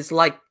is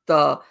like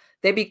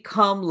they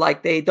become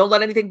like they don't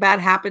let anything bad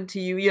happen to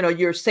you.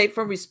 You're safe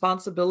from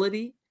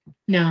responsibility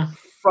No,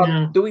 from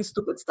no. doing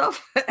stupid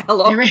stuff.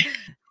 Hello.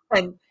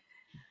 And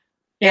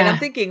and I'm Yeah,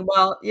 thinking,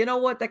 well, you know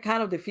what? That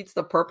kind of defeats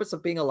the purpose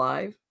of being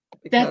alive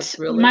because that's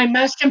my really,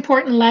 most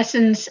important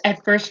lessons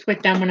at first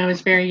with them when I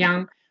was very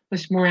young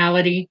was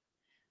morality,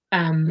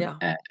 um, yeah.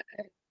 uh,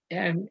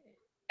 um,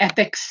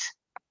 ethics,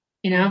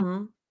 you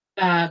know,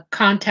 Hmm.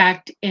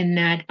 contact in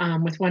that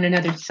with one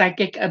another,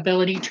 psychic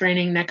ability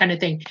training, that kind of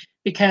thing.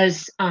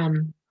 Because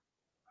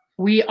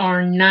we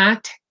are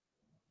not,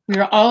 we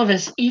are all of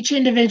us, each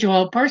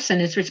individual person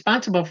is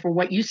responsible for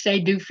what you say,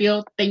 do,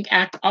 feel, think,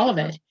 act, all of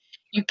it.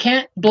 You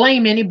can't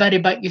blame anybody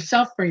but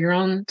yourself for your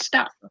own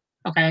stuff.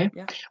 Okay.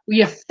 Yeah.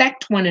 We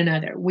affect one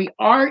another. We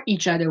are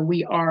each other.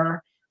 We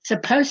are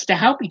supposed to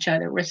help each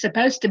other. We're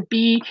supposed to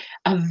be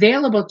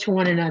available to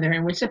one another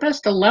and we're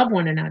supposed to love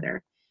one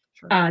another.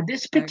 Sure.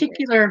 This I agree.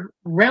 particular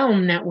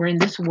realm that we're in,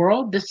 this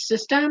world, this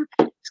system,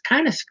 is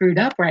kind of screwed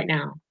up right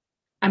now.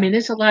 I Yeah. mean,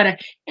 there's a lot of,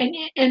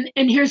 and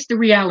here's the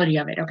reality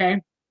of it. Okay,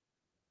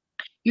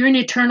 you're an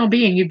eternal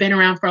being. You've been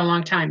around for a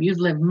long time. You've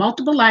lived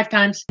multiple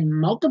lifetimes in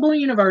multiple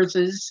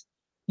universes,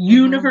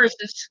 Hmm.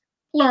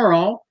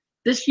 plural.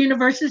 This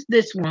universe is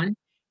this one.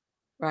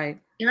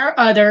 Right. There are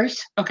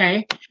others,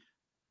 okay?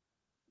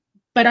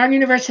 But our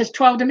universe has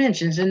 12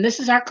 dimensions, and this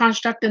is our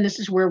construct, and this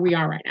is where we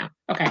are right now.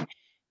 Okay.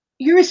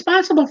 You're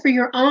responsible for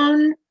your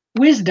own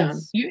wisdom,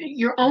 Yes.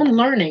 your own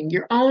learning,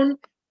 your own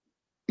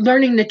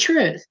learning the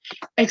truth,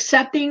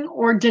 accepting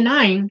or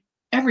denying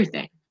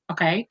everything.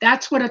 Okay.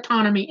 That's what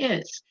autonomy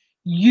is.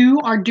 You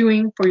are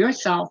doing for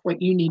yourself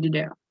what you need to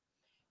do.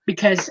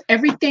 Because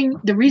everything,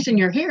 the reason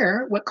you're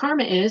here, what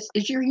karma is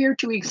you're here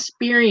to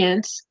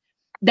experience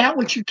that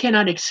which you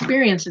cannot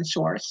experience in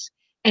source.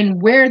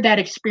 And where that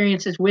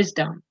experience is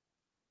wisdom,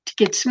 to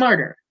get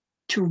smarter,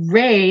 to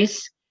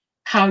raise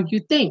how you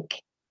think.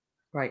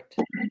 Right.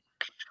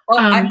 Well,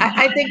 Um,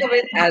 I think of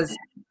it as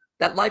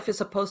that life is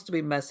supposed to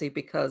be messy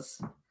because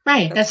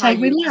right. that's That's how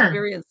how we you learn.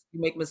 experience.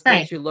 You make Right.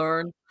 mistakes, you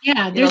learn.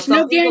 Yeah. There's Some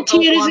no people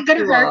guarantee don't it want isn't going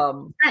to to,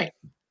 hurt. Right.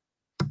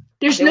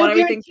 There's they no want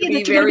everything to guarantee be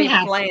that you're going to be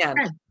very happy. planned.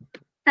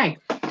 Right.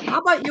 Right. How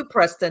about you,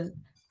 Preston?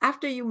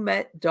 After you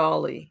met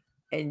Dolly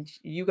and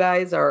you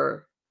guys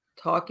are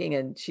talking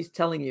and she's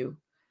telling you,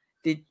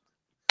 did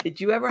did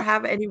you ever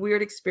have any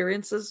weird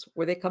experiences?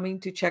 Were they coming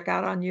to check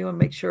out on you and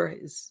make sure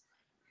is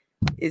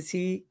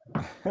he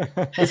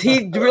is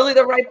he really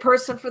the right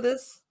person for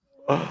this?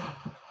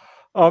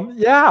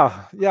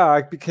 Yeah,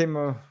 I became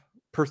a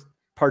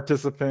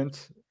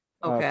participant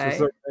to a Okay.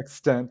 certain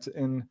extent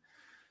in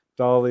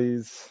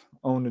Dolly's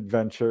own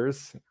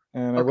adventures,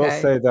 and I will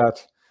Okay. say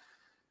that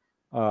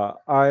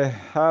I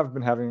have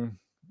been having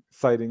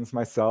sightings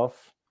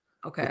myself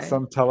with Okay.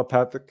 some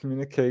telepathic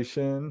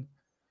communication.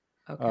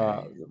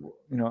 Okay.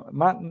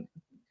 Not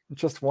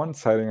just one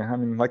sighting. I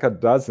mean, like a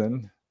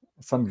dozen.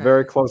 Some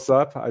very Okay. close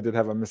up. I did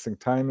have a missing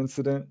time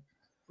incident,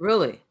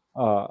 Really?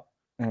 uh,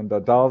 and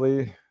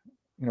Dolly.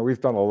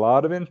 We've done a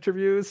lot of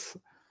interviews.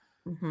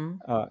 Mhm.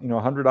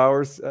 100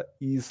 hours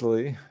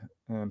easily.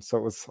 And so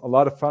it was a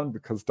lot of fun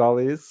because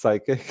Dolly is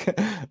psychic.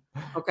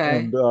 Okay.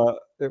 And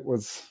it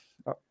was,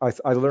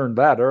 I learned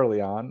that early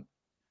on.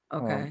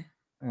 Um, Okay.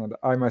 and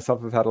I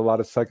myself have had a lot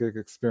of psychic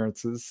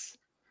experiences,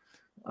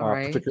 All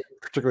right.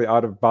 particularly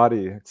out of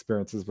body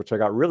experiences, which I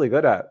got really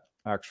good at,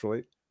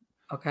 actually.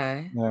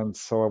 Okay. And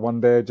so one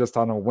day, just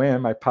on a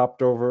whim, I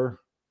popped over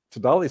to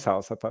Dolly's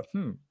house. I thought,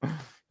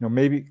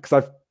 maybe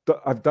because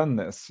I've done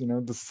this.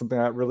 This is something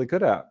I'm really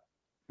good at.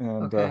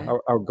 And Okay.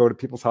 I would go to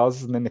people's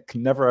houses, and then they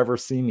can never ever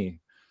see me.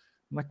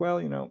 I'm like, well,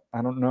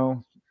 I don't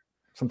know.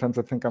 Sometimes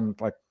I think I'm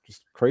like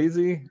just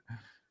crazy.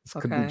 This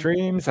could be Okay.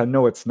 dreams. I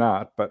know it's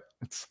not, but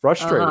it's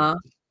frustrating. Uh-huh.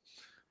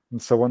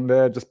 And so one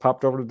day I just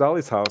popped over to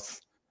Dolly's house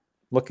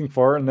looking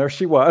for her, and there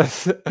she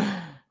was.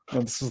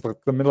 And this was like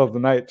the middle of the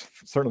night,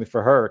 certainly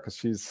for her, because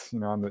she's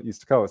on the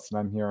East Coast and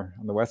I'm here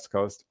on the West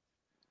Coast.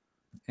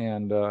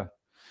 And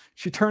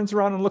she turns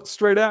around and looks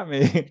straight at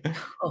me,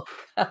 Oh.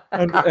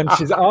 and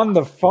she's on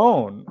the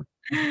phone,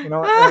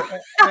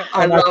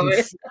 I and love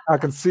it. I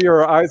can see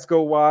her eyes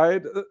go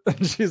wide,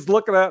 and she's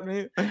looking at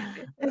me,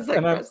 It's and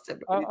like, "Preston,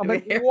 what are you I'm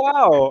like, doing here?"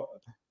 wow,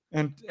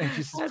 and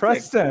she says, That's like,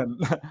 Preston,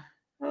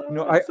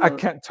 oh, that's I so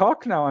can't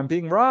talk now. I'm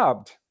being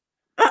robbed.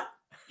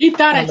 You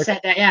thought And I I'm like, said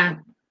that, yeah.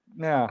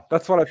 yeah,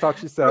 that's what I thought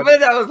she for a said.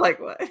 minute, I was like,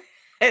 "What?"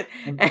 And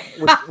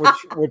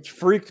which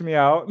freaked me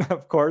out,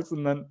 of course,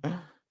 and then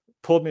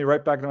pulled me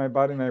right back into my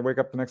body. And I wake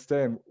up the next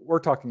day, and we're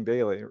talking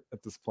daily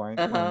at this point.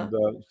 Uh-huh.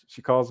 And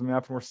she calls me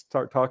up, and we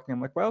start talking.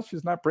 I'm like, well,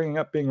 she's not bringing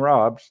up being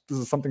robbed. This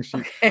is something she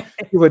Okay.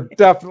 would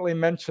definitely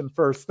mention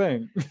first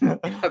thing.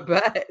 I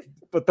bet.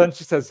 But then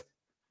she says,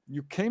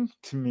 "You came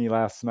to me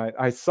last night.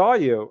 I saw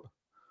you."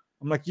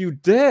 I'm like, "You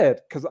did,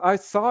 because I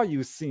saw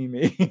you see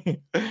me,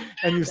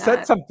 and you said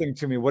That something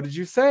to me. What did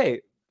you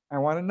say?" I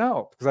want to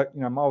know because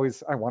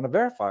I want to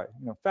verify,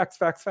 facts,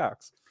 facts,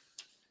 facts.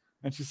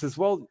 And she says,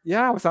 well,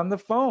 yeah, I was on the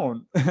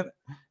phone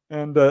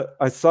and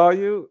I saw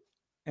you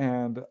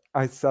and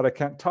I said, I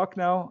can't talk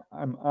now.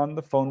 I'm on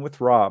the phone with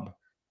Rob.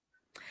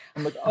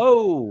 I'm like,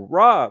 oh,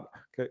 Rob.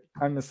 Okay,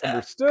 I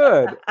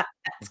misunderstood.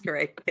 That's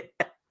great.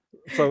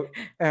 So,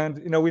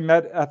 and we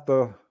met at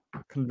the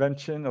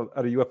convention,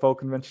 at a UFO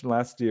convention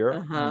last year,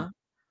 Uh-huh.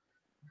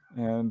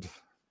 and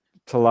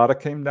Talata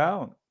came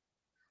down.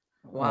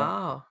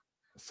 Wow.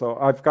 So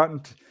I've gotten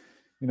to,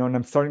 and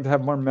I'm starting to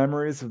have more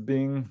memories of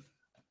being,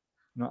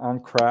 on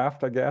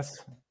craft, I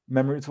guess.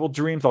 Memories, well,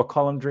 dreams, I'll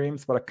call them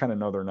dreams, but I kind of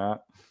know they're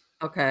not.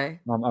 Okay.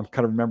 I'm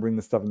kind of remembering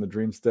the stuff in the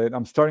dream state.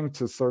 I'm starting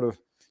to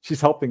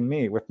she's helping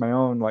me with my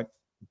own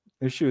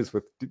issues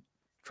with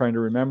trying to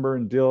remember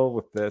and deal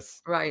with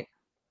this. Right.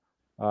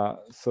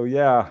 So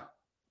yeah,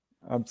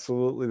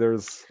 absolutely.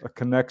 There's a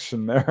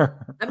connection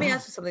there. Let me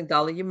ask you something,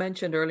 Dolly. You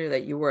mentioned earlier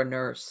that you were a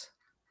nurse.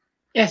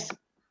 Yes.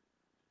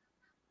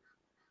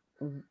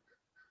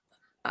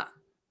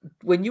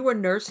 When you were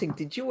nursing,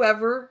 did you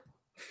ever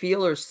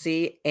feel or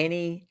see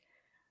any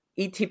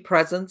ET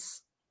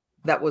presence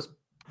that was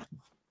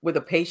with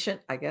a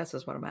patient? I guess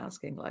is what I'm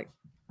asking.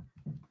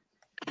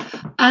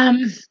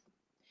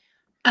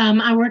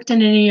 I worked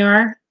in an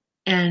ER,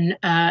 and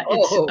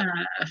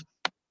it's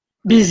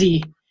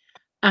busy.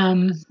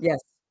 Yes.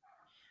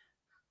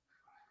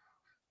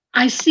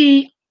 I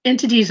see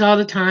entities all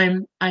the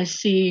time. I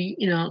see,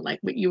 like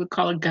what you would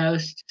call a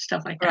ghost,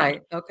 stuff like that.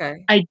 Right.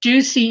 Okay. I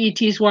do see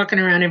ETs walking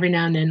around every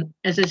now and then.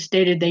 As I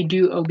stated, they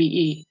do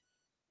OBE.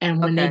 And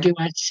when they do,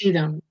 I see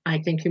them. I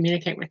can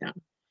communicate with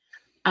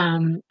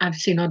them. I've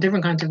seen all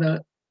different kinds of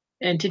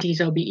entities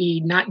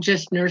OBE, not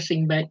just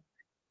nursing, but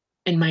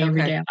in my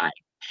everyday life.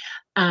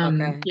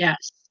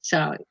 Yes.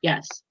 So,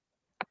 yes.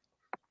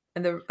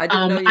 And I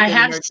didn't know you I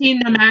have seen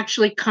them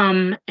actually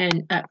come,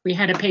 and we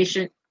had a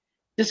patient.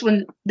 This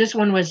one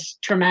was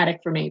traumatic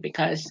for me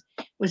because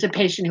it was a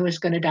patient who was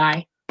going to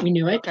die. We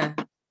knew it. Okay.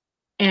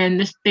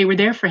 And they were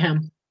there for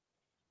him.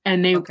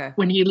 And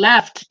when he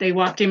left, they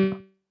walked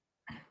him.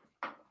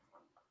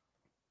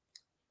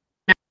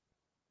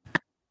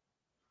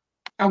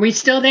 Are we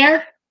still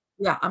there?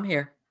 Yeah, I'm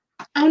here.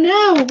 Oh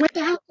no! What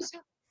the hell is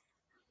that?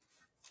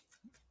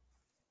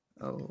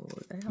 Oh,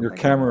 your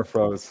camera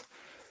froze.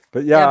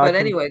 But yeah. But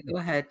anyway, go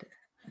ahead.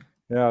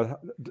 Yeah,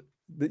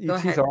 the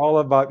ETs are all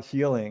about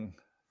healing.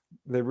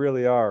 They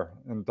really are.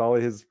 And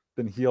Dolly has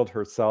been healed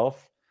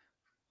herself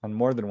on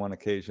more than one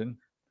occasion.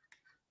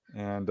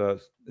 And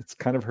it's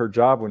kind of her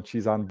job when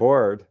she's on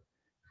board,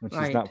 when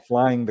she's not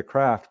flying the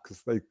craft,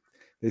 because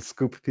they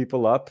scoop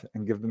people up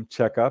and give them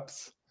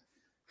checkups.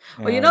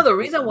 Well, the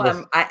reason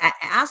why I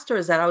asked her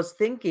is that I was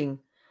thinking,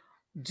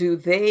 do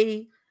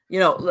they,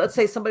 let's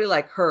say somebody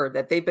like her,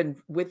 that they've been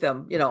with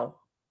them,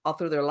 all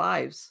through their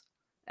lives.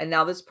 And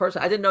now this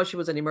person, I didn't know she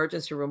was in the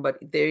emergency room, but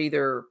they're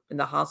either in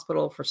the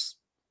hospital for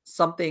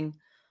something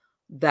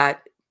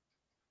that,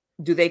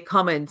 do they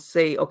come and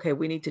say, okay,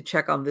 we need to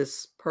check on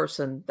this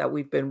person that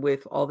we've been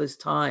with all this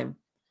time?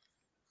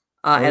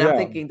 And I'm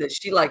thinking that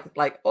she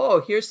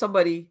oh, here's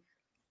somebody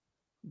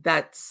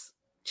that's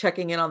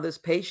checking in on this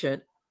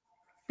patient,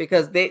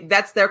 because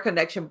that's their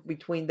connection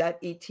between that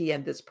ET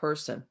and this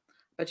person.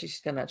 But she's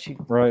gonna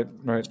right.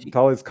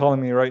 Dolly's calling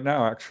me right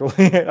now, actually.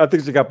 I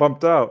think she got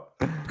bumped out.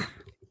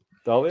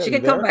 Dolly, she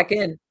can come back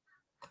in.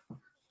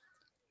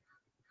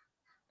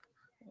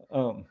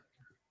 Oh,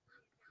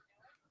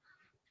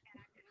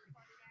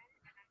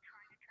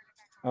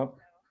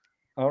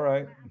 all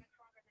right.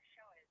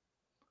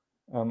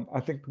 I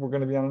think we're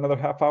going to be on another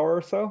half hour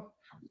or so.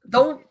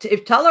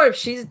 Tell her if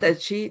she's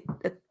that she.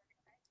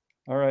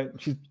 All right,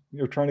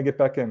 you're trying to get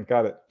back in.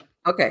 Got it.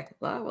 Okay,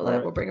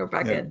 we'll bring her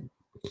back in.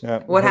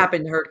 Yeah. What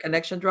happened? Her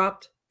connection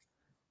dropped?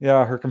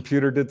 Yeah, her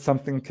computer did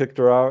something, kicked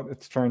her out.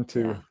 It's trying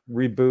to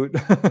reboot.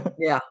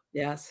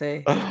 Yeah.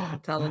 See, I'm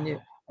telling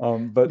you.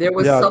 But there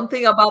was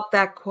something about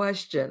that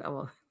question.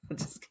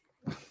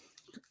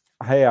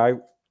 Hey,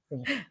 I'm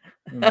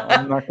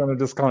not going to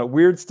discount it.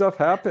 Weird stuff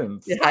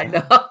happens. Yeah, I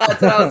know.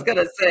 That's what I was going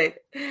to say.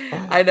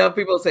 I know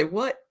people say,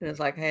 what? And it's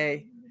like,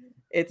 hey,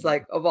 it's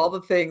like, of all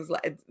the things,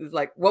 it's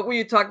like, what were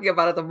you talking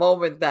about at the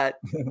moment that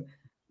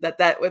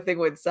thing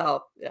went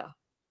south? Yeah.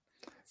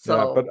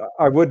 So, but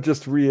I would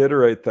just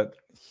reiterate that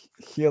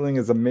healing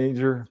is a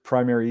major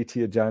primary ET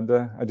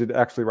agenda. I did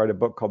actually write a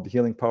book called The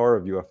Healing Power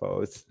of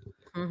UFOs,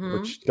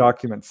 which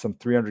documents some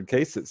 300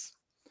 cases.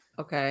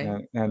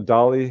 Okay. And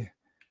Dolly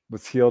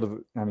was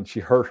healed. She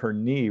hurt her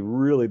knee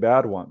really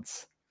bad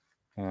once,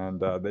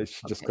 and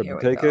she just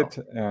couldn't take it.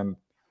 And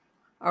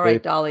all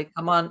right, Dolly,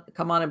 come on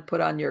and put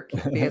on your,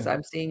 because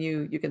I'm seeing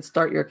you can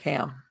start your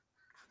cam.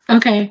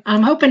 Okay,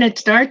 I'm hoping it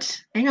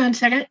starts. Hang on a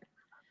second.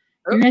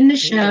 You're in the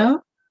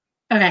show.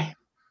 Okay.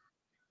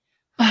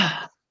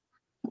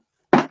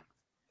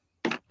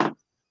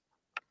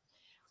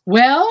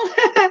 Well,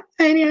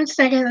 hang on a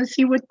second. Let's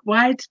see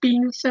why it's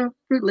being so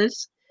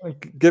fruitless.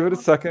 Give it a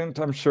second.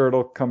 I'm sure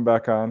it'll come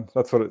back on.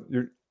 That's what it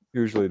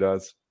usually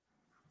does.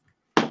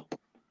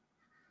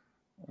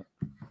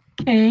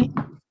 Okay.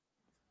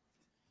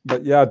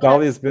 But yeah,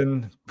 Dolly has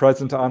been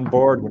present on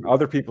board when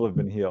other people have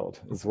been healed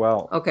as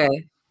well. Okay.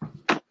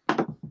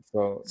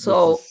 So this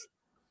So is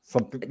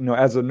something,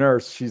 as a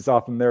nurse, she's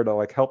often there to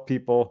like help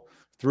people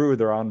through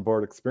their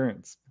onboard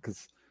experience,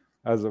 because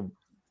as a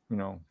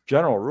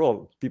general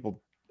rule,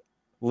 people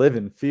live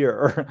in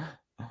fear.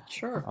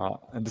 sure.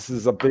 And this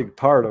is a big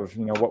part of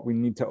what we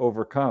need to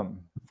overcome,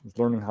 is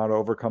learning how to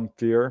overcome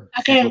fear.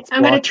 Okay,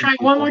 I'm going to try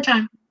one more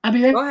time. I'll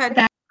be right Go ahead.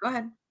 back. Go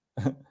ahead.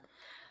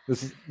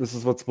 This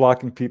is what's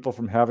blocking people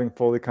from having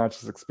fully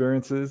conscious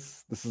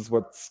experiences. This is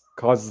what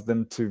causes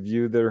them to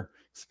view their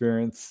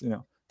experience,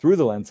 through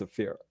the lens of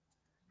fear,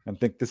 and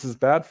think this is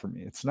bad for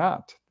me. It's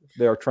not.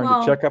 They are trying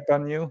to check up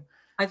on you.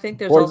 I think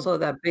there's also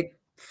that big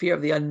fear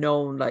of the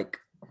unknown. Like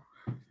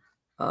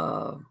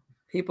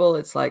people,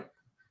 it's like,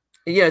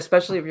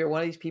 especially if you're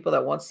one of these people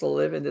that wants to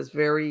live in this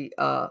very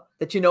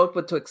that you know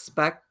what to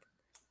expect.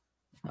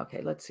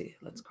 Okay, let's see.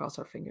 Let's cross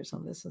our fingers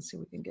on this and see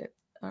what we can get.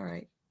 All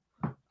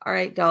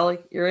right, Dolly,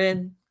 you're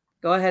in.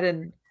 Go ahead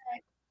and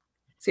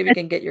see if we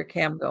can get your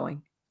cam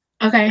going.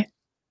 Okay.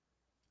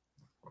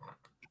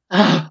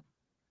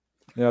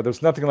 Yeah,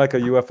 there's nothing like a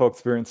UFO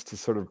experience to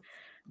sort of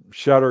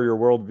shatter your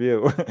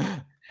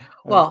worldview.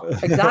 Well,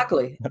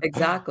 exactly.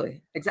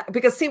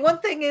 Because see, one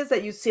thing is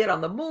that you see it on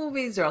the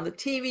movies or on the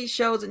TV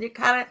shows, and you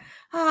kind of,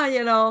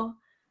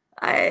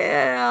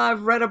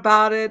 I've read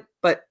about it,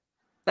 but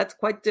that's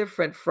quite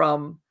different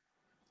from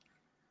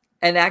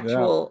an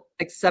actual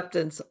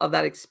acceptance of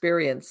that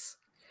experience.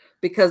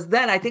 Because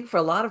then I think for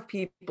a lot of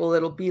people,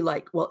 it'll be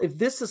like, well, if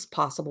this is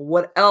possible,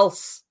 what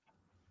else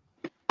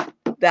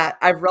that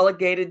I've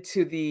relegated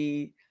to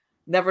the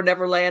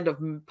never land of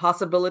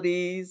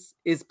possibilities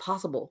is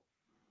possible?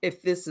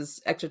 If this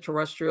is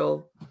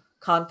extraterrestrial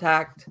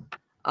contact,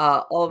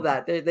 all of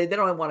that, they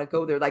don't even want to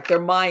go there. Like their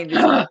mind is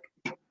like,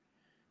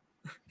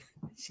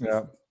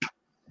 yeah.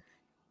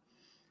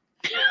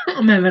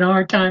 I'm having a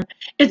hard time.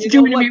 It's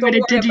doing to me what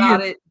it did to you.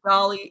 It,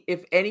 Dolly.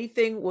 If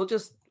anything,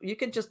 you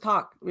can just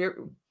talk.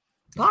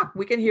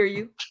 We can hear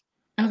you.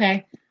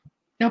 Okay,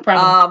 no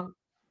problem.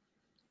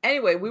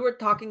 Anyway, we were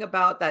talking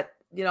about that.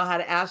 How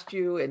to ask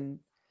you and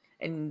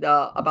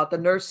about the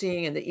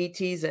nursing and the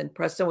ETs, and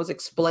Preston was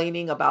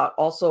explaining about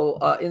also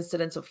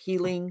incidents of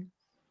healing.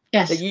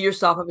 Yes, that you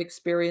yourself have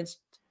experienced.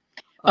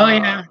 Oh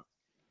yeah,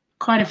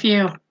 quite a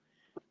few.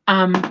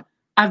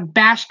 I've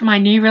bashed my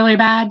knee really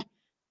bad.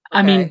 Okay.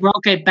 I mean,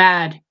 broke it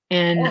bad,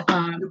 and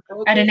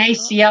had an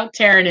ACL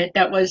tear in it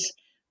that was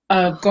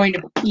going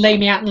to lay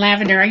me out in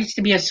lavender. I used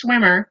to be a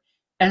swimmer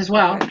as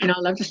well. Okay. I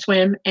love to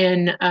swim,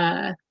 and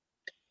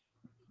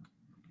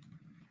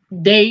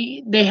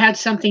they had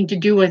something to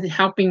do with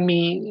helping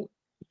me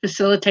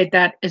facilitate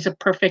that as a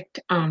perfect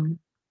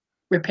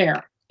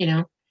repair.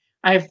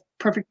 I have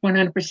perfect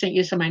 100%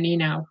 use of my knee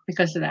now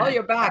because of that. Oh,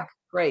 you're back.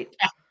 Great.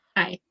 Yeah.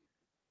 Hi.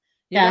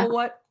 You know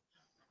what?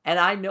 And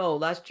I know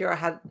last year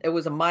it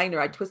was a minor.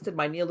 I twisted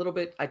my knee a little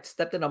bit. I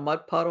stepped in a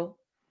mud puddle,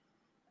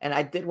 and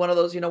I did one of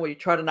those, where you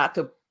try to not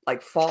to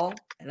like fall.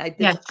 And I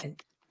did. Yes.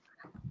 And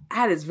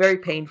that is very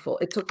painful.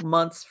 It took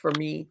months for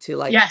me to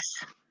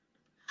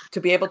to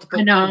be able to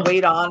put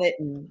weight on it.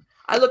 And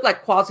I look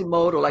like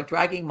Quasimodo, like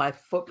dragging my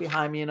foot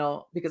behind me,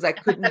 because I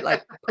couldn't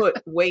put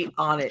weight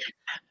on it.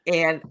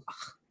 And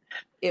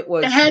it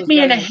had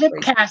me in a hip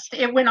cast.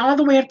 It went all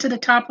the way up to the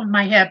top of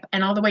my hip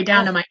and all the way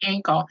down to my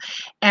ankle.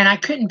 And I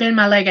couldn't bend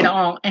my leg at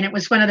all. And it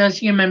was one of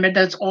those, you remember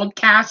those old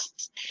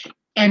casts?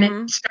 And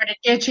it started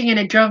itching and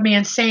it drove me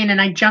insane.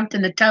 And I jumped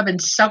in the tub and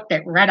soaked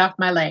it right off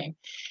my leg.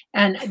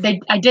 And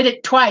I did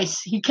it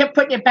twice. He kept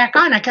putting it back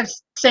on. I kept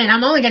saying,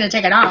 I'm only going to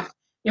take it off.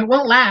 It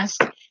won't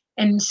last.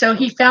 And so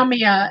he found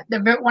me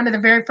one of the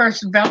very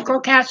first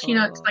Velcro casts.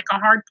 It's like a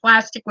hard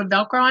plastic with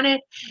Velcro on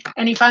it.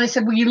 And he finally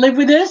said, will you live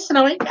with this? And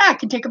I'm like, yeah, I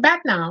can take it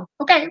back now.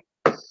 Okay.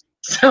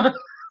 So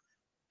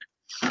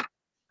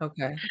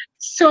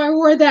I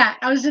wore that.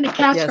 I was in a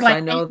cast for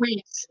like 8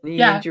 weeks.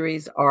 Knee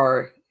injuries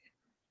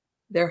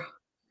they're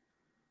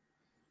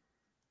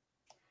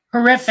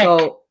horrific.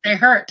 So they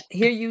hurt.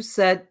 Here you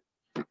said,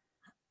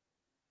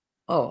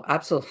 oh,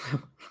 absolutely.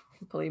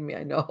 Believe me,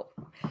 I know.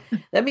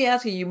 Let me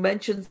ask you, you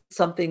mentioned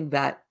something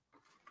that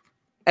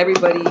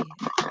everybody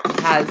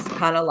has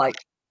kind of like,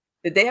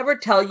 did they ever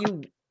tell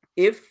you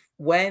if,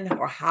 when,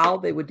 or how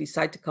they would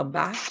decide to come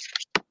back?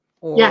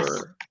 Or, yes.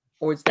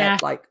 Or is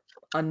that like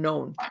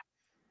unknown?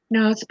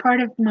 No, it's part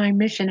of my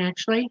mission,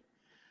 actually.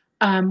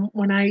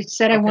 When I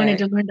said I wanted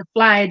to learn to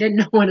fly, I didn't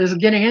know what I was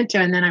getting into,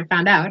 and then I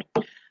found out.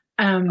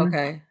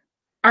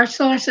 Our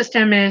solar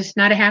system is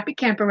not a happy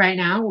camper right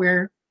now.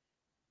 We're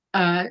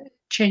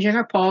changing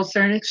our poles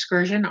during an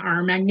excursion.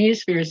 Our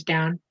magnetosphere is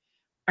down.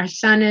 Our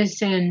sun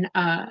is in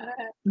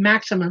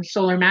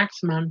solar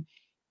maximum,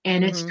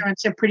 and it's throwing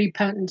some pretty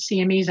potent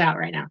CMEs out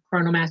right now,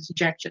 coronal mass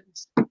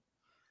ejections.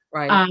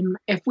 Right.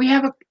 If we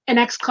have an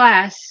X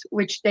class,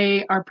 which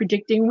they are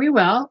predicting we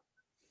will,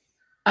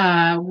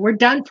 we're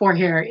done for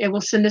here. It will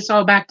send us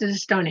all back to the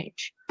Stone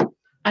Age.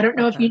 I don't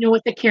know if you know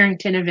what the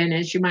Carrington event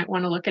is. You might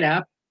want to look it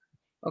up.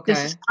 Okay.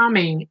 This is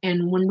coming,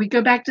 and when we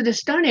go back to the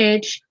Stone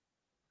Age,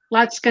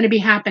 lots going to be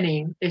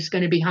happening. There's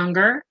going to be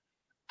hunger,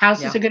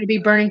 Houses Yeah. are going to be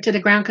burning to the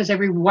ground because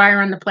every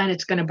wire on the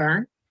planet's going to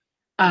burn.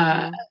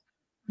 Mhm.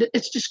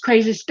 It's just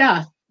crazy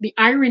stuff. The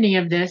irony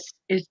of this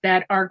is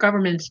that our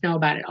governments know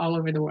about it all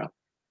over the world.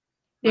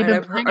 They've Right.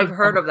 been I've planning for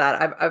heard it. of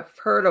that. I've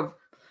heard of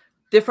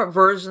different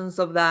versions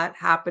of that Yeah,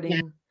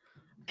 happening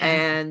yeah.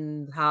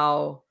 and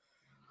how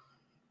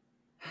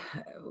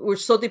we're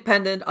so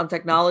dependent on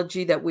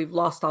technology that we've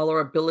lost all our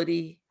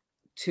ability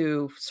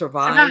to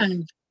survive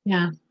Survive.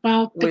 Yeah.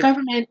 Well, the with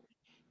government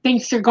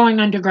thinks they're going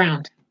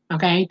underground.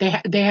 Okay,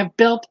 they have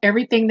built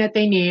everything that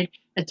they need.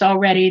 It's all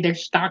ready. They're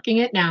stocking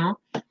it now.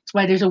 That's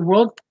why there's a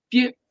world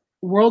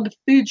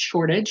food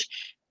shortage.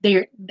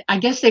 They, I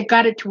guess, they've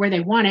got it to where they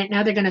want it.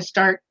 Now they're going to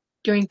start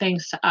doing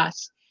things to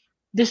us.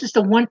 This is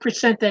the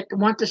 1% that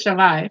want to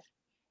survive,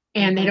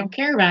 and they don't Mhm.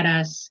 care about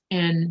us.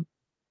 And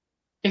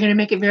they're going to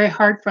make it very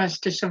hard for us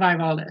to survive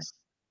all this.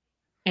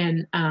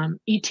 And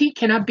ET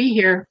cannot be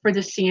here for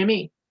the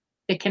CME.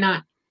 They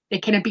cannot. They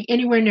cannot be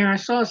anywhere near our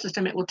solar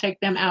system. It will take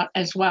them out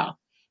as well.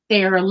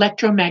 They are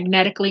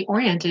electromagnetically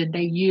oriented.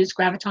 They use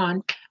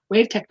graviton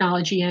wave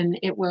technology, and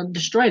it will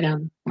destroy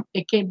them.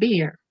 It can't be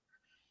here.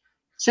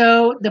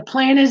 So the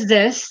plan is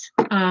this: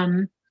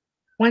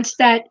 once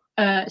that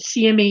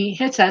CME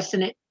hits us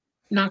and it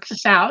knocks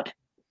us out,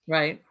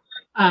 Right.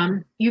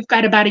 you've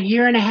got about a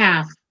year and a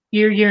half,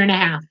 year and a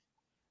half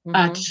to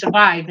Mhm.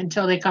 survive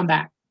until they come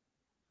back.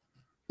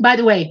 By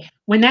the way,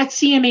 when that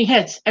CME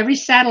hits, every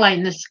satellite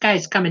in the sky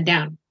is coming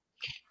down.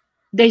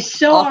 They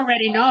so All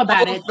already know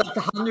about all it. of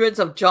the hundreds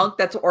of junk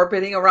that's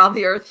orbiting around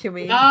the Earth, you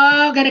mean?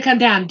 Oh, going to come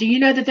down. Do you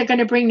know that they're going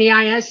to bring the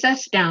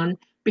ISS down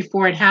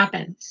before it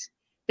happens?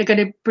 They're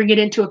going to bring it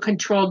into a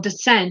controlled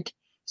descent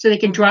so they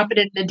can drop Mhm. it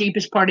in the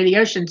deepest part of the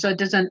ocean so it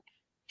doesn't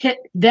hit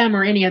them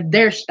or any of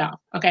their stuff.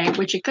 Okay,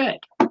 which it could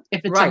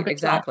if it's Right, uncontrolled.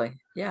 exactly.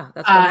 Yeah,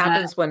 that's what Uh,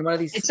 happens when one of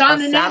these it's on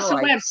the NASA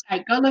satellites.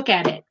 website. Go look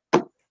at it.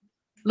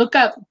 Look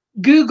up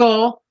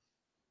Google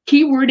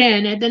keyword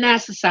in at the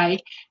NASA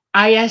site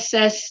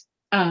ISS,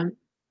 the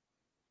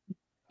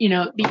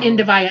end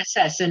of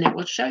ISS, and it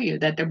will show you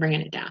that they're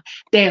bringing it down.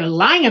 They're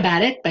lying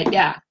about it, but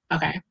yeah,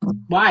 okay,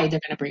 why they're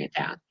going to bring it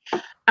down.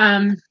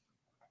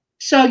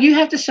 So you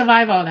have to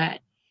survive all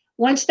that.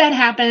 Once that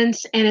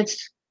happens and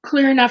it's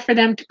clear enough for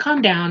them to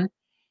come down,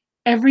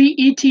 every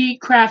ET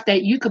craft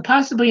that you could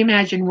possibly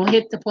imagine will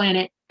hit the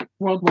planet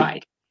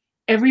worldwide.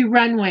 Every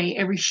runway,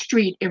 every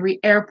street, every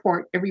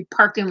airport, every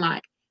parking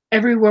lot,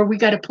 everywhere we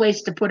got a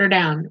place to put her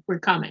down, we're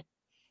coming.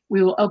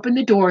 We will open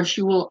the doors.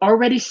 You will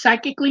already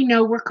psychically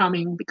know we're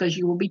coming because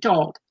you will be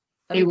told.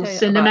 Let They me will tell you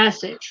send a about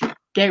message.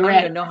 Get I don't ready.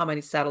 even know how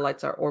many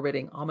satellites are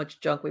orbiting, how much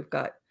junk we've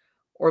got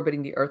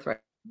orbiting the Earth right.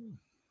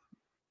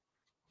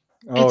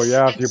 Oh It's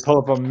yeah, if you it's pull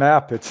up a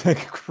map, it's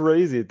like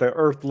crazy. The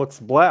Earth looks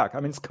black. I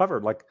mean, it's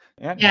covered like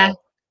yeah.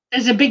 anthill.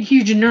 There's a big,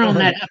 huge neural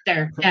net up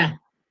there. Yeah,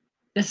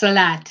 there's a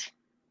lot.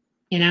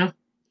 You know,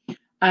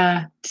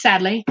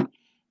 sadly,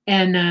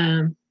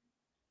 and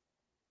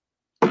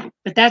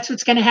but that's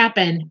what's going to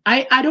happen.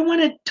 I don't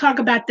want to talk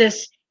about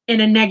this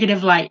in a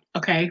negative light.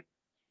 Okay,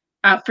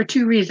 for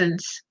two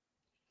reasons.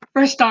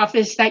 First off,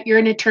 is that you're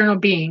an eternal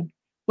being.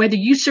 Whether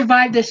you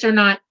survive this or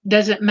not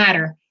doesn't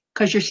matter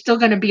because you're still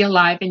going to be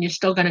alive and you're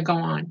still going to go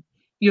on.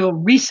 You'll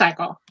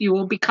recycle. You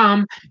will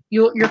become,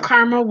 your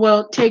karma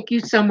will take you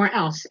somewhere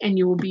else and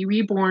you will be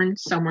reborn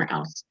somewhere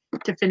else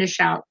to finish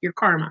out your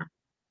karma.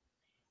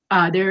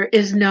 There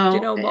is But,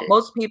 no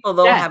most people,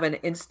 though, death. have an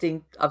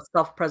instinct of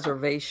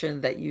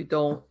self-preservation that you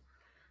don't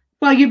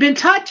Well, you've been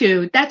taught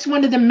to. That's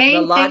one of the the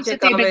main things that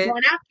logic they've of been it.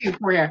 going after you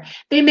for here.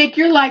 They make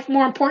your life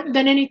more important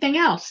than anything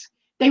else.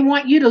 They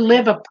want you to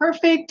live a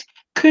perfect,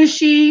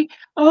 cushy,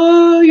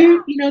 oh,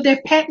 Yeah,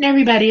 they're petting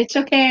everybody. It's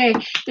okay.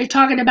 They're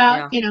talking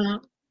about, yeah.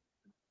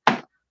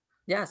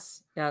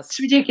 Yes, it's yes,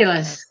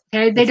 ridiculous. yes.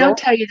 Okay. They It's don't all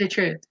tell you the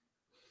truth.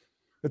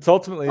 it's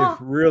ultimately Well,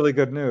 really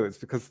good news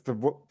because the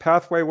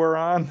pathway we're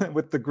on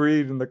with the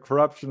greed and the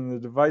corruption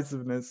and the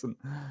divisiveness and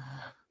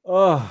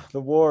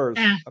the wars.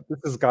 Yeah. This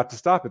has got to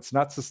stop. It's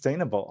not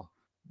sustainable.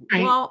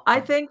 Right.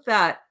 I think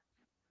that,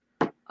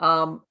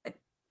 um,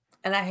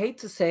 and I hate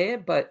to say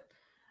it, but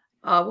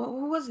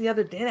who was the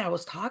other day that I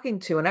was talking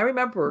to? And I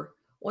remember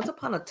once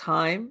upon a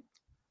time,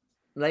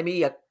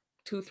 maybe a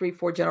 2, 3,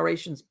 4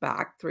 generations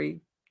back, three,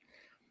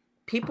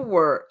 people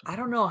were, I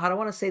don't know, I don't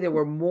want to say they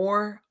were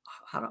more,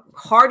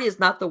 hardy is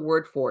not the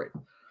word for it,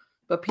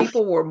 but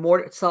people were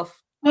more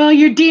self, Well,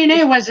 your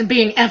DNA wasn't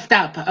being effed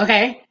up.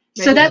 Okay.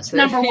 So maybe that's that's it.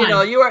 number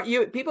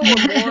one. People were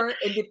more You were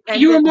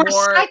independent, more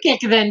more psychic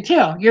then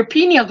too. Your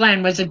pineal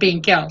gland wasn't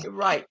being killed.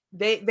 right. Oh,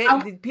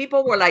 The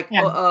people were like,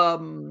 yeah.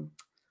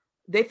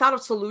 they thought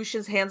of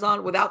solutions hands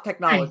on without Right.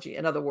 technology,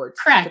 in other words,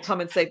 to Correct.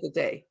 come and save the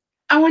day.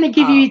 I want to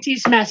give you Um,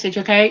 ET's message,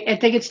 okay? I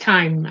think it's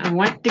time. I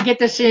want to get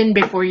this in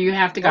before you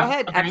have to Go go,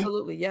 ahead. okay?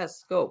 Absolutely.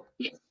 Yes. Go.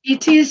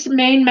 ET's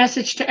main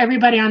message to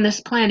everybody on this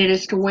planet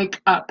is to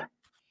wake up.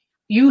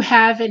 You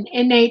have an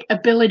innate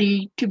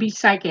ability to be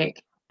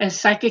psychic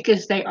as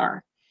they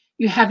are.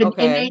 You have an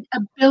Okay. innate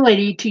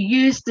ability to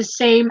use the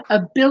same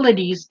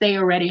abilities they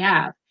already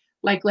have,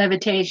 like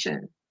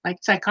levitation, like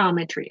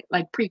psychometry,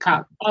 like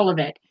precog, all of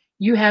it.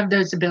 You have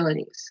those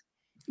abilities.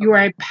 You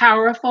are a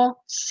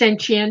powerful,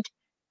 sentient,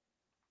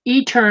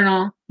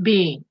 eternal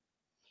being.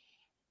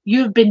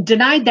 You've been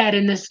denied that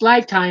in this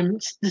lifetime,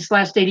 this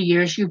last 80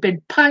 years. You've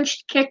been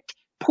punched, kicked,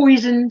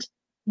 poisoned,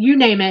 you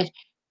name it,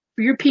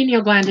 for your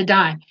pineal gland to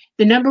die.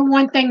 The number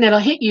one thing that'll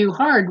hit you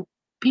hard,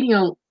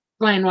 pineal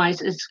gland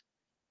wise, is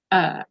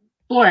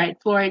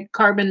fluoride,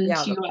 carbons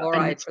Yeah, you the up and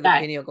fluoride it's for the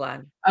bad. pineal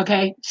gland.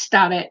 Okay,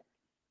 stop it.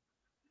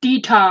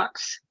 Detox,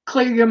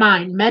 clear your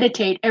mind,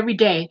 meditate every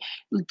day.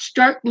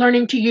 Start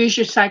learning to use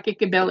your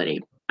psychic ability.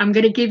 I'm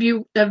going to give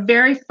you the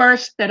very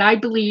first that I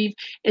believe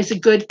is a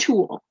good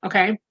tool.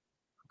 Okay.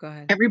 Go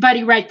ahead.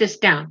 Everybody write this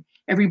down.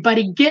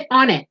 Everybody get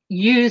on it.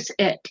 Use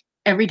it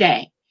every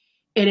day.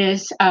 It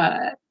is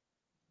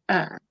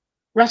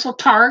Russell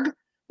Targ,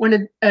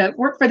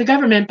 worked for the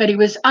government, but he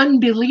was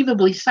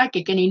unbelievably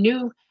psychic and he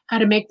knew how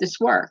to make this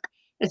work.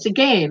 It's a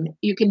game.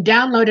 You can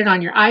download it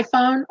on your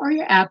iPhone or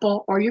your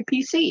Apple or your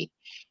PC.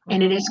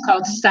 And it is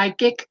called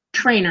Psychic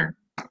Trainer.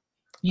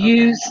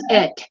 Use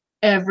it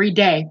every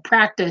day.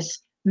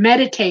 Practice.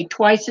 Meditate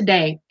twice a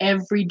day,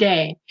 every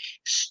day.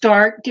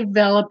 Start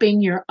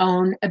developing your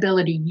own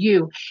ability.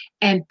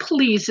 And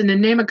please, in the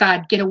name of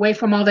God, get away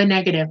from all the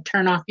negative.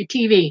 Turn off your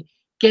TV.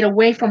 Get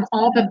away from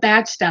all the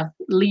bad stuff.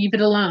 Leave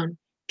it alone.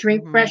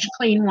 Drink fresh,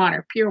 clean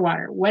water, pure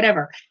water,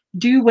 whatever.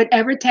 Do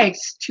whatever it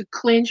takes to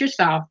cleanse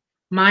yourself,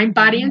 mind,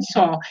 body, and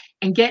soul,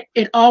 and get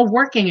it all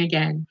working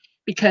again.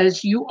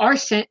 Because you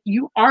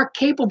are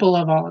capable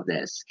of all of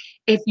this.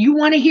 If you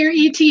want to hear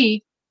ET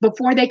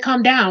before they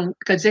come down,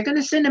 because they're going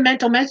to send a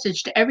mental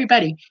message to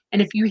everybody.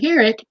 And if you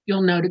hear it,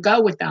 you'll know to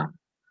go with them.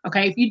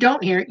 Okay. If you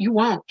don't hear it, you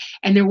won't.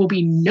 And there will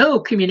be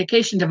no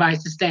communication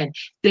devices then.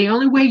 The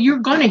only way you're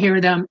going to hear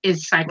them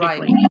is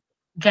psychically. Right.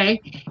 Okay.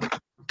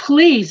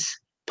 Please,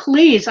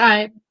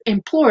 I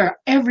implore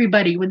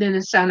everybody within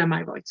the sound of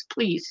my voice,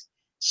 please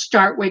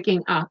start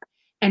waking up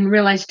and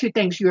realize two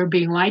things. You are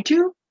being lied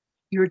to.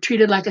 You were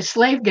treated like a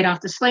slave. Get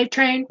off the slave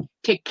train.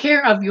 Take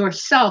care of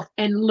yourself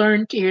and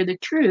learn to hear the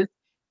truth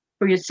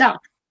for yourself.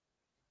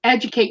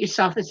 Educate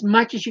yourself as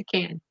much as you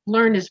can.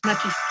 Learn as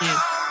much as you can.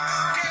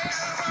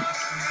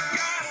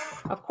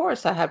 Of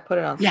course, I had put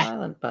it on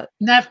silent, but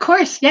now, of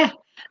course, yeah.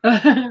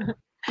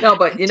 No,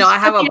 but I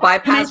have a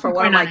bypass for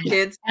one of my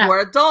kids who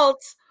are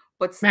adults,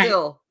 but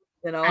still,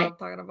 what I'm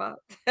talking about.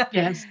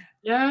 Yes.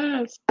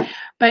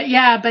 But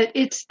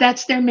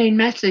that's their main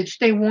message.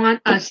 They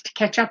want us to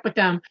catch up with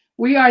them.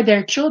 We are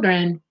their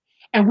children,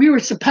 and we were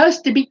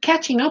supposed to be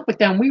catching up with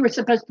them. We were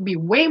supposed to be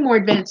way more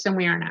advanced than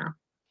we are now.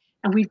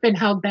 And we've been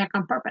held back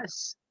on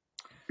purpose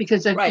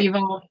because of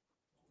evil.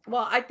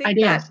 Well, I think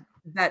ideas.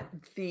 that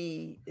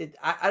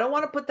I don't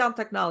want to put down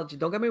technology.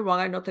 Don't get me wrong.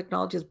 I know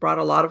technology has brought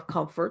a lot of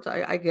comfort.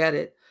 I get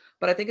it.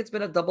 But I think it's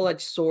been a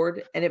double-edged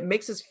sword, and it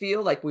makes us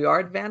feel like we are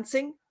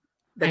advancing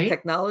the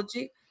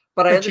technology.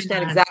 But I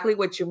understand exactly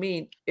what you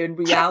mean. In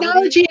reality,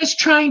 technology is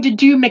trying to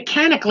do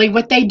mechanically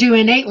what they do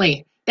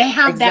innately. They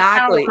have that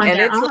power on and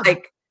their it's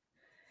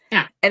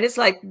own. And it's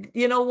like,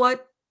 you know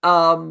what?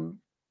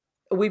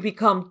 We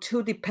become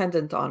too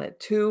dependent on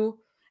it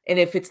and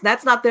if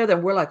that's not there,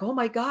 then we're like, oh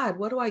my God,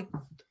 what do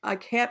I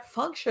can't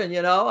function,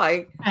 I'm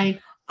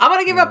going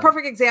to give a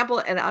perfect example,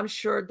 and I'm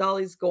sure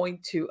Dolly's going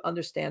to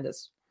understand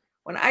this.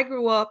 When I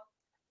grew up,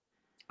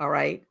 all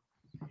right,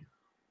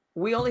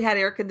 we only had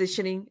air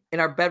conditioning in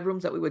our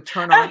bedrooms that we would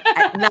turn on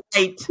at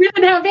night. We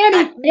didn't have any.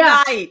 At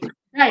night.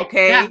 Right.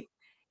 Okay. Yeah.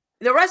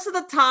 The rest of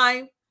the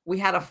time we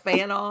had a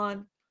fan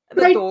on at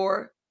the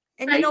door.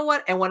 And you know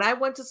what? And when I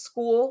went to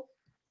school,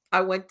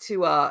 I went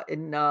to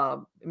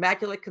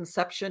Immaculate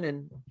Conception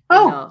in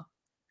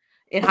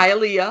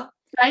Hialeah.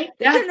 Right.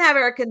 They didn't have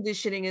air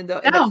conditioning in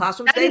the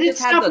classrooms. They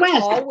just had the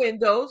tall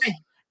windows.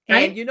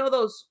 Right. And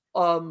those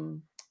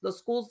the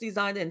schools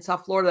designed in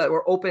South Florida that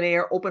were open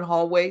air, open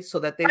hallways, so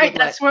that they would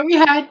that's what we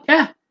had.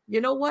 Yeah.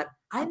 You know what?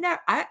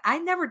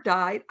 I never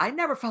died. I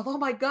never felt, oh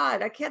my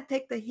God, I can't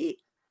take the heat.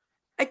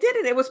 I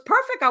didn't. It was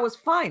perfect. I was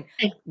fine.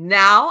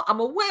 Now I'm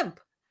a wimp.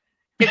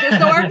 If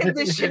there's no air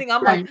conditioning,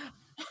 I'm like,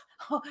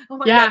 oh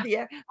my God, the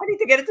air. I need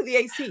to get into the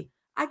AC.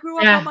 I grew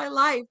up all my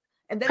life.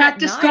 And then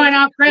practice at night, going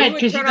off grid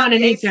because you're going to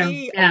need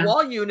AC, a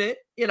wall unit,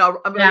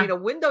 a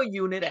window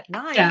unit at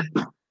night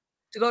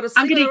to go to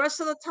sleep. The rest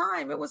of the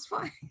time, it was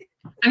fine.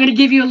 I'm going to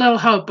give you a little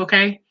hope,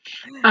 okay?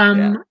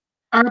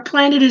 Our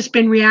planet has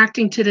been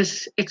reacting to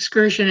this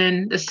excursion,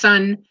 and the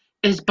sun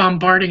is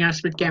bombarding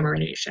us with gamma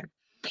radiation.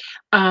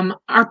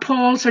 Our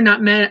poles are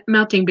not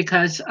melting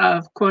because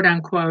of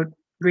quote-unquote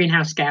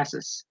greenhouse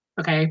gases,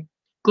 okay?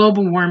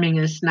 Global warming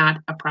is not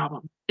a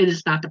problem. It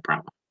is not the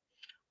problem.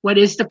 What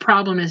is the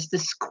problem is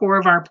this core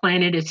of our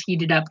planet is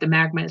heated up. The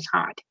magma is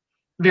hot,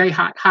 very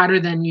hot, hotter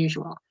than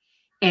usual.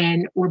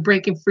 And we're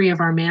breaking free of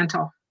our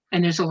mantle.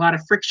 And there's a lot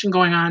of friction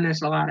going on.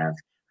 There's a lot of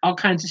all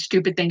kinds of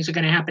stupid things are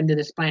going to happen to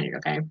this planet,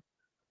 okay?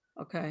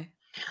 Okay.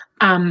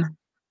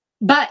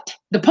 But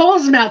the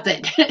poles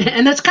melted,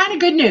 and that's kind of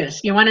good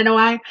news. You want to know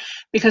why?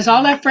 Because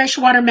all that fresh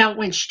water melt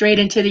went straight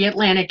into the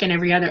Atlantic and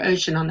every other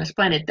ocean on this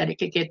planet that it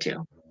could get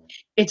to.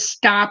 It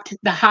stopped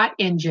the hot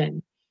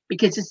engine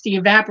because it's the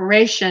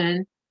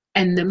evaporation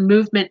and the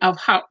movement of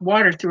hot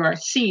water through our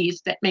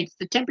seas that makes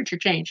the temperature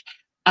change.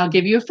 I'll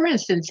give you, for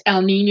instance,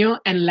 El Nino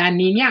and La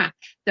Nina.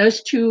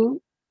 Those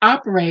two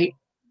operate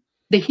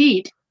the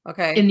heat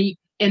Okay.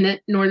 in the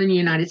northern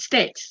United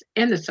States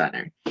and the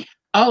southern,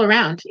 all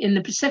around in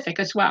the Pacific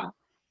as well.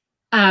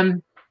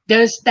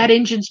 That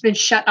engine's been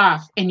shut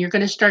off, and you're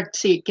going to start to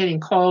see it getting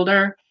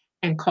colder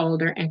and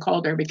colder and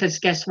colder, because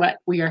guess what?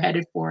 We are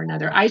headed for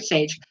another ice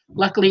age.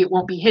 Luckily, it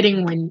won't be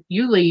hitting when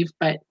you leave,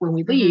 but when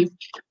we leave,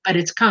 but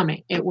it's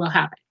coming. It will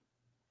happen.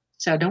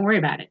 So don't worry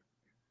about it.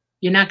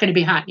 You're not going to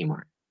be hot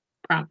anymore.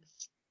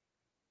 Promise.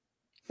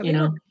 You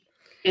know,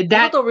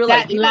 people don't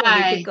realize, people when they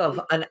lie. think of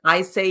an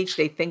ice age,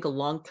 they think of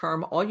long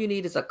term. All you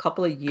need is a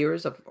couple of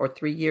years or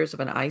 3 years of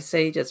an ice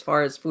age as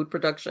far as food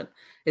production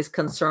is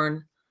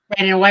concerned.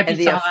 And it'll wipe And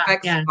the itself out.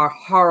 effects Yeah. are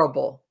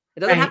horrible.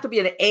 It doesn't Right. have to be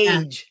an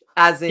age,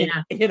 as in,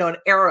 Yeah. an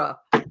era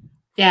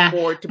Yeah.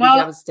 for it to be Well,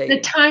 devastating.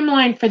 the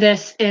timeline for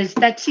this is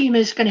that seam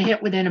is going to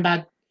hit within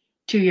about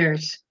 2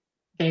 years.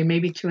 Okay,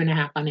 maybe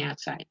 2.5 on the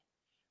outside.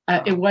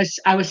 I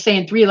was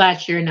saying 3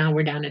 last year, now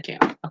we're down to 2.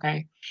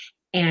 Okay.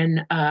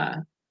 And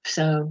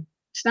so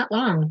it's not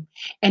long.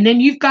 And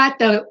then you've got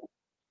the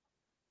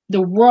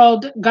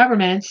world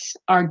governments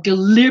are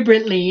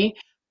deliberately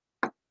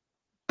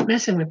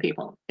messing with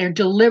people. They're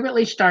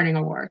deliberately starting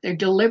a war. They're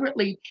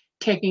deliberately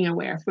taking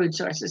away our food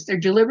sources. They're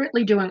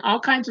deliberately doing all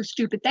kinds of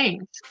stupid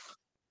things.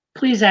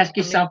 Please ask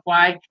yourself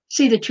why.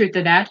 See the truth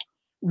of that.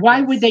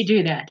 Why would they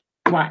do that?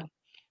 Why?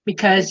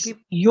 Because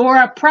you're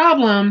a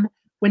problem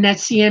when that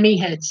CME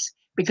hits.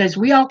 Because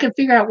we all can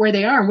figure out where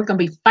they are, and we're going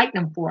to be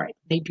fighting them for it.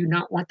 They do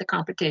not want the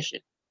competition.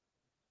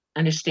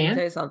 Understand? Let me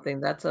tell you something.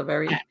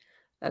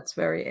 That's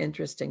very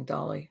interesting,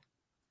 Dolly.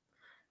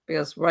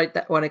 Because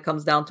when it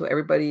comes down to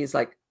everybody is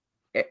like,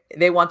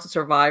 they want to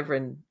survive,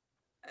 and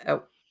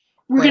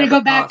we're going to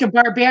go back to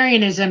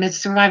barbarianism. It's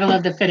survival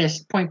of the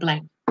fittest, point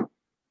blank.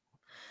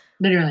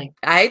 Literally.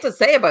 I hate to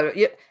say about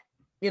it,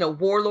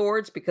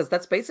 warlords, because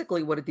that's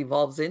basically what it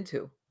devolves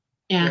into.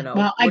 Yeah.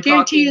 Well, I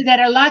guarantee you that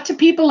a lot of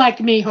people like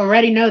me who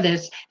already know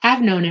this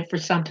have known it for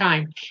some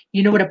time.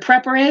 You know what a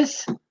prepper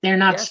is? They're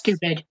not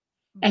stupid.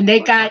 And they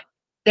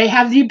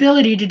have the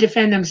ability to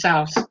defend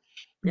themselves.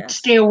 Yes.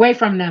 Stay away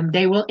from them.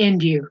 They will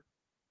end you.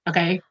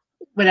 Okay?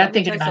 Without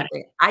thinking about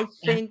it. I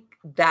think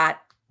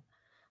that,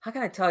 how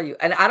can I tell you?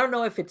 And I don't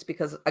know if it's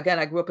because, again,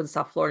 I grew up in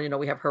South Florida,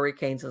 we have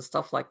hurricanes and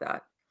stuff like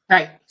that.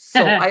 Right.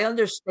 So I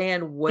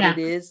understand what it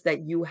is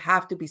that you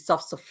have to be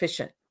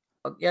self-sufficient.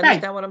 You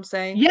understand what I'm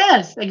saying?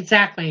 Yes,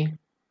 exactly.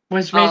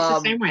 Was raised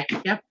the same way.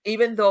 Yep.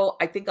 Even though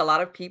I think a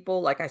lot of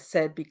people, like I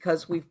said,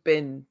 because we've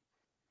been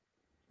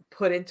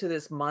put into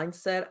this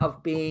mindset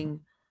of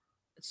being,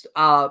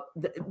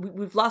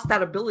 we've lost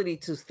that ability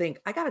to think,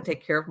 I got to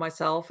take care of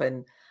myself,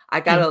 and I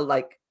got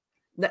to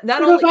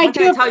not only, how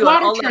can I tell you,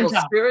 on all levels,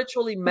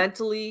 spiritually,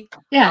 mentally,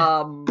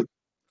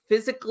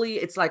 physically,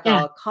 it's like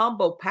a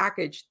combo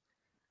package.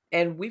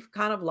 And we've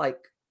kind of like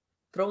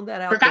thrown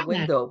that out the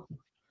window.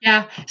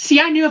 Yeah.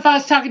 See, I knew if I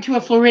was talking to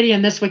a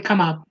Floridian, this would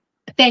come up.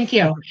 Thank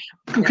you.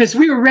 Because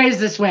we were raised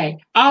this way.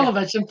 All of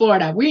us in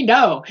Florida. We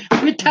know.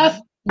 We're tough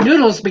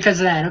noodles because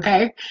of that,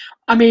 okay?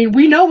 I mean,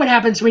 we know what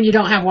happens when you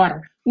don't have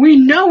water. We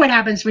know what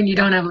happens when you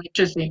don't have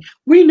electricity.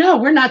 We know.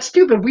 We're not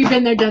stupid. We've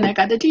been there, done that,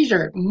 got the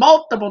t-shirt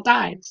multiple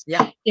times.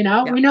 Yeah. We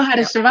know how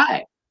to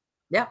survive.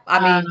 Yeah.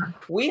 I mean,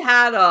 we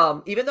had,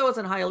 even though it was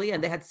in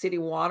Hialeah, they had city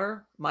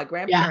water. My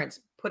grandparents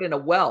put in a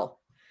well.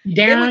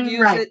 They would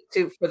use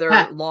it for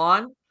their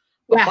lawn.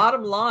 But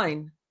bottom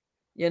line,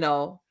 they had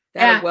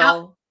a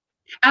well.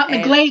 Out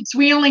in the glades,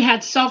 we only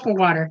had sulfur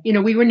water.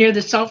 We were near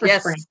the sulfur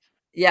spring.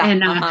 Yeah.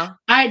 And I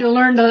had to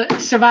learn to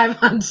survive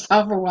on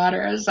sulfur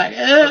water. I was like,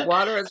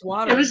 water is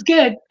water. It was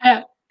good.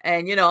 And,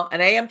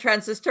 an AM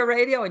transistor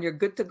radio, and you're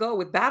good to go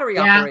with battery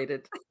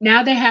operated.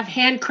 Now they have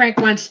hand crank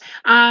ones.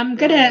 I'm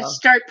going to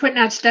start putting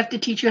out stuff to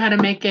teach you how to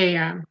make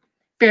a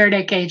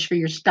Faraday cage for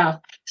your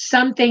stuff.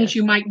 Some things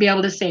you might be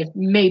able to save.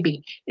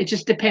 Maybe. It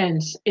just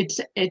depends. It's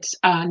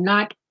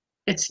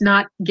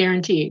not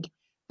guaranteed.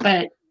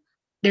 But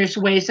there's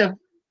ways of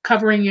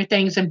covering your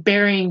things and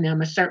burying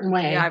them a certain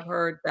way. Yeah, I've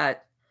heard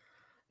that.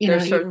 You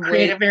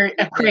create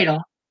a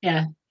cradle.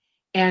 Yeah.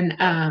 And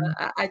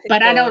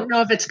I don't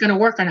know if it's going to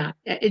work or not.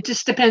 It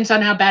just depends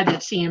on how bad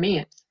that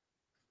CME is.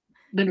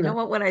 Literally. You know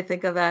what? When I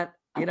think of that,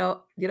 you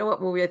know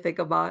what movie I think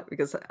about?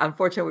 Because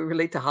unfortunately, we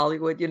relate to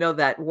Hollywood.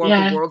 That War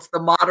of the Worlds, the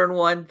modern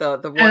one, the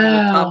one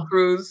with Tom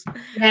Cruise.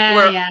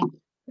 Yeah.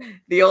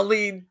 The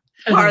only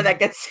car that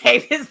gets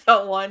saved is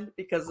the one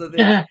because of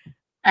the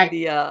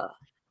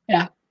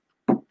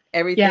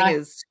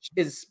everything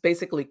is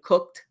basically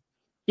cooked.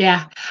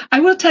 Yeah, I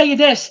will tell you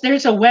this.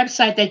 There's a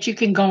website that you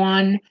can go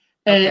on.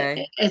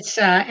 It's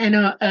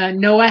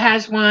NOAA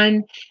has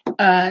one.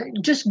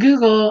 Just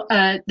Google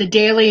the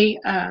daily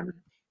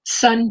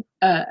sun.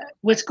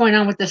 What's going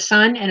on with the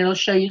sun, and it'll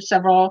show you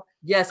several.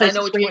 Yes, I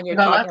know which one you're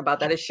talking about.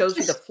 That it shows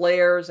you the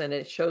flares, and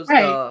it shows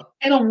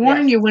It'll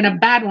warn you when a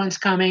bad one's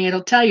coming.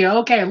 It'll tell you,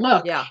 okay,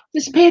 look,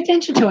 just pay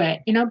attention to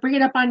it. Bring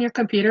it up on your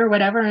computer or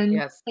whatever, and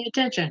pay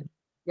attention.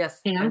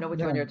 Yes, You I know? know which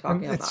Yeah, one you're and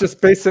talking it's about.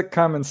 just basic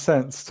common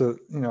sense to,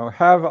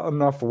 have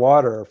enough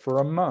water for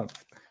a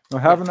month.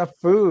 Have Yeah. enough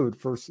food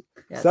for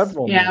Yes.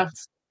 several Yeah.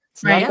 months.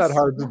 It's not Right. that Yes.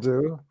 hard to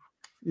do,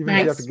 even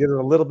if you have to Right. get it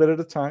a little bit at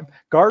a time.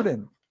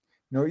 Garden,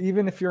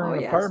 even if you're in Oh,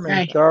 an yes. apartment,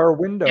 Right. there are Yeah.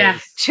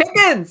 windows.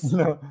 Chickens.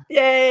 Yeah.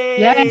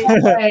 Yay.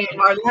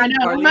 I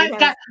know. Marlene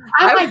has,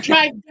 I might I,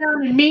 drive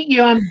down and meet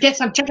you and get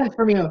some chickens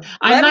from you.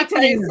 I'm let me not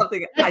tell you kidding.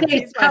 something. I I think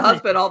it's tease my coming.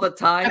 husband all the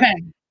time.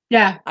 Okay.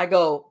 Yeah. I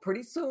go,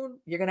 pretty soon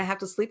you're gonna have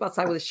to sleep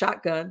outside with a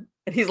shotgun.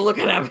 And he's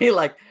looking at me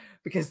like,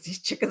 because these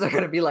chickens are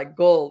gonna be like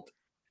gold.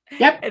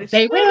 Yep. And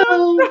They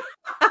will.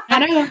 I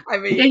know. I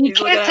mean, And you he's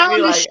looking can't at tell me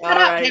them to like, shut all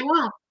up. They right.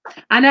 won't.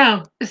 I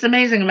know. It's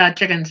amazing about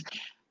chickens.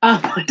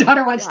 My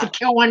daughter wants to Yeah.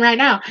 kill one right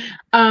now.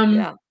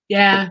 Yeah.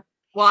 Yeah.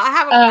 Well, I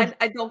have Uh,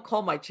 I don't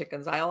call my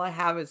chickens. All I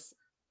have is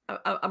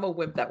I'm a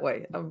wimp that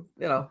way. I'm,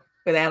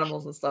 with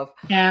animals and stuff.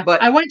 Yeah.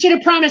 But I want you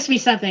to promise me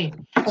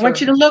something. I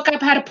want you sure. to look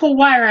up how to pull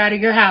wire out of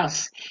your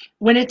house.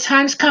 When the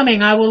time's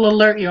coming, I will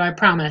alert you. I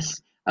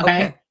promise.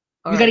 Okay. Okay.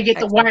 All You got to right. get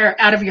the Excellent. wire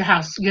out of your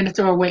house. You're going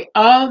to throw away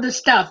all the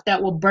stuff that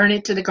will burn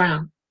it to the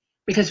ground.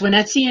 Because when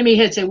that CME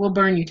hits, it will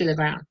burn you to the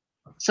ground.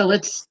 So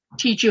let's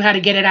teach you how to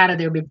get it out of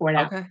there before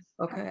that. Okay.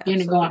 Okay. You're going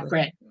to go off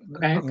Absolutely.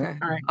 grid. Okay. Okay.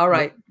 All right. All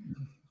right.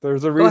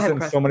 There's a Go ahead, reason so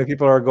Preston. many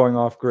people are going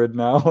off grid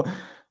now.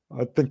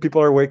 I think people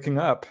are waking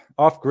up.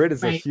 Off grid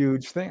is a Right.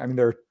 huge thing. I mean,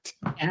 there are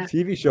Yeah.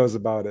 TV shows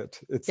about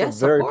it. It's a Yes,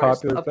 very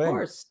popular of thing.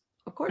 course,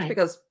 Right.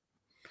 because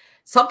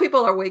some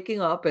people are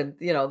waking up, and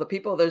there's other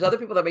people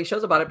that make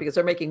shows about it because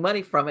they're making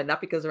money from it,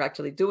 not because they're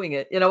actually doing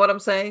it. You know what I'm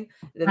saying?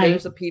 Then Right.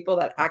 there's the people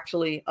that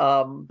actually,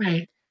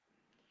 Right.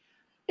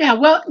 Yeah,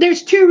 well,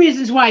 there's two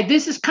reasons why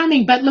this is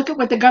coming, but look at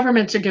what the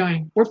governments are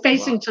doing. We're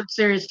facing well, some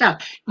serious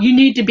stuff. You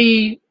need to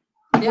be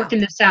yeah, working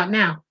this out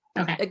now.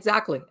 Okay.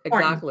 exactly,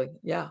 Important.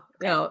 yeah,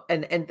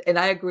 and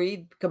I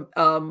agree.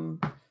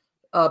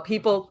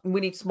 People, we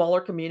need smaller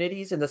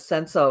communities in the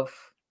sense of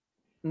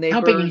Helping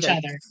neighbors each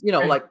and other.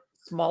 Right. like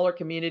smaller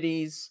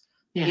communities.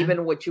 Yeah.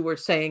 Even what you were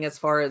saying as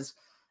far as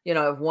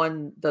if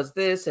one does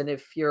this, and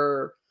if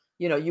you're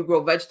you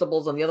grow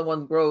vegetables and the other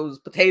one grows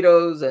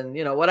potatoes and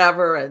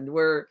whatever, and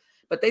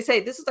but they say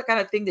this is the kind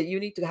of thing that you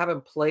need to have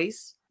in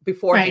place Right.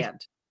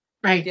 beforehand.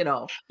 Right.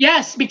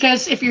 Yes,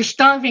 because if you're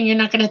starving, you're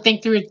not going to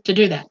think through it to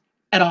do that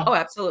at all. Oh,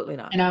 absolutely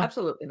not.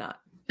 Absolutely not.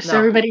 So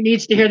everybody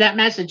needs to hear that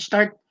message.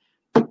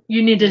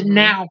 You need to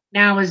now.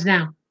 Now is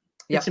now.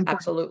 Yep, It's important.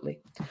 absolutely.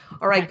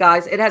 All right,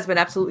 guys, it has been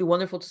absolutely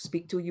wonderful to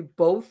speak to you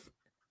both.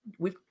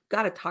 We've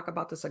got to talk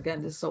about this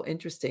again. This is so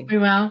interesting. We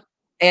will.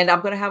 And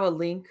I'm going to have a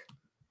link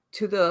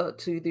to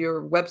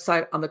your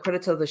website on the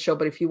credits of the show.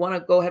 But if you want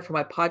to go ahead, for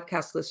my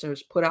podcast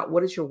listeners, put out,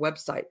 what is your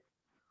website?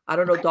 I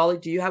don't know, Dolly,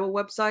 do you have a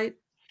website?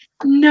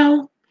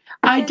 No,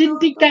 I Okay, didn't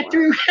think that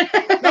through.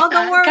 No,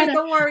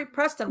 don't worry.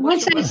 Preston,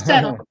 what's Once your I website?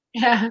 settle.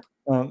 Yeah.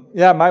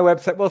 Yeah, my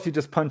website. Well, if you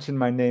just punch in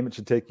my name, it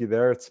should take you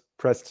there. It's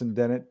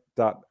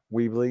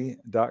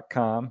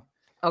prestondennett.weebly.com.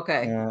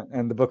 Okay.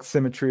 And the book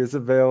Symmetry is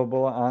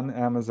available on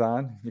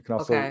Amazon. You can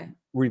also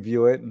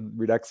review it and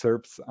read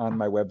excerpts on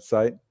my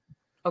website.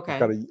 Okay. I've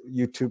got a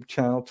YouTube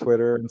channel,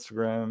 Twitter,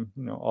 Instagram,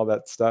 all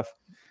that stuff.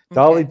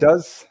 Dolly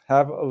does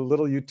have a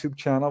little YouTube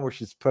channel where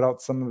she's put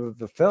out some of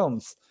the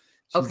films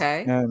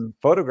and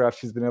photographs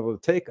she's been able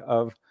to take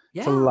of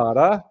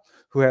Talata,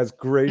 who has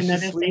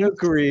graciously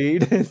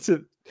agreed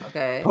to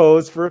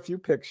pose for a few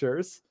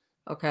pictures.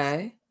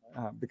 Okay.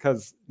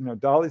 Because,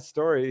 Dolly's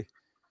story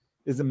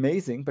is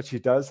amazing, but she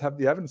does have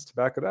the evidence to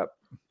back it up.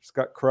 She's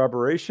got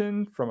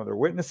corroboration from other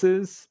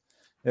witnesses.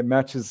 It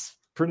matches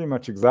pretty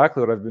much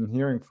exactly what I've been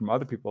hearing from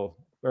other people,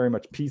 very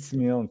much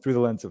piecemeal and through the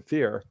lens of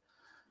fear.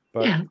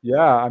 But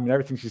I mean,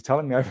 everything she's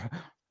telling me, I've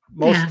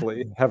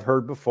mostly have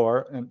heard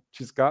before, and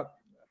she's got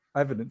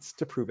evidence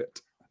to prove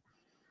it.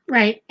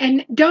 Right.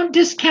 And don't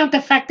discount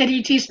the fact that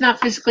ET's not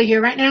physically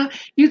here right now.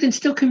 You can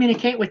still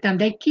communicate with them.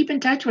 They keep in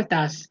touch with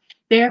us.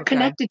 They're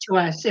connected to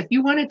us. If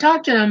you want to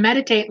talk to them,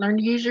 meditate, learn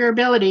to use your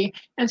ability,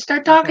 and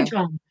start talking to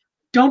them.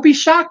 Don't be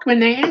shocked when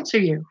they answer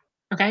you.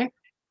 Okay?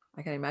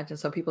 I can imagine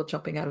some people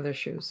jumping out of their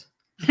shoes.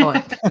 Oh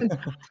my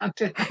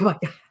God.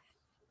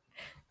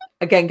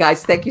 Again,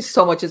 guys, thank you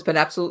so much. It's been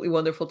absolutely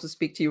wonderful to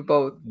speak to you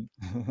both.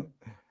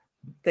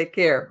 Take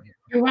care.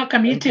 You're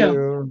welcome. You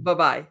too.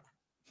 Bye-bye.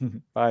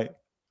 Bye.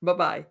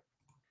 Bye-bye.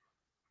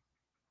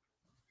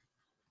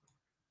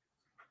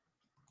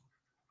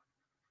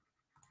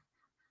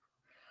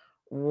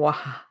 Wow.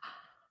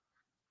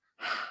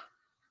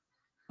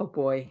 Oh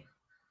boy.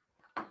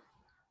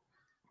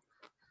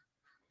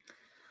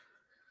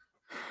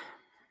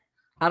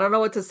 I don't know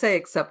what to say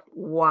except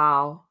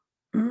wow.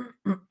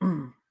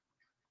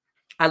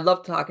 I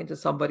love talking to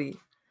somebody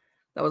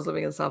that was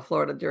living in South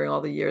Florida during all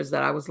the years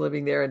that I was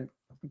living there and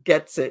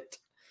gets it.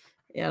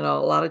 A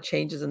lot of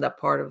changes in that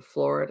part of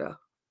Florida.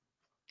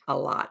 A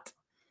lot.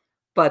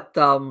 But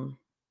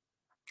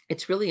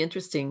it's really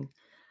interesting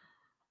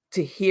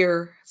to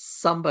hear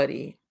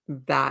somebody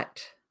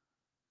that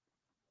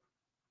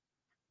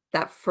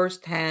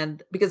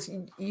firsthand, because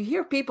you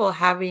hear people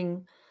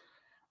having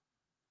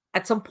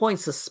at some point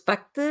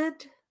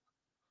suspected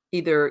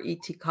either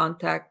ET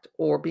contact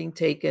or being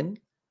taken,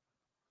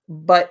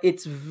 but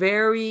it's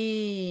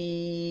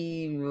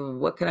very,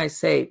 what can I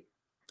say?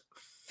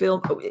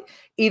 Film.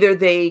 Either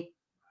they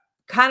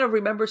kind of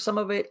remember some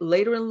of it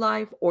later in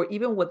life, or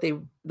even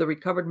the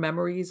recovered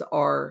memories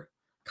are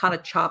kind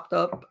of chopped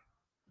up.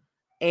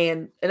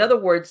 And in other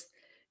words,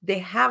 they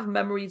have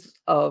memories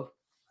of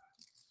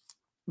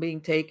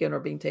being taken or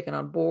being taken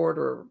on board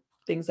or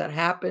things that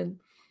happen,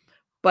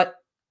 but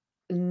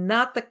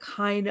not the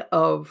kind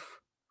of,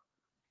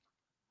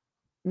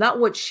 not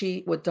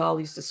what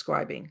Dolly's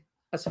describing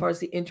as far as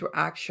the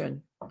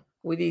interaction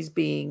with these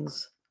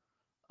beings,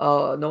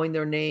 knowing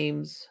their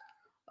names.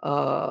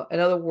 In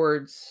other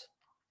words,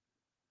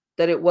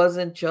 that it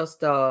wasn't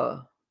just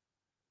always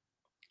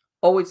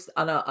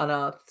on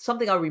a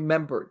something I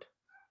remembered,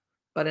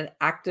 but an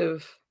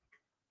active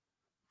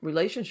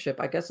relationship,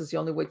 I guess, is the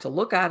only way to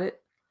look at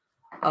it,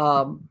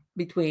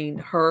 between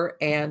her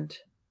and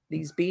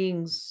these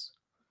beings,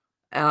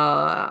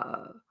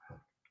 and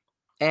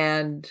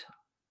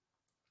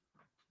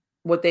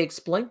what they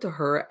explained to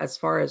her as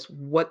far as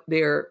what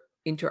their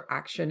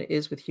interaction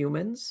is with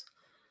humans,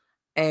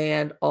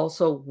 and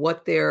also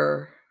what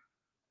their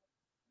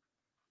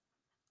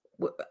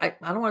I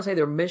don't want to say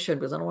their mission,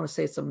 because I don't want to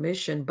say it's a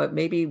mission, but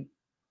maybe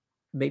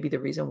the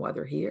reason why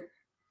they're here,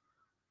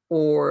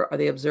 or are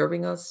they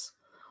observing us,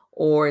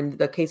 or in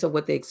the case of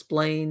what they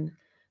explain,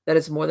 that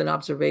it's more than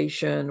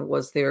observation,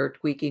 was there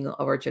tweaking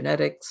of our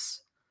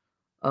genetics.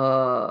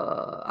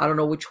 I don't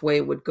know which way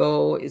it would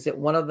go. Is it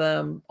one of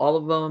them, all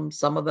of them,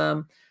 some of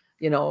them?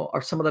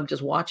 Are some of them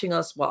just watching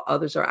us while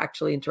others are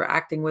actually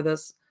interacting with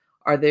us?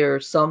 Are there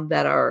some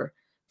that are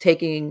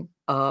taking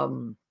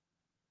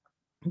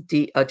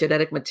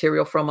genetic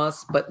material from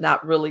us, but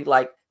not really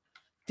like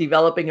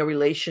developing a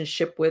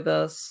relationship with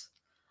us?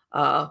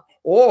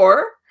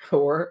 Or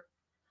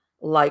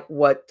like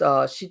what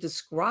she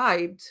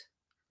described,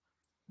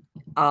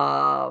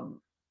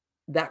 um,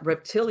 that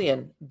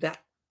reptilian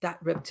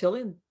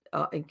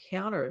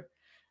encounter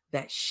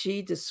that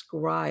she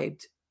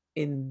described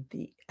in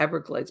the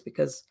Everglades,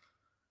 because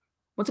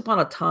once upon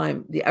a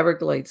time the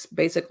Everglades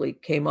basically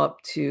came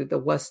up to the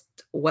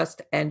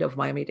west end of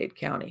Miami-Dade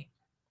County.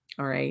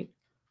 All right,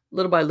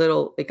 little by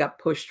little it got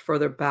pushed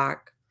further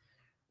back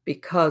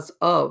because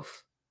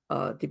of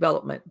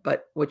development.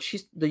 But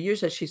the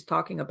years that she's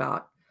talking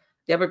about,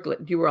 the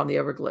Everglades, you were on the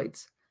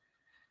Everglades,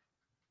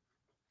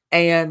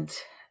 and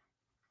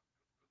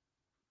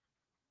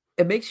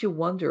it makes you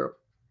wonder,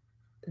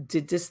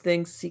 did this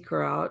thing seek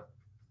her out?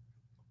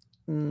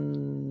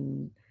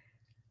 Mm,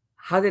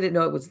 how did it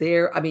know it was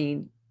there? I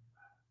mean,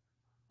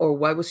 or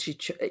why was she?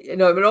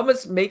 It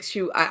almost makes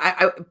you.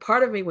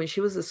 Part of me when she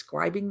was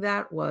describing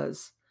that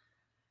was,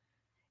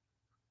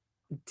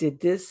 did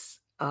this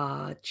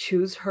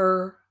choose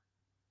her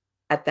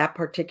at that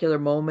particular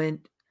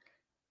moment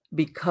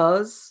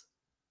because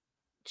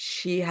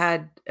she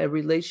had a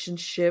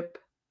relationship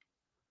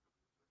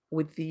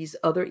with these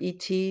other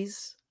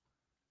ETs?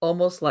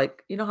 Almost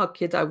like, how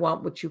kids, I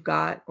want what you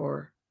got,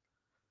 or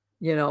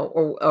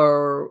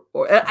or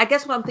I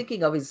guess what I'm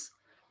thinking of is,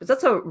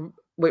 because that's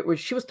where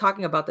she was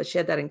talking about that she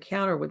had that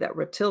encounter with that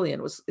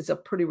reptilian, it's a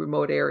pretty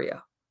remote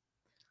area.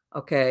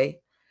 Okay.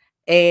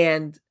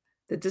 And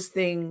that this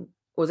thing,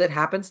 was it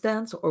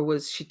happenstance, or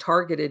was she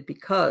targeted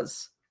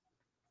because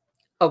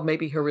of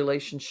maybe her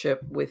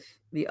relationship with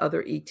the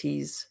other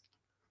ETs?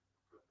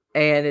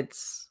 And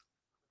it's,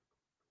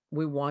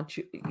 we want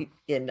you,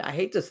 and I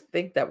hate to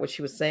think that what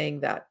she was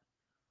saying, that,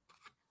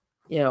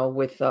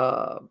 with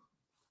to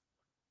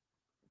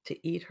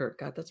eat her.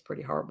 God, that's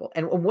pretty horrible.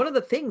 And one of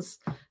the things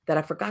that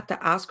I forgot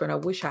to ask her, and I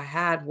wish I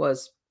had,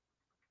 was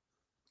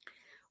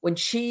when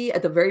she,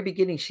 at the very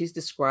beginning, she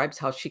describes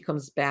how she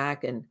comes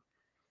back and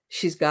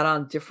she's got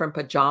on different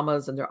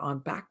pajamas and they're on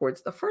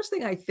backwards. The first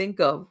thing I think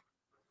of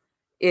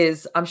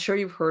is, I'm sure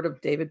you've heard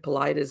of David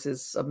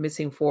Paulides'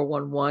 Missing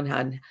 411,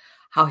 and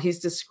how he's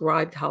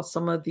described how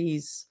some of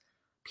these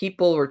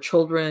people or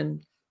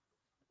children,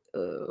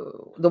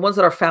 the ones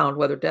that are found,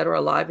 whether dead or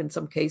alive in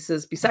some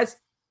cases, besides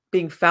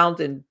being found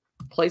in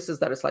places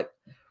that it's like,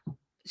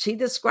 she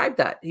described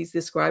that. He's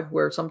described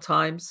where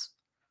sometimes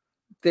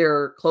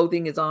their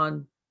clothing is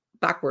on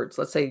backwards.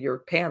 Let's say your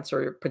pants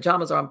or your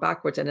pajamas are on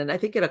backwards. And then I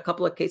think in a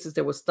couple of cases,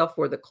 there was stuff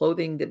where the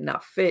clothing did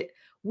not fit,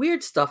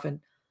 weird stuff.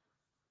 And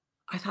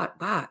I thought,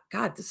 wow,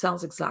 God, this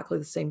sounds exactly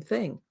the same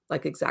thing.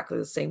 Like exactly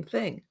the same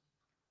thing.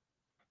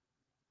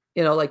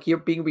 Like you're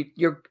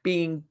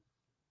being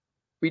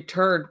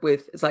returned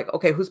with, it's like,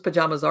 okay, whose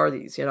pajamas are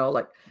these?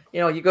 Like,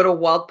 you go to a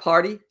wild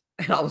party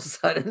and all of a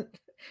sudden,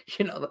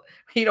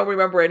 you don't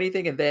remember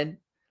anything. And then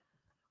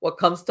what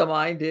comes to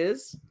mind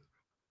is,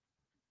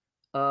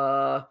 boy,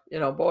 I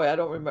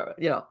don't remember,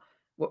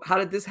 how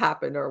did this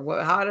happen?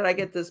 Or how did I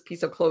get this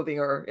piece of clothing?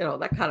 Or,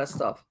 that kind of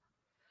stuff.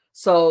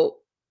 So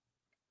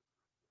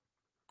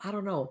I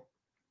don't know.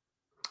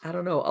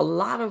 A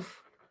lot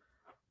of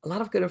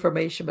good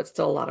information, but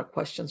still a lot of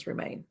questions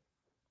remain.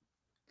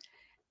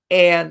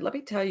 And let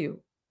me tell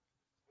you,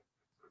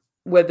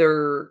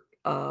 whether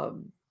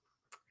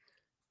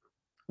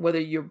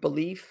your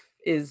belief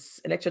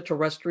is an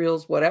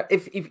extraterrestrials, whatever.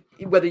 If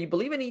whether you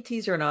believe in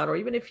ETs or not, or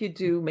even if you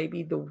do,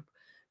 maybe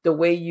the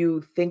way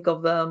you think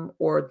of them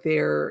or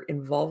their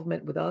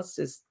involvement with us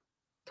is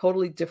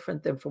totally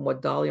different than from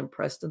what Dolly and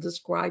Preston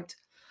described.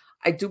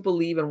 I do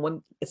believe in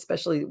one,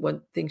 especially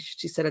one thing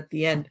she said at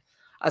the end,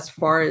 as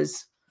far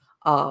as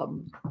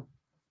um,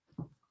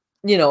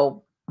 you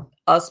know,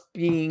 us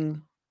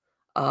being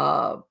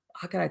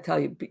how can I tell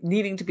you,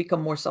 needing to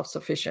become more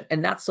self-sufficient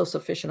and not so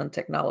sufficient on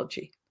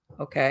technology.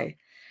 Okay.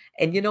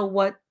 And you know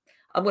what?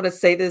 I'm going to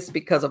say this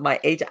because of my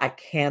age. I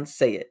can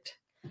say it.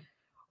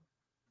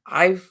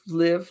 I've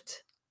lived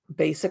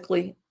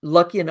basically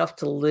lucky enough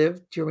to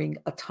live during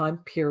a time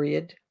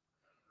period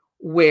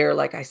where,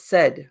 like I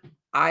said,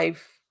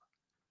 I've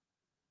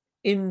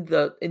in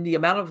the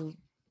amount of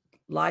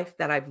life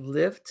that I've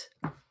lived,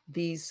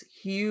 these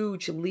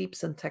huge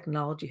leaps in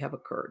technology have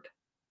occurred.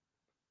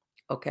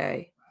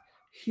 Okay.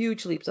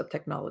 Huge leaps of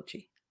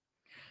technology.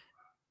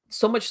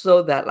 So much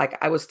so that, like,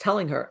 I was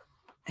telling her,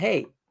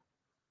 hey,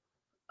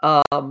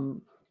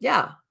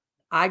 yeah,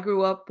 I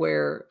grew up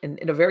where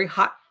in a very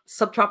hot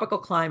subtropical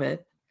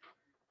climate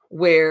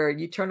where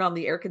you turn on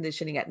the air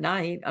conditioning at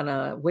night on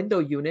a window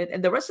unit,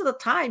 and the rest of the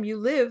time you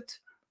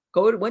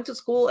went to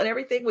school and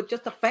everything with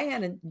just a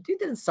fan, and you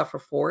didn't suffer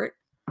for it.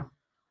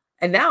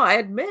 And now I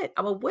admit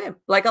I'm a wimp,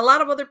 like a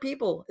lot of other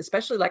people,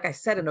 especially, like I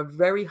said, in a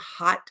very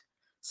hot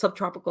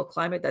subtropical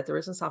climate that there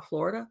is in South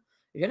Florida.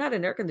 If you're not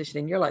in air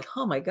conditioning, you're like,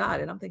 oh my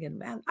God. And I'm thinking,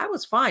 man, I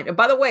was fine. And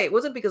by the way, it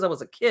wasn't because I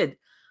was a kid.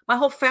 My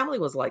whole family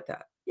was like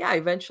that. Yeah,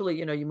 eventually,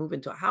 you move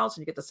into a house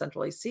and you get the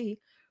central AC.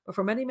 But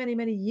for many, many,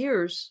 many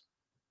years,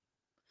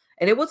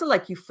 and it wasn't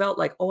like you felt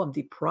like, oh, I'm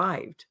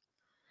deprived.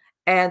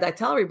 And I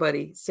tell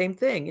everybody, same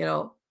thing,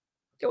 there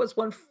was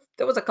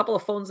there was a couple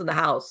of phones in the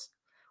house,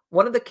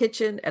 one in the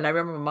kitchen, and I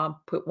remember my mom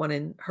put one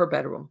in her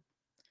bedroom.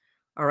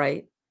 All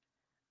right.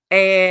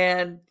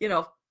 And,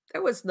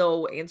 there was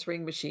no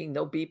answering machine,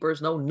 no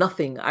beepers, no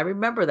nothing. I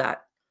remember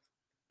that.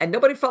 And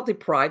nobody felt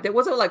deprived. It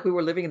wasn't like we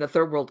were living in a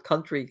third world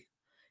country.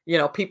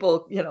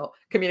 People,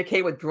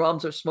 communicate with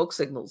drums or smoke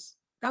signals.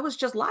 That was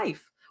just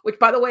life, which,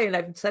 by the way, and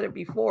I've said it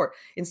before,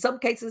 in some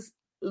cases,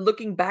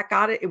 looking back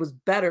at it, it was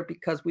better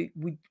because we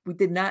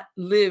did not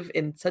live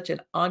in such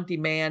an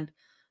on-demand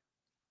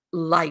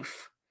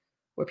life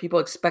where people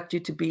expect you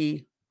to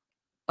be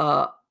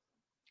uh,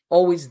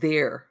 always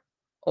there,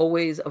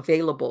 always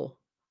available.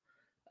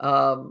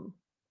 Um,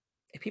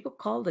 if people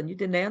called and you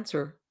didn't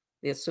answer,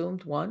 they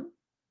assumed one,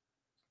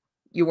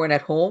 you weren't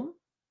at home,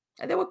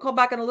 and they would call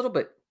back in a little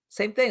bit.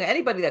 Same thing.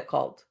 Anybody that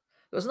called,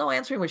 there was no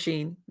answering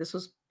machine. This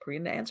was pre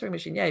an answering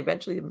machine. Yeah,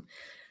 eventually,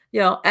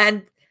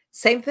 and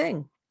same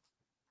thing.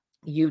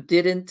 You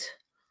didn't.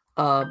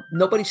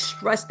 Nobody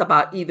stressed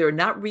about either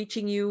not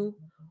reaching you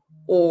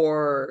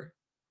or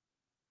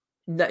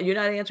you're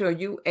not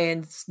answering.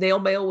 And snail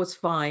mail was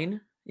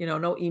fine.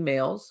 No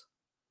emails.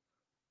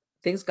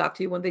 Things got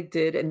to you when they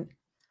did, and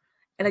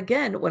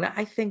again, when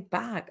I think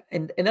back,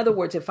 and in other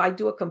words, if I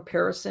do a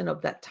comparison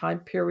of that time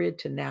period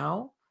to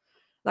now,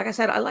 like I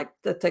said, I like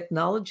the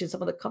technology and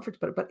some of the comforts,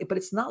 but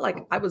it's not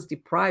like I was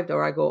deprived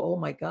or I go, oh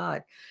my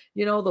God,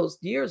 those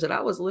years that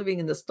I was living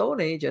in the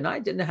Stone Age and I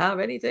didn't have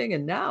anything,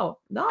 and now,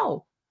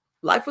 no,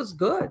 life was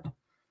good.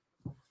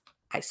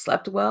 I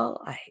slept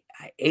well, I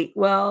ate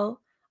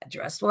well, I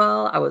dressed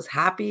well, I was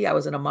happy, I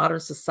was in a modern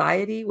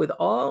society with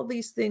all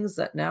these things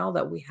that now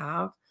that we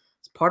have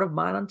as part of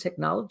modern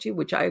technology,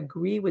 which I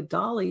agree with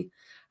Dolly,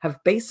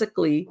 have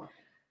basically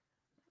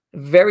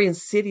very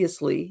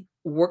insidiously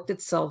worked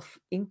itself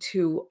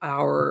into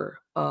our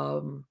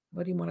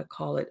what do you want to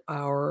call it,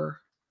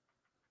 our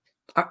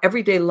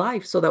everyday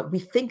life, so that we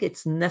think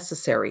it's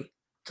necessary,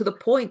 to the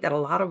point that a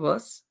lot of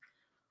us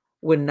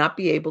would not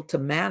be able to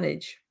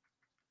manage,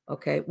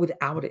 okay,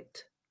 without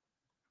it.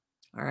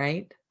 All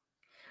right,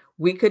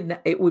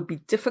 it would be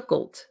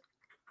difficult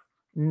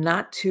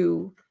not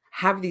to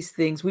have these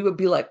things. We would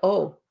be like,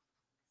 oh,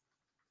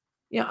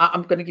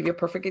 I'm going to give you a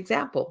perfect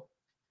example.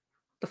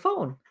 The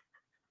phone.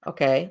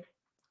 Okay,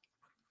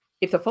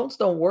 if the phones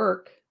don't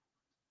work,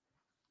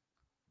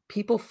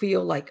 people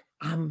feel like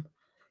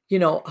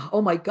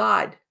oh my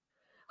God.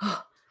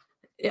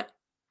 Yeah.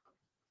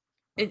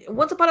 And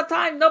once upon a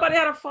time, nobody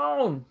had a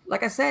phone.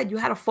 Like I said, you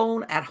had a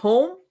phone at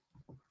home,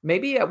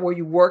 maybe at where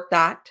you worked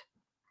at.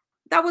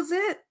 That was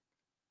it.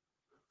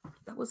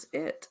 That was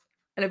it.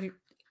 And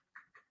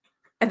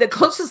the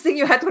closest thing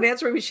you had to an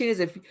answering machine is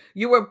if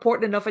you were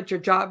important enough at your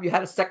job, you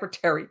had a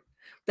secretary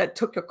that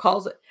took your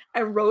calls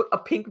and wrote a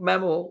pink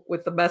memo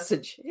with the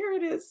message. Here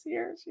it is.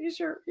 Here's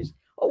your.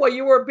 Oh, well,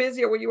 you were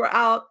busy or when you were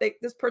out,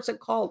 this person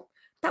called.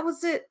 That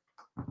was it.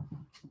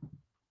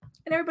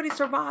 And everybody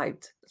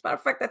survived. As a matter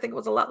of fact, I think it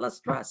was a lot less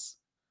stress.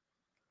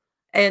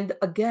 And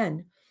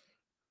again,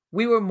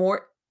 there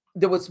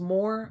was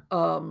more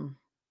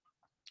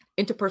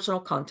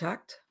interpersonal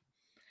contact.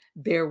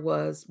 There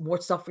was more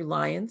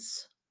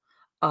self-reliance.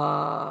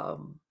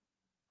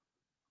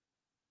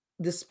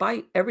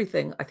 Despite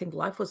everything, I think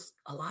life was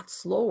a lot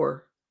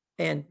slower.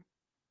 And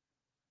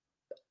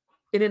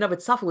in and of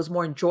itself, it was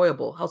more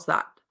enjoyable. How's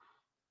that?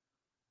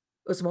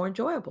 It was more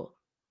enjoyable.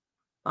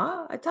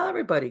 I tell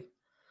everybody.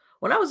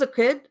 When I was a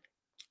kid,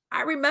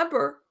 I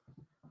remember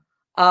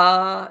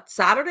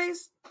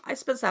Saturdays, I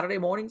spent Saturday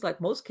mornings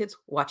like most kids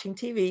watching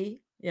TV,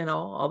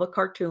 all the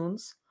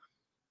cartoons.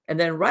 And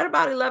then right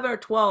about 11 or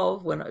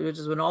 12, which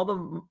is when all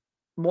the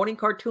morning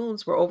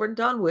cartoons were over and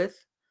done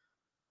with,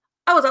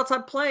 I was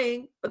outside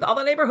playing with all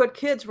the neighborhood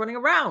kids running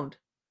around.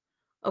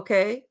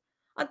 Okay.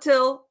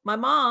 Until my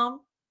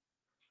mom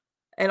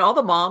and all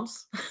the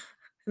moms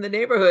in the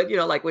neighborhood,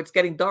 like when it's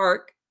getting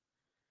dark,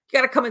 you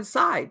got to come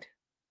inside.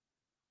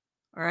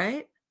 All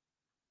right.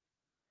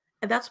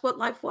 And that's what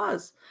life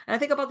was. And I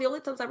think about the only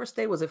times I ever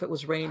stayed was if it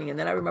was raining. And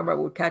then I remember I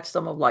would catch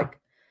some of like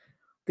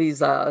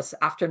these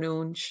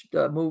afternoon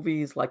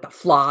movies like The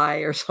Fly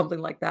or something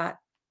like that.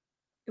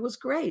 It was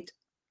great.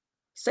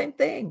 Same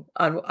thing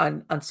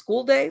on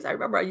school days. I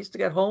remember I used to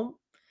get home.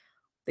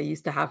 They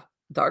used to have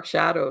Dark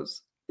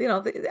Shadows.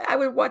 I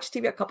would watch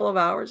TV a couple of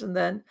hours and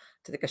then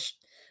to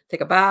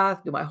take a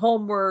bath, do my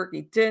homework,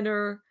 eat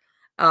dinner.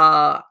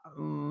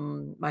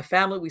 My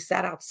family, we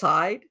sat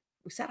outside.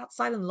 We sat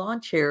outside in lawn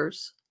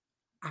chairs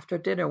after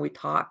dinner. We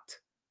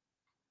talked.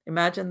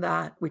 Imagine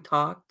that. We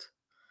talked.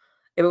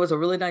 If it was a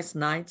really nice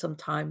night,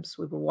 sometimes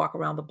we would walk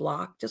around the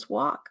block, just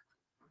walk.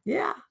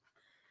 Yeah.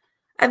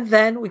 And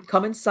then we'd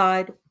come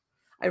inside.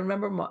 I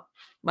remember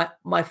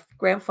my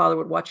grandfather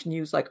would watch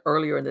news like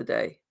earlier in the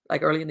day,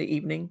 like early in the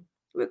evening.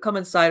 We'd come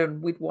inside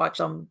and we'd watch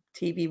some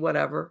TV,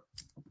 whatever.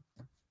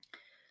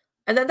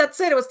 And then that's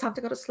it. It was time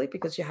to go to sleep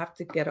because you have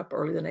to get up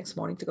early the next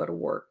morning to go to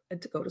work and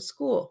to go to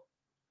school.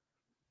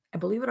 And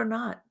believe it or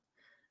not,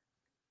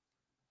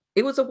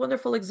 it was a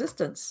wonderful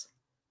existence.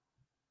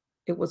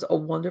 It was a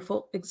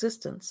wonderful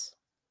existence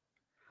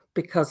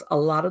because a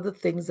lot of the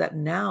things that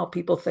now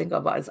people think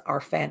of as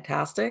are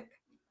fantastic,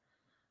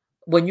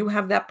 when you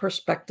have that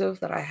perspective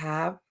that I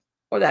have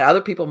or that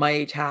other people my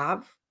age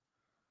have,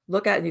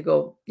 look at it and you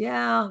go,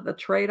 yeah, the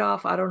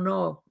trade-off, I don't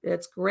know.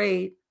 It's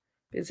great.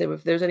 Because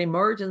if there's an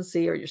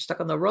emergency or you're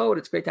stuck on the road,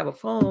 it's great to have a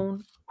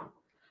phone.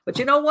 But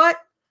you know what?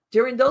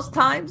 During those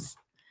times,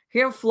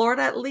 here in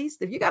Florida at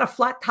least, if you got a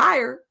flat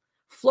tire,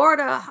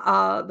 Florida,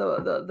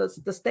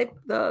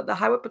 the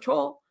highway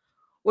patrol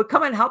would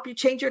come and help you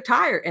change your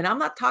tire. And I'm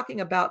not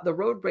talking about the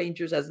road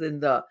rangers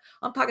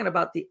I'm talking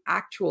about the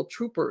actual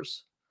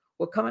troopers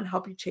would come and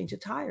help you change a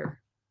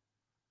tire.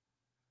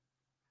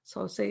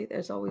 So say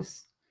there's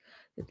always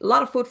a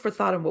lot of food for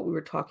thought on what we were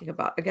talking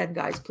about. Again,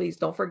 guys, please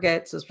don't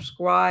forget,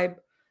 subscribe,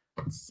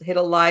 hit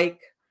a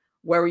like,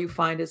 wherever you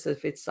find us,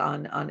 if it's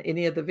on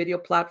any of the video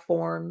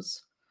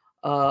platforms,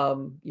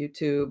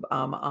 YouTube,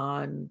 I'm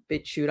on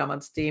BitChute, I'm on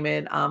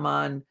Steemit, I'm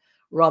on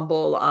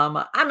Rumble,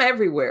 I'm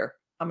everywhere.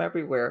 I'm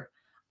everywhere.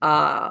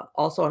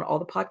 Also on all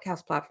the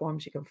podcast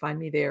platforms, you can find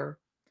me there.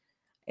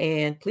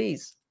 And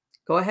please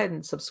go ahead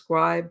and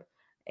subscribe,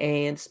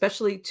 and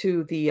especially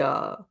to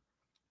the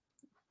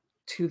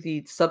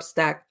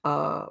Substack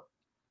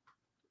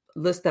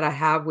list that I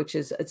have, which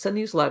it's a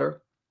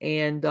newsletter,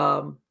 and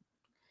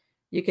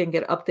you can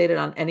get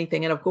updated on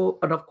anything. And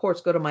of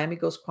course, go to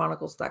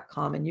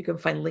MiamiGhostChronicles.com and you can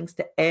find links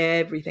to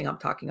everything I'm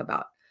talking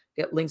about.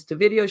 Get links to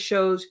video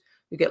shows.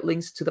 You get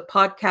links to the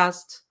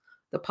podcast.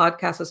 The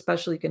podcast,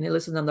 especially, you can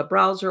listen on the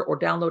browser or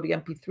download the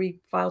MP3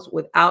 files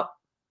without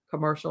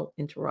commercial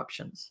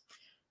interruptions.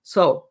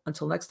 So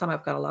until next time,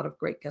 I've got a lot of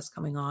great guests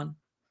coming on.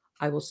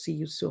 I will see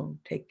you soon.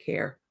 Take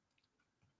care.